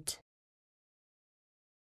 Short.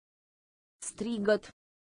 Strigăt.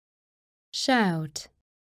 Shout.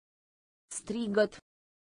 Strigăt.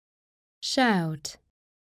 Shout.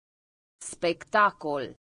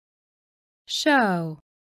 Spectacol. Show.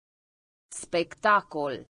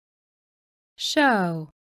 Spectacol. show,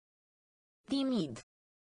 Timid.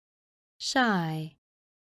 shy,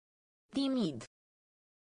 Timid.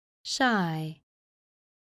 shy,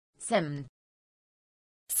 Semn.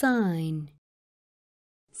 sign,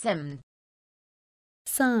 Semn.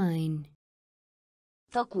 sign,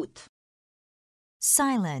 Tăcut.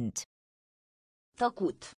 silent,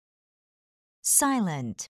 Tăcut.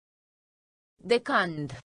 silent,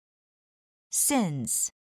 Decand.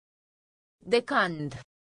 since, Decand.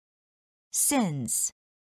 since,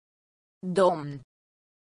 Domn.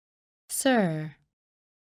 sir,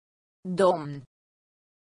 Domn.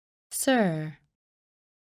 sir,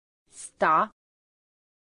 Sta.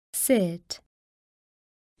 sit,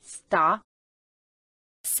 Sta.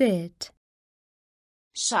 sit,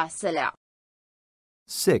 Șaselea.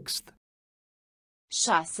 Sixth.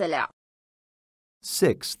 Șaselea.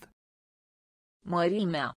 Sixth.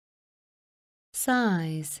 Mărimea.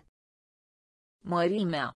 size,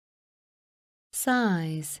 Mărimea.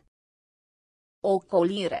 size,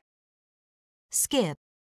 Ocolire. skip,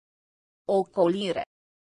 Ocolire.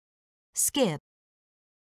 skip,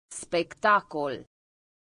 Spectacol.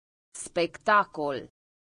 Spectacol.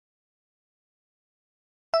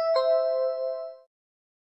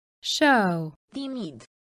 show, Timid.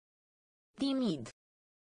 Timid.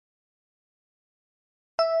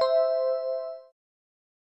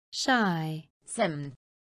 shy, Semn.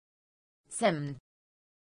 Semn.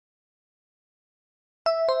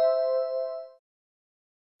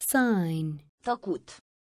 sign, Tăcut.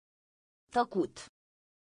 Tăcut.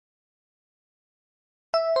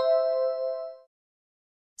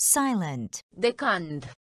 silent,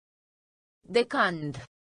 Decand. Decand.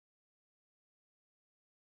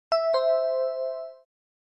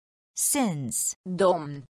 since,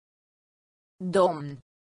 Domn. Domn.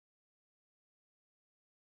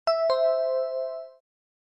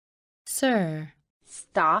 sir,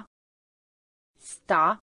 Sta.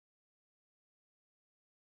 Sta.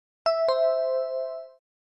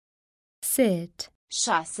 sit,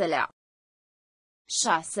 Șaselea.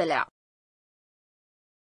 Șaselea.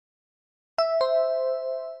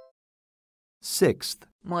 Sixth.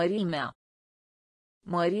 Mărimea.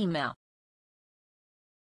 Mărimea.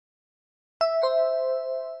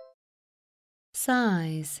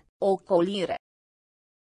 size, Ocolire.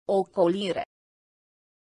 Ocolire.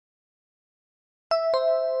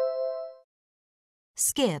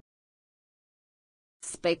 skip,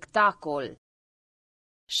 Spectacol.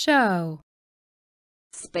 show,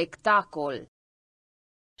 Spectacol.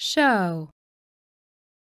 show,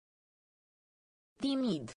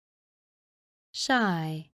 Timid.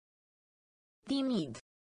 shy, Timid.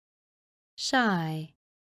 shy,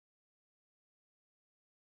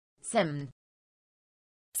 Semn.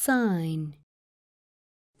 sign,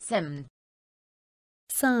 Semn.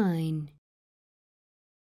 sign,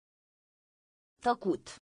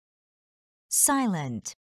 Tăcut.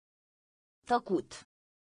 silent, Tăcut.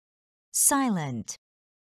 silent,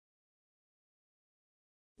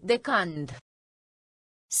 Decand.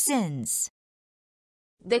 since,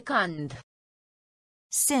 Decand.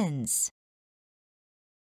 since,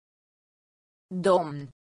 Domn.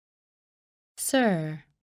 sir,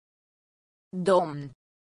 Domn.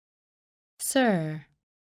 sir,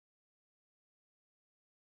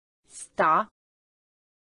 Sta.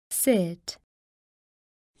 sit,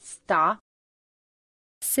 Sta.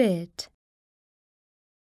 sit,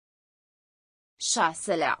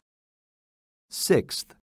 Șaselea.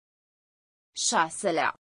 Sixth.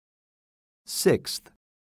 Șaselea. Sixth.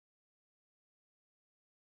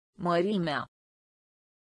 Mărimea.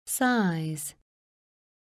 size,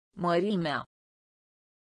 Mărimea.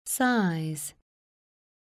 size,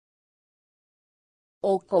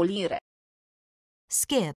 Ocolire.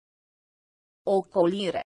 skip,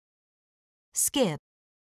 Ocolire. skip,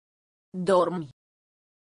 Dormi.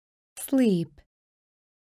 sleep,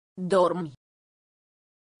 Dormi.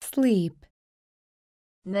 sleep,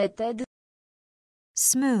 Neted.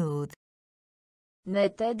 smooth,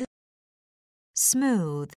 Neted.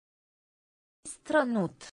 smooth,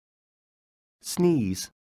 Strănut. Sneeze.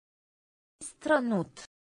 Strănut.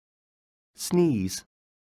 Sneeze.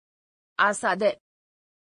 Asade.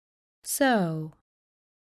 so,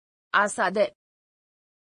 Asade.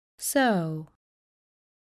 so,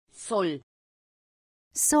 Sol.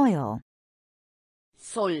 soil,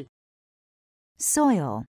 Sol.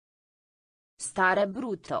 soil, Stare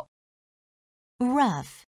bruto.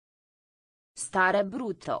 rough, Stare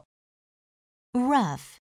bruto.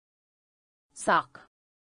 rough, Sac.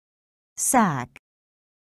 sack,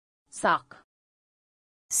 Sac.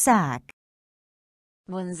 sack,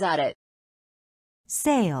 Vânzare.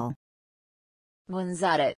 sale,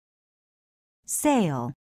 Vânzare.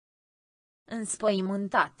 sail,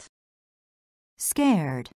 Înspăimântat.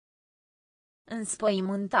 scared,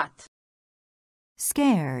 Înspăimântat.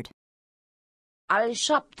 scared, Al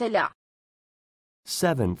șaptelea.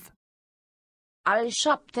 Seventh. Al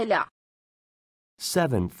șaptelea.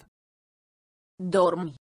 Seventh.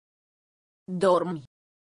 Dormi. Dormi.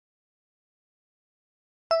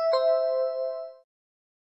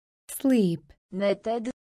 sleep, Neted.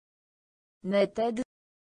 Neted.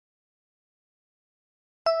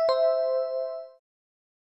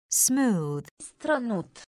 smooth,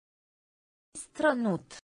 Strănut. Strănut.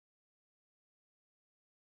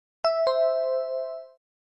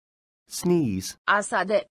 Sneeze.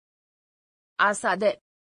 Asade. Asade.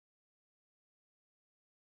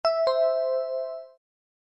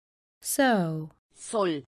 so,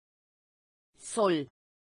 Sol. Sol.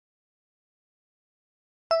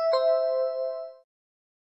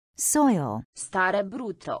 soil, Stare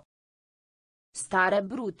bruto. Stare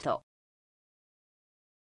bruto.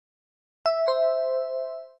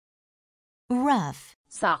 rough,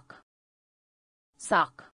 Sac.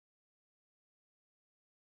 Sac.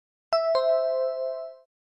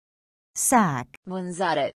 sack,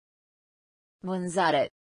 Vânzare. Vânzare.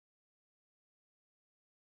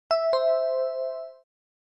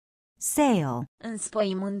 sail,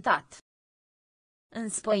 Înspăimântat.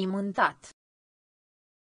 Înspăimântat.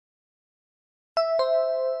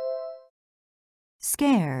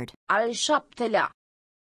 scared, Al șaptelea.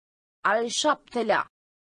 Al șaptelea.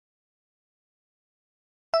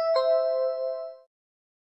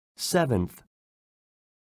 Seventh.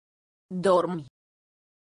 Dormi.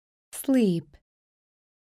 sleep,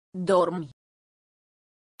 Dormi.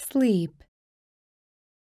 sleep,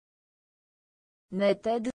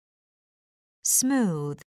 Neted.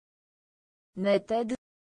 smooth, Neted.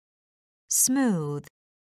 smooth,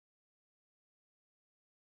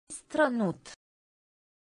 Strănut.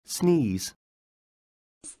 Sneeze.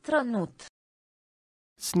 Strănut.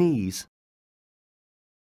 Sneeze.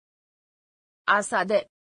 Asade.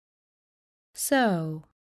 so,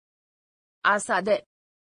 Asade.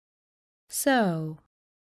 so,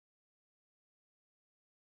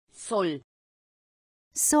 Sol.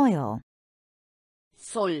 soil,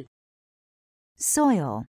 Sol.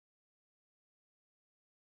 soil,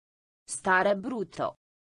 Stare bruto.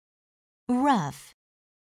 rough,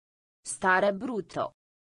 Stare bruto.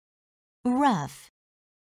 rough,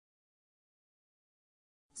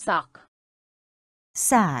 Sac.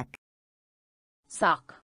 sack, Sac.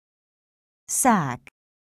 sack,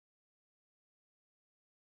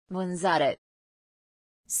 Vânzare.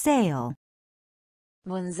 sail,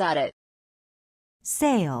 Vânzare.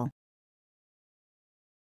 sail,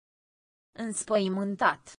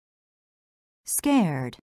 Înspăimântat.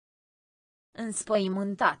 scared,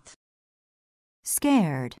 Înspăimântat.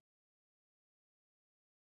 scared,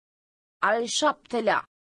 Al șaptelea.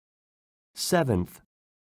 Seventh.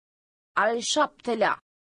 Al șaptelea.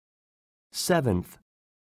 Seventh.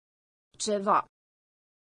 Ceva.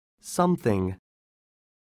 Something.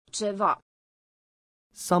 Ceva.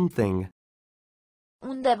 Something.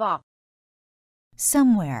 Undeva.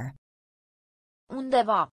 somewhere,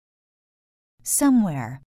 Undeva.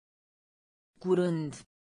 somewhere, Curând.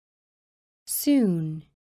 soon,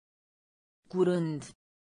 Curând.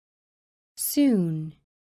 soon,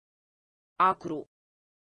 Acru.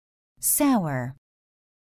 sour,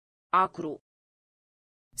 Acru.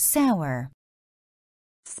 sour,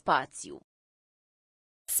 Spațiu.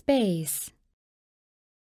 space,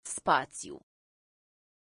 Spațiu.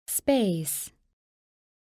 space,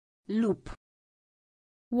 Lup.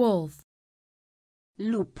 wolf,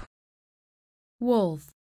 Lup. wolf,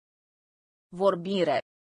 Vorbire.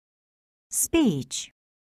 speech,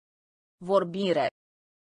 Vorbire.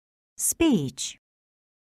 speech,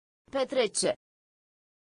 Petrece.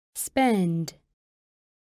 spend,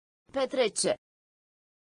 Petrece.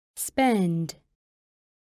 spend,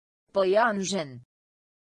 Păianjen.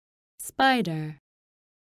 spider,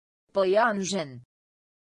 Păianjen.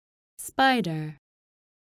 spider,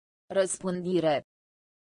 Răspândire.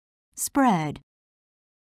 spread,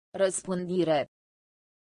 Răspândire.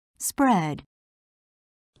 spread,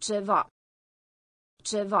 Ceva.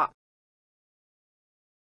 Ceva.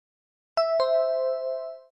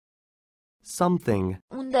 Something.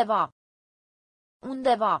 Undeva.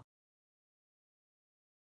 Undeva.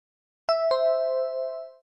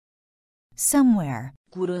 somewhere,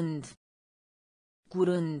 Curând.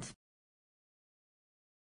 Curând.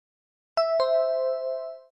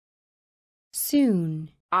 soon,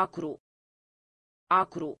 Acru.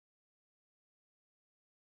 Acru.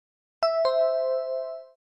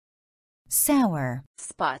 sour,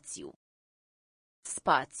 Spațiu.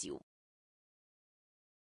 Spațiu.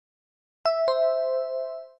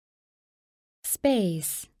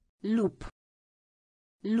 space, lup,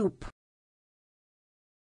 lup,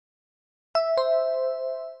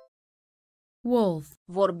 wolf,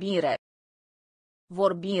 vorbire,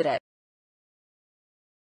 vorbire,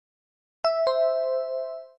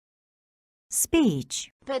 speech,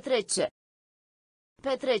 petrece,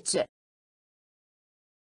 petrece,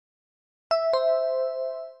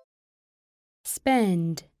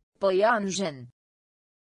 spend, păianjen,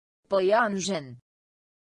 păianjen,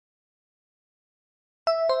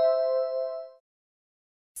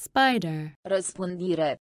 spider,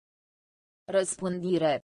 răspândire,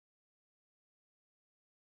 răspândire,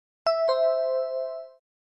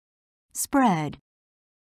 spread,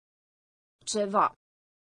 ceva,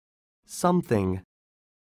 something,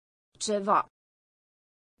 ceva,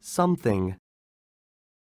 something,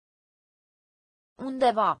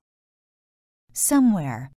 undeva,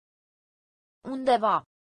 somewhere, undeva,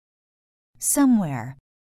 somewhere,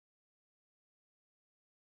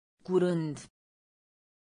 curând,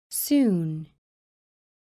 soon,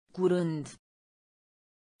 curând,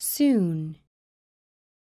 soon,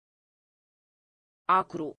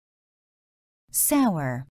 acru,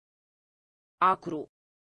 sour, acru,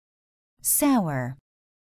 sour,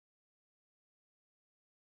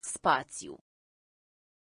 spațiu,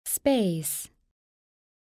 space,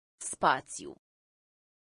 spațiu,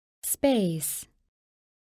 space,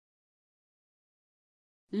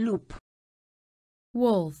 lup,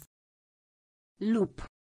 wolf,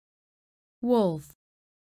 lup, wolf,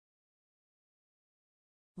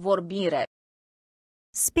 vorbire,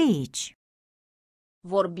 speech,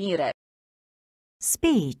 vorbire,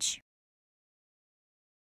 speech,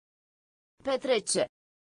 petrece,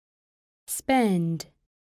 spend,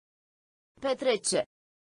 petrece,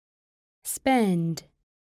 spend,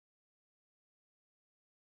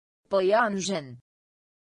 păianjen,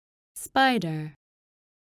 spider,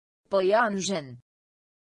 păianjen,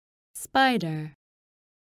 spider,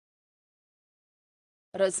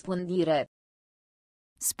 răspândire,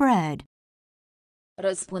 spread,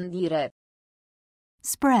 răspândire,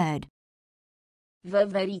 spread,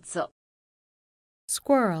 veveriță,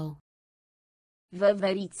 squirrel,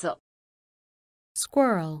 veveriță,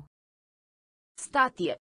 squirrel,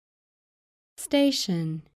 statie, station,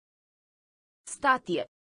 statie,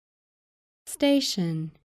 station,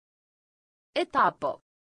 etapă,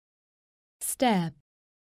 step,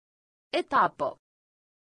 etapă,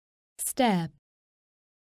 step,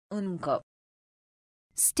 încă,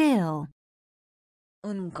 still,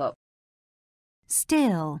 încă,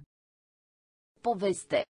 still,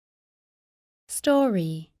 poveste,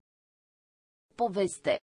 story,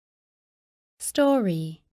 poveste,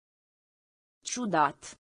 story, ciudat,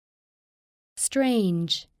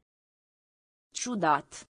 strange, ciudat,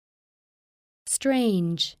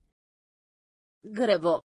 strange,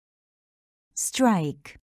 grevă,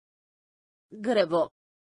 strike, grevă,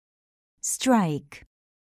 strike,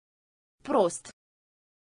 prost,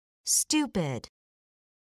 stupid,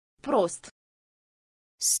 prost,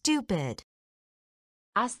 stupid,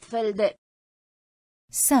 astfel de,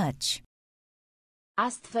 such,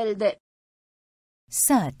 astfel de,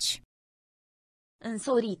 such,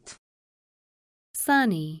 însorit,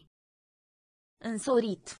 sunny,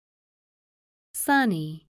 însorit,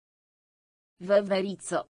 sunny,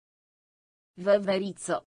 veveriță,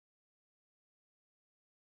 veveriță,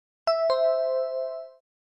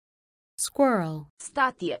 squirrel,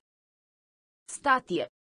 statie, statie,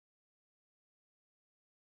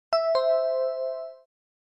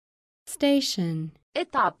 station,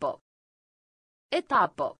 etapă,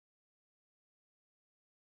 etapă,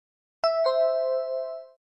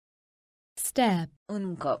 step,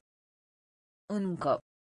 încă, încă,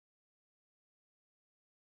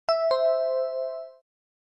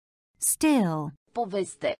 still,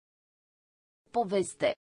 poveste, poveste,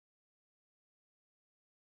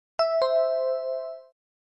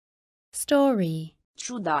 story,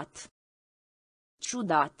 ciudat,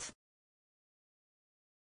 ciudat,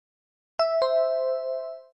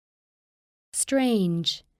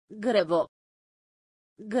 strange, grevă,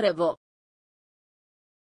 grevă,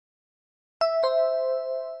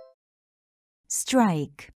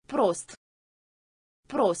 strike, prost,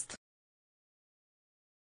 prost,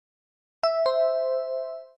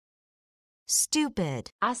 stupid,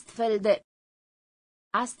 astfel de,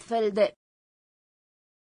 astfel de,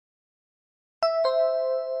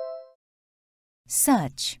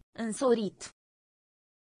 such, însorit,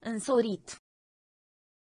 însorit,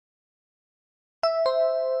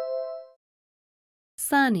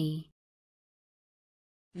 sunny,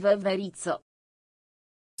 veveriță,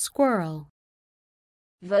 squirrel,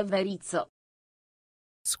 veveriță,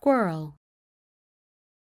 squirrel,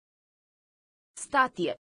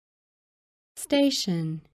 Statie.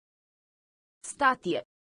 Station. Statie.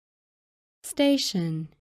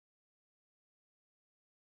 Station.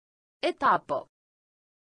 Etapă.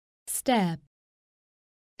 Step.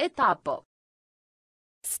 Etapă.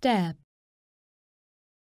 Step.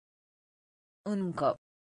 Încă.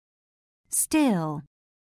 Still.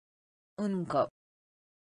 Încă.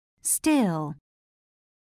 Still.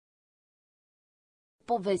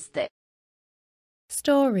 Poveste.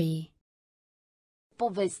 Story.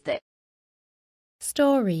 Poveste.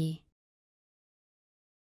 Story.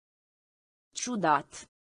 Ciudat.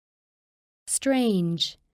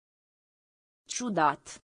 Strange. Ciudat.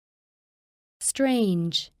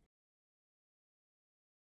 Strange.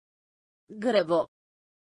 Grevă.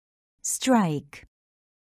 Strike.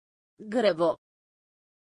 Grevă.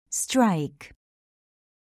 Strike.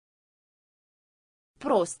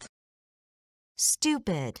 Prost.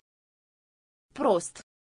 Stupid. Prost.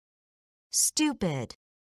 Stupid.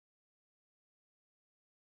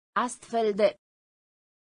 Astfel de.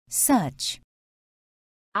 Such.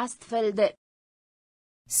 Astfel de.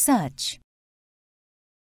 Such.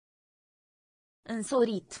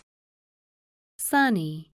 Însorit.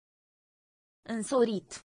 Sunny.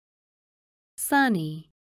 Însorit. Sunny.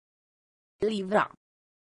 Livra.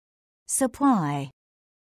 Supply.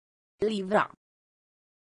 Livra.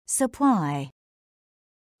 Supply.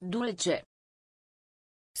 Dulce.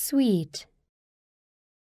 Sweet.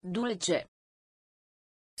 Dulce.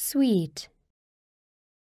 Sweet.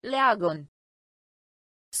 Leagăn.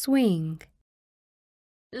 Swing.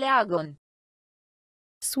 Leagăn.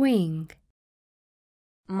 Swing.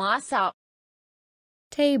 Masa.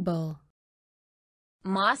 Table.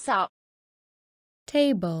 Masa.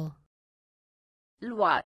 Table.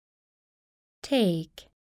 Lua. Take.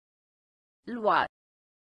 Lua.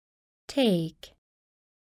 Take.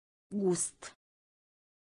 Gust.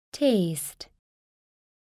 Taste.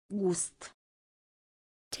 Gust.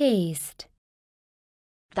 Taste.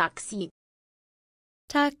 Taxi.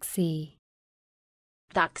 Taxi.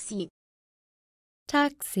 Taxi.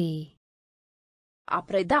 Taxi. A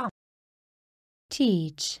preda.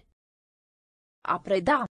 Teach. A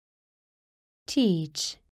preda.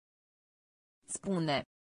 Teach. Spune.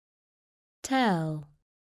 Tell.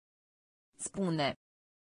 Spune.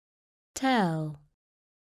 Tell.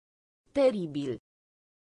 Teribil.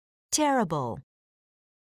 Terrible.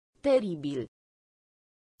 Teribil.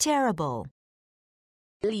 Terrible.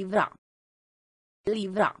 Livra.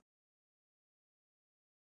 Livra.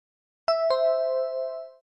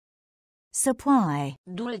 Supply.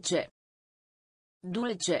 Dulce.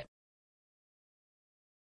 Dulce.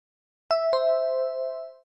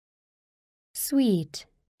 Sweet.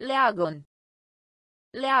 Leagăn.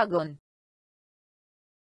 Leagăn.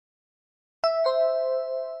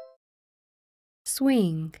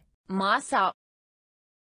 Swing. Masa.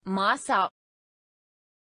 Masa.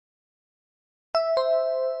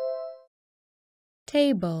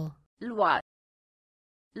 Table. Lua.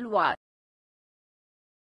 Lua.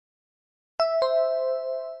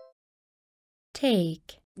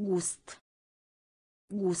 Take. Gust.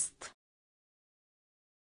 Gust.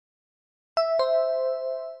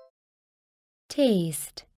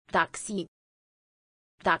 Taste. Taxi.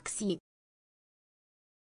 Taxi.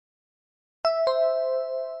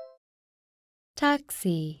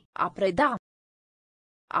 Taxi. A preda.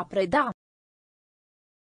 A preda.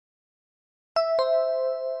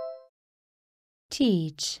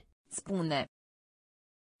 Teach. Spune.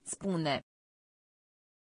 Spune.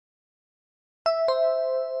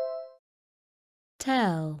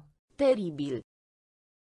 Tell. Teribil.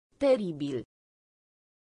 Teribil.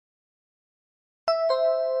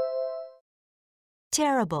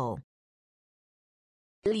 Terrible.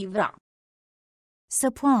 Livra.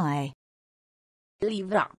 Supply.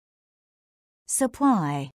 Livra.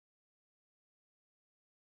 Supply.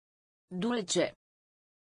 Dulce.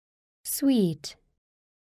 Sweet.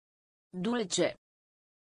 Dulce.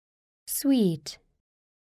 Sweet.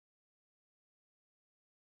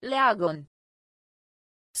 Leagăn.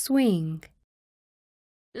 Swing.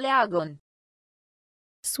 Leagăn.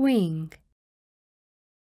 Swing.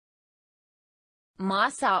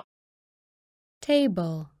 Masa.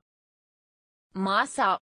 Table.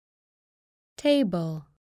 Masa. Table.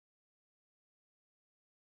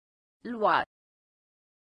 Lua.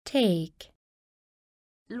 Take.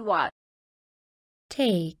 Lua.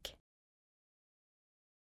 Take.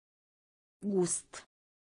 Gust.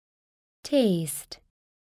 Taste.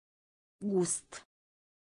 Gust.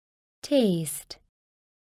 Taste.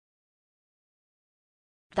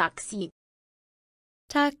 Taxi.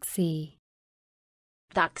 Taxi.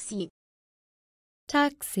 Taxi.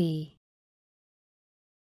 Taxi.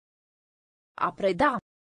 A preda.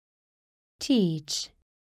 teach,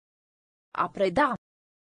 A preda.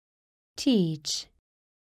 teach,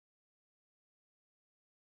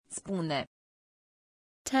 Spune.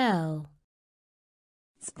 tell,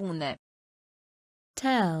 Spune.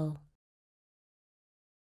 tell,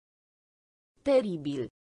 Teribil.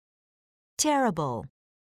 terrible,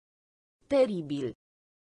 Teribil.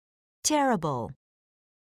 terrible,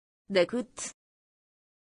 Decât.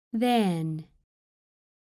 then,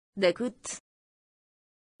 Decât.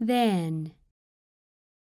 then,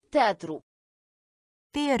 Teatru.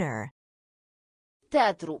 theater,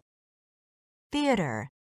 Teatru. theater,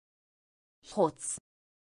 Hoț.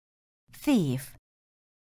 thief,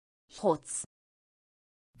 Hoț.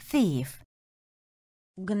 thief,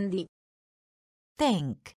 Gândi.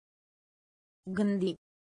 think, Gândi.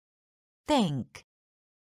 think,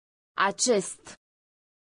 Acest.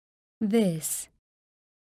 this,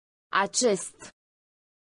 Acest.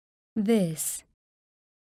 this,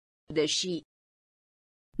 Deși.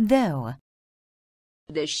 though,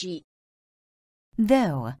 Deși.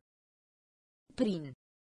 though, Prin.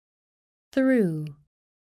 through,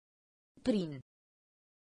 Prin.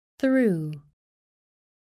 through,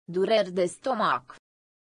 Dureri de stomac.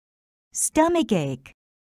 stomachache,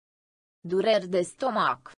 Dureri de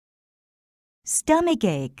stomac.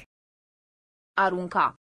 stomachache,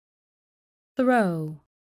 Arunca. throw,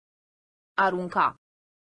 Arunca.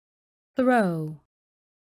 throw,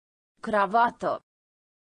 Cravată.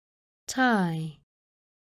 tie,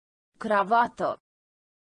 Cravată.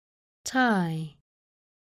 tie,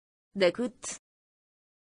 Decât.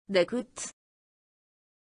 Decât.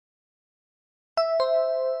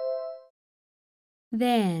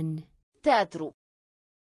 then, Teatru.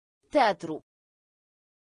 Teatru.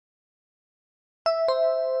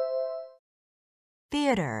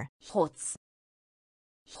 theater, Hoț.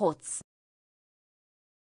 Hoț.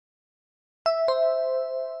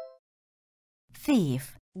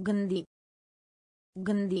 thief, Gândi.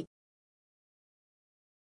 Gândi.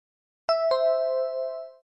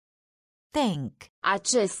 think,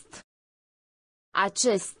 Acest.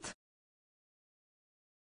 Acest.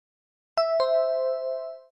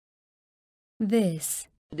 this,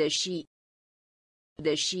 Deși.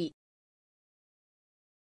 Deși.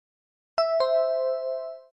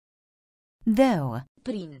 though,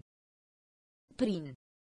 Prin. Prin.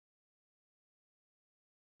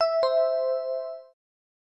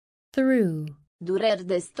 through, Dureri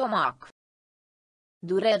de stomac.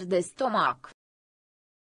 Dureri de stomac.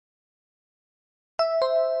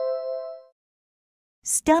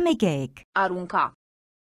 stomachache, Arunca.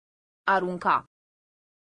 Arunca.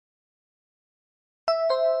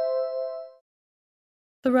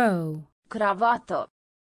 throw, Cravată.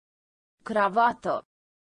 Cravată.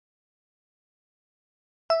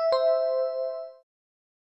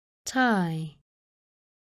 tie,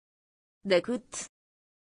 Decât.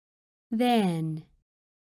 then,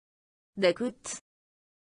 Decât.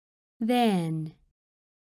 then,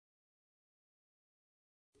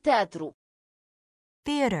 Teatru.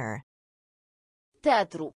 theater,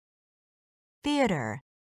 Teatru. theater,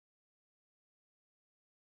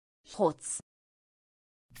 Hoț.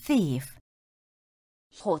 thief,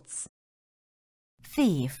 Hoț.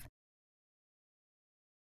 thief,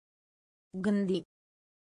 Gândi.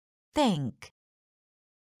 think,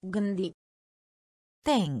 Gândi.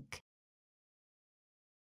 think,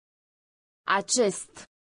 Acest.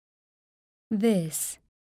 this,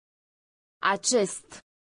 Acest.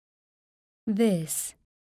 this,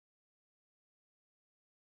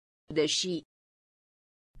 Deși.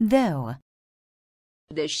 though,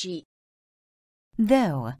 Deși.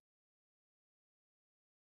 though,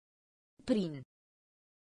 Prin.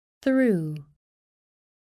 through,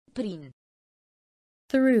 Prin.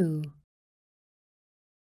 through,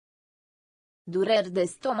 Dureri de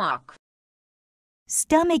stomac.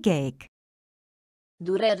 stomachache,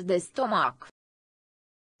 Dureri de stomac.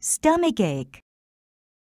 stomachache,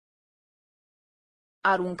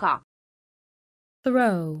 Arunca.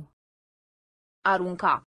 throw,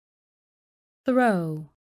 Arunca. throw,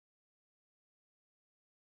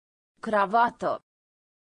 Cravată.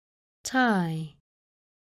 tie,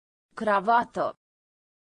 Cravată.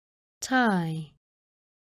 tie,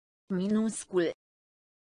 Minuscul.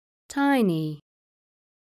 tiny,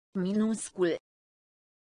 Minuscul.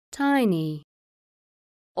 tiny,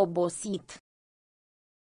 Obosit.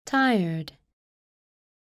 tired,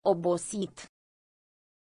 Obosit.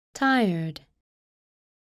 tired,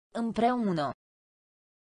 Împreună.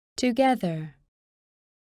 together,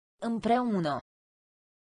 Împreună.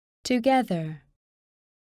 together,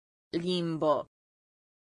 Limbă.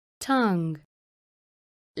 tongue,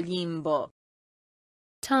 Limbă.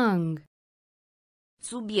 tongue,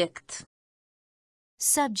 Subiect.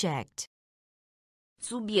 subject,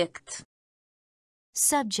 Subiect.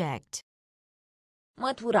 subject,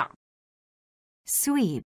 Mătura.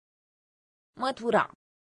 sweep, Mătura.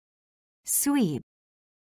 sweep,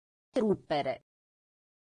 Rupere.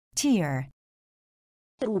 tear,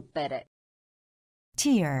 Rupere.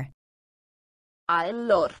 tear, Al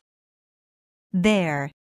lor. there,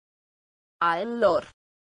 Al lor.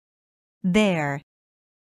 there,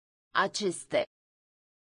 Aceste.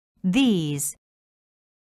 these,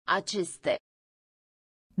 Aceste.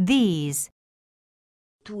 these,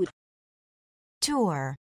 Tur.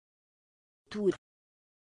 tour, Tur.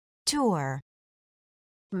 tour,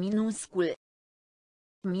 Minuscul.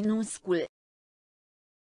 Minuscul.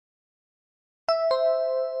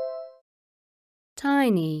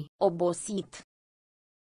 tiny, Obosit.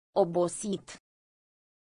 Obosit.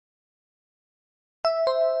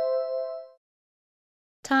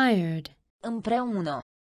 tired, Împreună.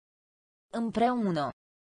 Împreună.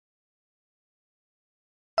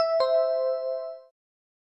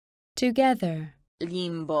 together,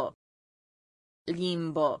 Limbo.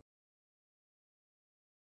 Limbo.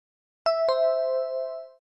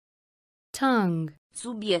 tongue,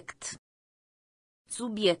 Subiect.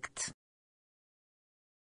 Subiect.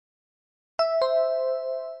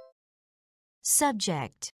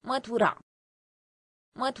 subject, Mătura.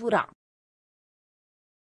 Mătura.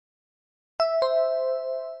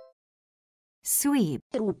 sweep,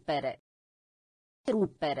 Rupere.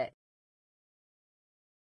 Rupere.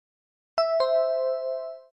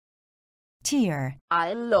 tear,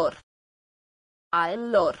 Al lor. Al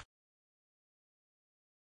lor.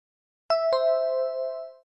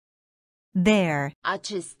 there,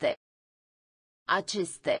 Aceste.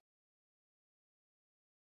 Aceste.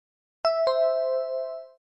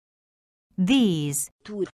 these,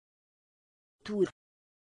 Tur. Tur.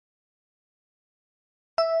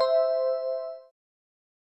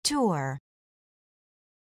 tour,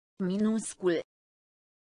 Minuscul.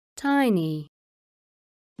 tiny,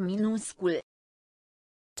 Minuscul.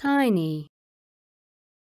 tiny,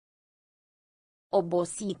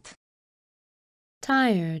 Obosit.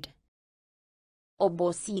 tired,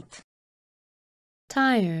 Obosit.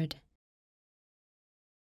 tired,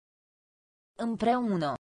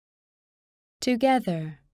 Împreună.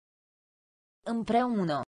 together,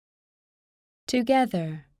 Împreună.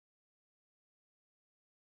 together,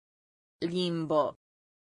 Limbo.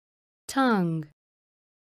 tongue,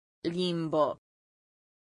 Limbo.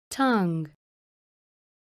 tongue,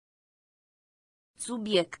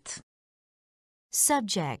 Subiect.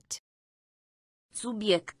 subject,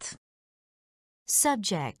 Subiect.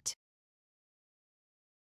 subject,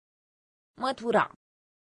 Mătura.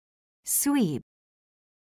 sweep,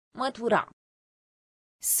 Mătura.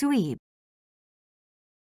 sweep,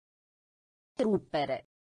 Rupere.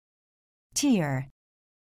 tear,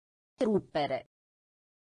 Rupere.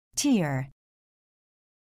 tear,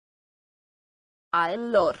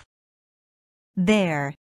 Al lor.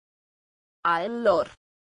 there, Al lor.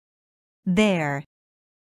 there,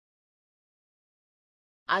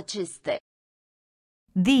 Aceste.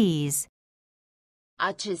 these,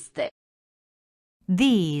 Aceste.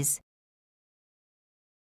 these,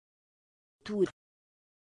 Tur.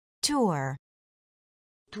 tour,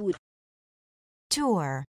 Tur.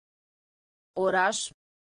 tour, Oraș.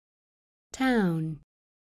 town,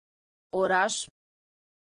 Oraș.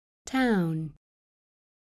 town,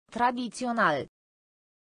 Tradițional.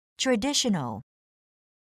 traditional,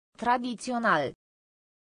 Tradițional.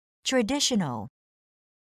 traditional,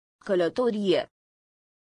 Călătorie.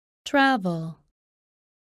 travel,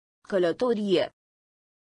 Călătorie.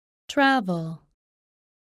 travel,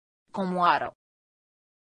 Comoară.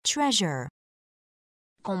 treasure,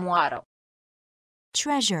 Comoară.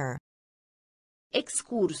 treasure,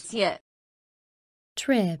 Excursie.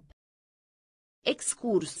 trip,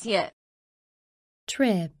 Excursie.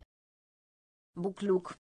 trip, Bucluc.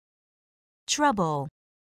 trouble,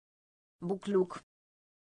 Bucluc.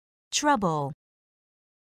 trouble,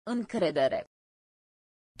 Încredere.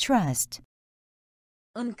 trust,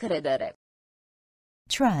 Încredere.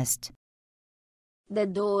 trust, De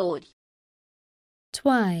două ori.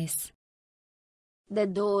 twice, De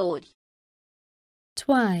două ori.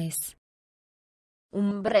 twice,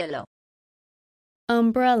 Umbrelă.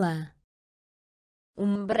 umbrella,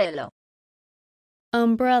 Umbrelă.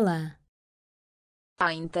 umbrella, A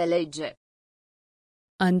înțelege.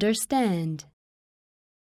 understand,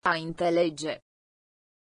 A înțelege.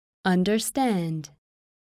 understand,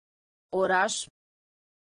 Oraș.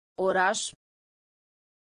 Oraș.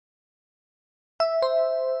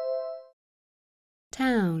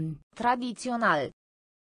 town, Tradițional.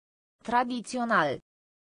 Tradițional.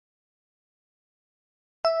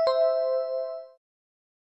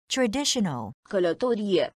 Traditional.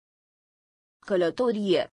 Călătorie.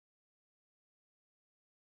 Călătorie.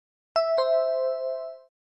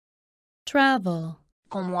 Travel.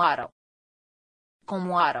 Comoară.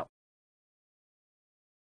 Comoară.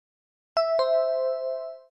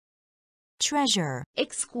 Treasure.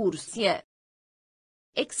 Excursie.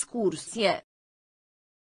 Excursie.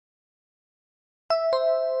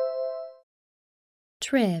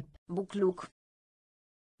 Trip. Bucluc.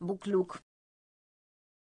 Bucluc.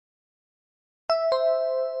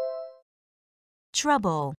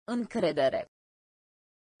 Trouble. Încredere.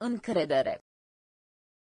 Încredere.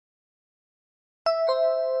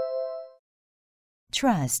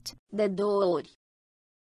 Trust. De două ori.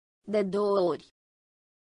 De două ori.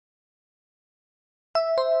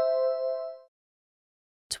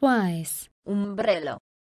 Twice. Umbrelă.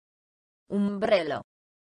 Umbrelă.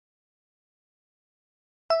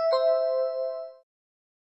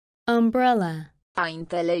 Umbrella. A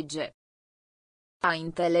înțelege. A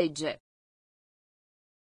înțelege.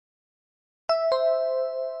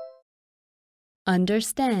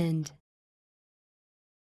 Understand.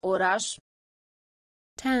 Oraș.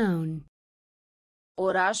 Town.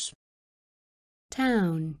 Oraș.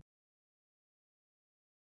 Town.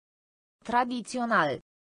 Tradițional.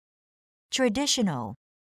 Traditional.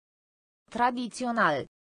 Tradițional.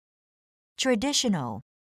 Traditional.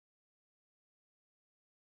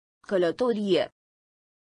 Călătorie.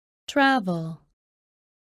 Travel.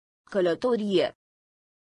 Călătorie.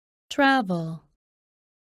 Travel.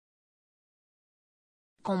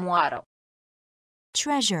 Comoară.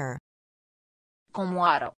 Treasure.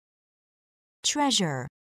 Comoară. Treasure.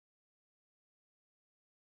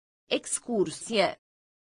 Excursie.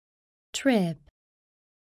 Trip.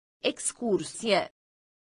 Excursie.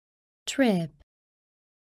 Trip.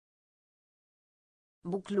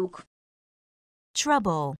 Bucluc.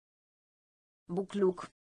 Trouble. Bucluc.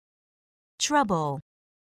 Trouble.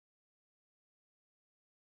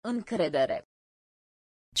 Încredere.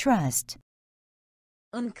 Trust.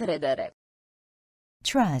 Încredere.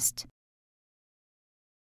 Trust.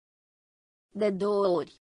 De două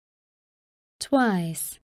ori. Twice.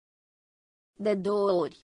 De două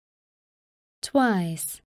ori. Twice.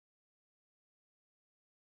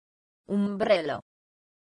 Umbrelă.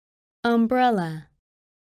 Umbrella.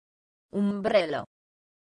 Umbrelă.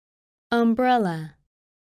 Umbrella.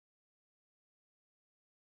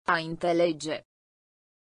 A înțelege.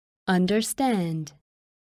 Understand.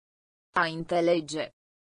 A înțelege.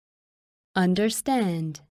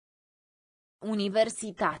 Understand.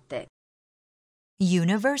 Universitate.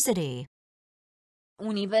 University.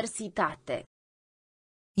 Universitate.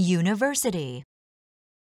 University.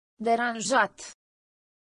 Deranjat.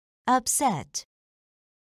 Upset.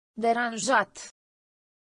 Deranjat.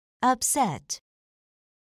 Upset.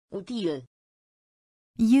 Util.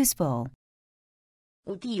 Useful.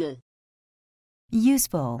 Util.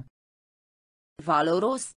 Useful.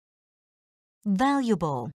 Valoros.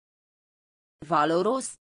 Valuable.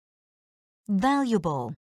 Valoros.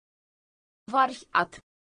 Valuable. Variat.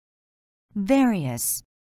 Various.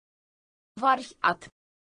 Variat.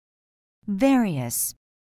 Various.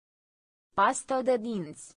 Pastă de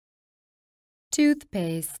dinți.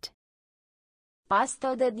 Toothpaste.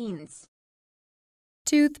 Pastă de dinți.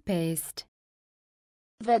 Toothpaste.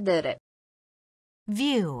 Vedere.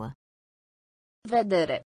 View.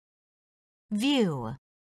 Vedere. View.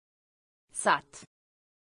 Sat.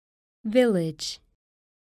 Village.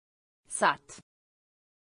 Sat.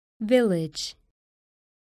 Village.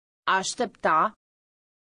 Aștepta.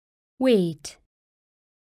 Wait.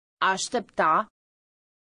 Aștepta.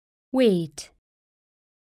 Wait.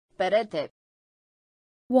 Perete.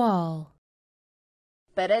 Wall.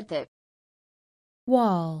 Perete.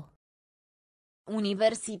 Wall.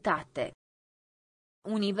 Universitate.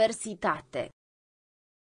 Universitate.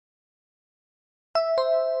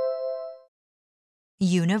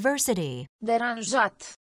 University.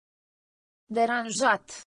 Deranjat.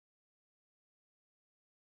 Deranjat.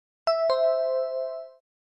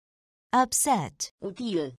 Upset.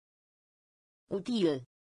 Util. Util.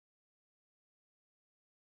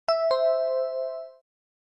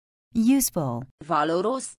 Useful.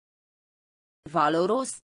 Valoros.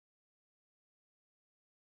 Valoros.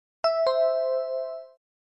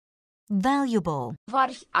 Valuable.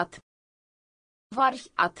 Variat.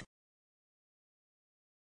 Variat.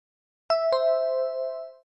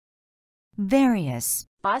 Various.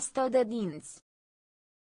 Pastă de dinți.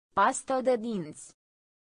 Pastă de dinți.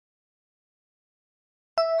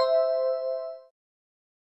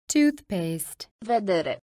 Toothpaste.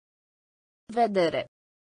 Vedere. Vedere.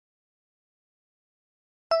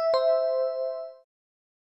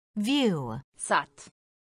 View. Sat.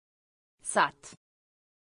 Sat.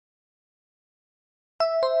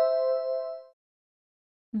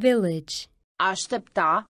 Village.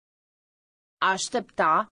 Aștepta.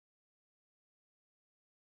 Aștepta.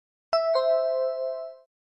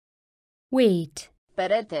 Wait.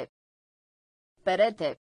 Perete.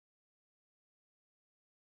 Perete.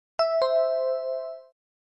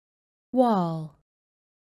 Wall.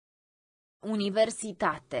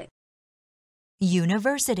 Universitate.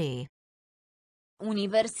 University.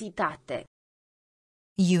 Universitate.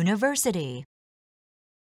 University.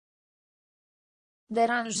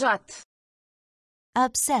 Deranjat.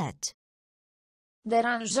 Upset.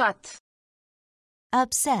 Deranjat.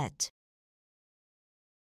 Upset.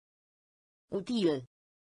 Util.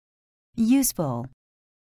 Useful.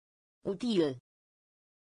 Util.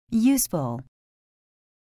 Useful.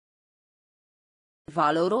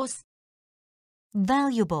 Valoros.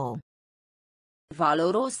 Valuable.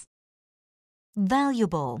 Valoros.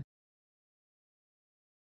 Valuable.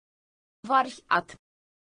 Variat.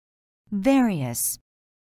 Various.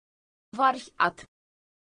 Variat.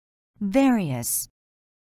 Various.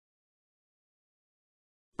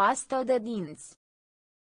 Pastă de dinți.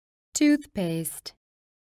 Toothpaste.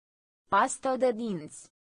 Pastă de dinți.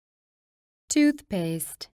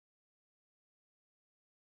 Toothpaste.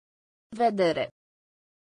 Vedere.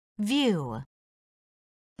 View.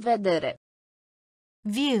 Vedere.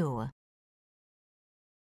 View.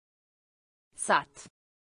 Sat.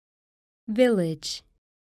 Village.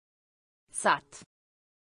 Sat.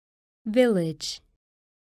 Village.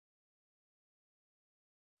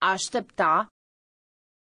 Aștepta.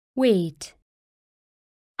 Wait.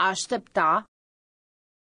 Aștepta.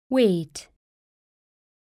 Wait.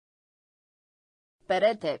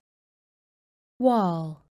 Perete.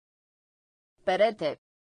 Wall. Perete.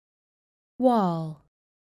 Wall.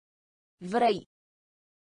 Vrei.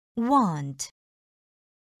 Want.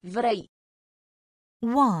 Vrei.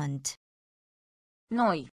 Want.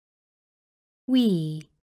 Noi. We.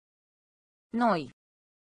 Noi.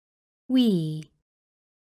 We.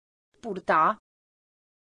 Purta.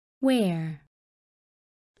 Where.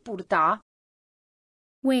 Purta.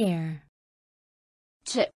 Where.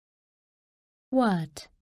 Ce. What.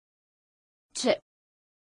 Ce.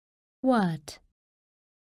 What.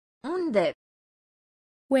 Unde.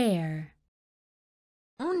 Where.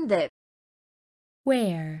 Unde.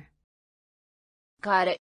 Where.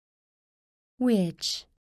 Care. Which.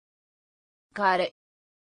 Care.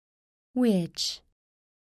 Which.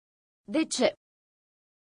 De ce.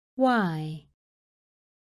 Why.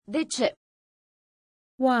 De ce.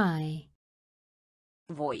 Why.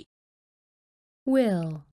 Voi.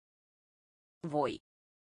 Will. Voi.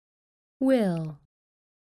 Will.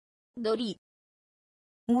 Dori.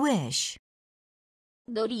 Wish.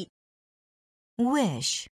 Dori.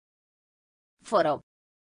 Wish. Fără.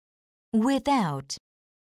 Without.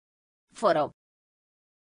 Fără.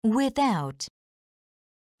 Without.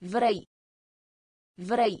 Vrei.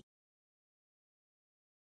 Vrei.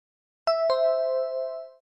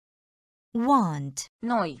 Want.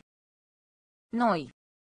 Noi. Noi.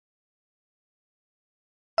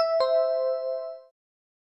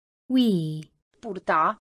 We.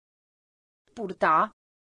 Purta. Purta.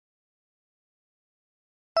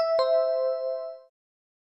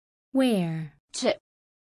 Where. Ce.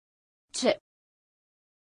 Ce.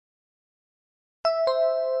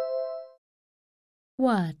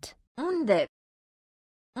 What. Unde.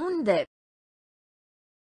 Unde.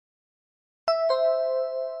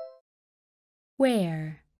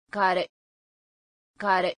 Where. Care.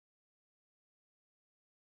 Care.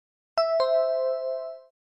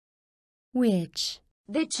 Which.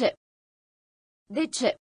 De ce. De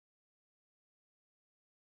ce.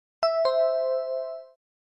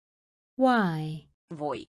 Why.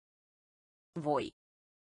 Voi. Voi.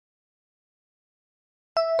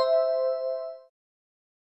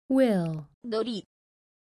 Will. Dori.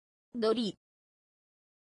 Dori.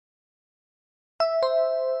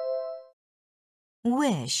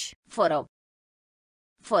 Wish. Fără.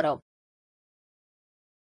 Fără.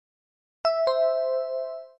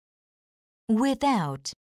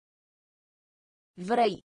 Without.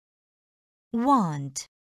 Vrei. Want.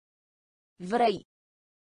 Vrei.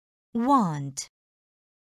 Want.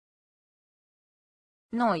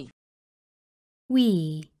 Noi.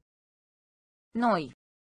 We. Noi.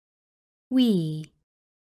 We.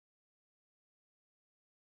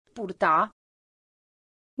 Purta.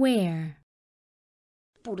 Where.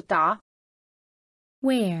 Purta.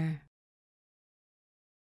 Where.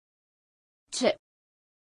 Ce.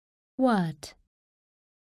 What.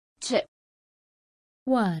 Ce.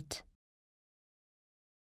 What.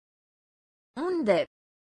 Unde.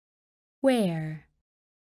 Where.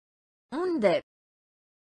 Unde?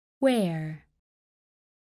 Where?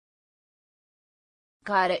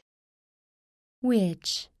 Care?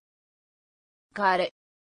 Which? Care?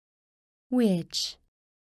 Which?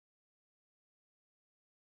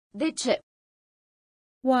 De ce?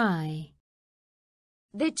 Why?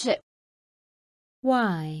 De ce?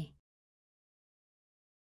 Why?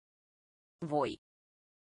 Voi.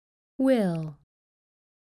 Will.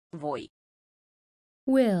 Voi.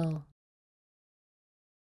 Will.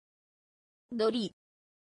 Dori.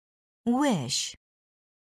 wish,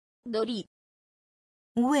 Dori.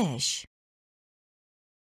 wish,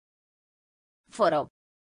 Fără.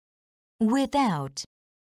 without,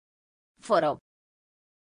 Fără.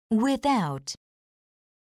 without,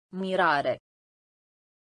 Mirare.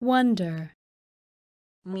 Wonder.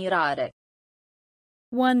 Mirare.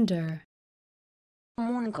 Wonder.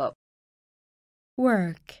 Muncă.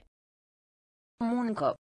 Work.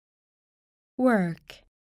 Muncă. Work.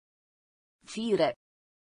 Fire.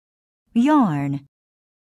 yarn,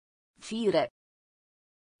 Fire.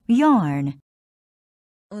 yarn,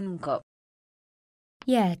 Încă.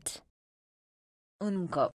 Yet.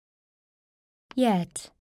 Încă. Yet.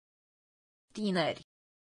 Tineri.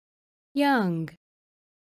 Young.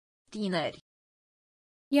 Tineri.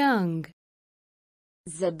 Young.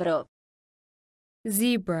 Zebră.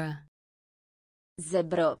 Zebra.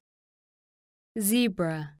 Zebră.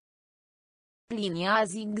 Zebra. Linia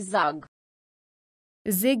zigzag.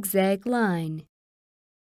 Zigzag line.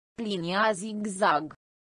 Linia zigzag.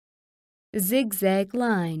 Zigzag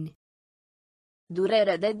line.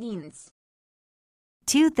 Durere de dinți.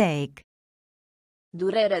 toothache,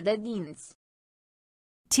 Durere de dinți.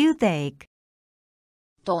 toothache,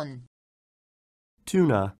 Ton.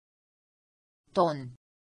 Tuna. Ton.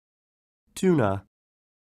 Tuna.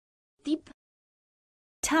 Tip.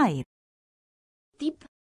 type, Tip.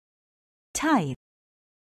 type,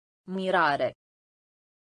 Mirare.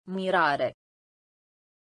 Mirare.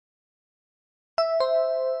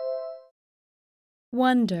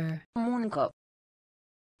 Wonder. Muncă.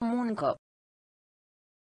 Muncă.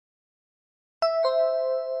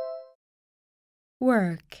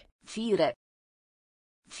 Work. Fire.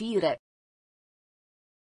 Fire.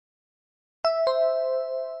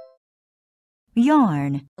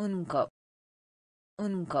 yarn, Încă.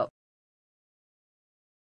 Încă.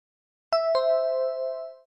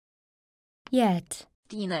 Yet.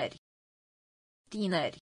 Tineri.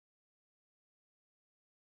 Tineri.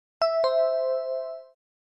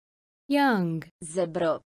 Young.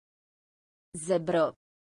 Zebră. Zebră.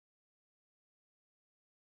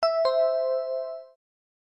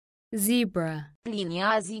 Zebra.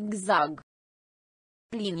 Linia zigzag.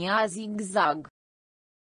 Linia zigzag.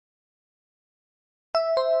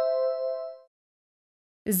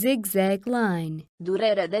 Zigzag line.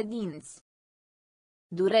 Durere de dinți.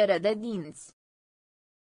 Durere de dinți.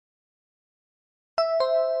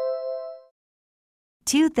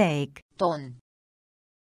 toothache, Ton.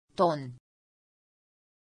 Ton.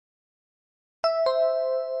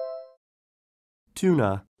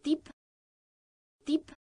 Tuna. Tip.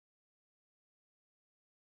 Tip.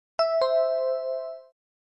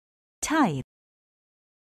 type,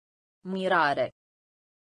 Mirare.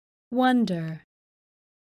 Wonder.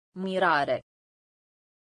 Mirare.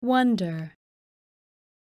 Wonder.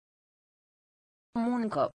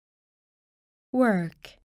 Muncă. Work.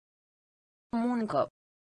 Muncă.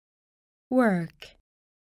 Work.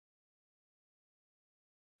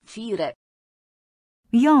 Fire.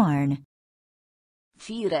 yarn,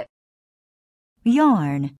 Fire.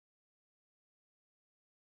 yarn,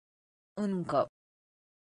 Încă.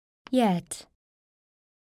 Yet.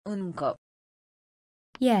 Încă.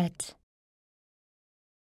 Yet.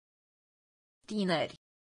 Tineri.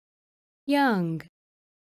 Young.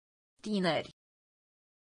 Tineri.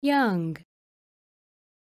 Young.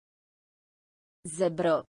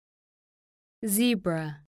 Zebră.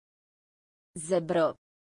 Zebra. Zebră.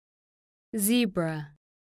 Zebra.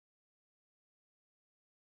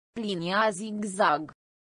 Linia zigzag.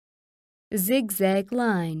 Zigzag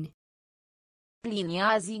line.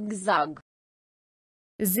 Linia zigzag.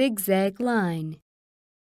 Zigzag line.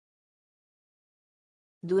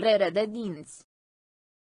 Durere de dinți.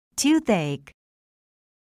 toothache,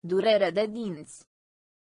 Durere de dinți.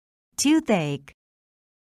 toothache,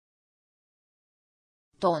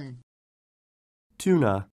 Ton.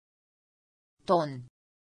 Tuna. Ton.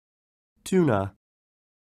 Tuna.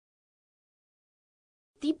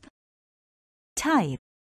 Tip. type,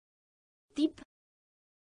 Tip.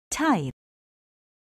 type,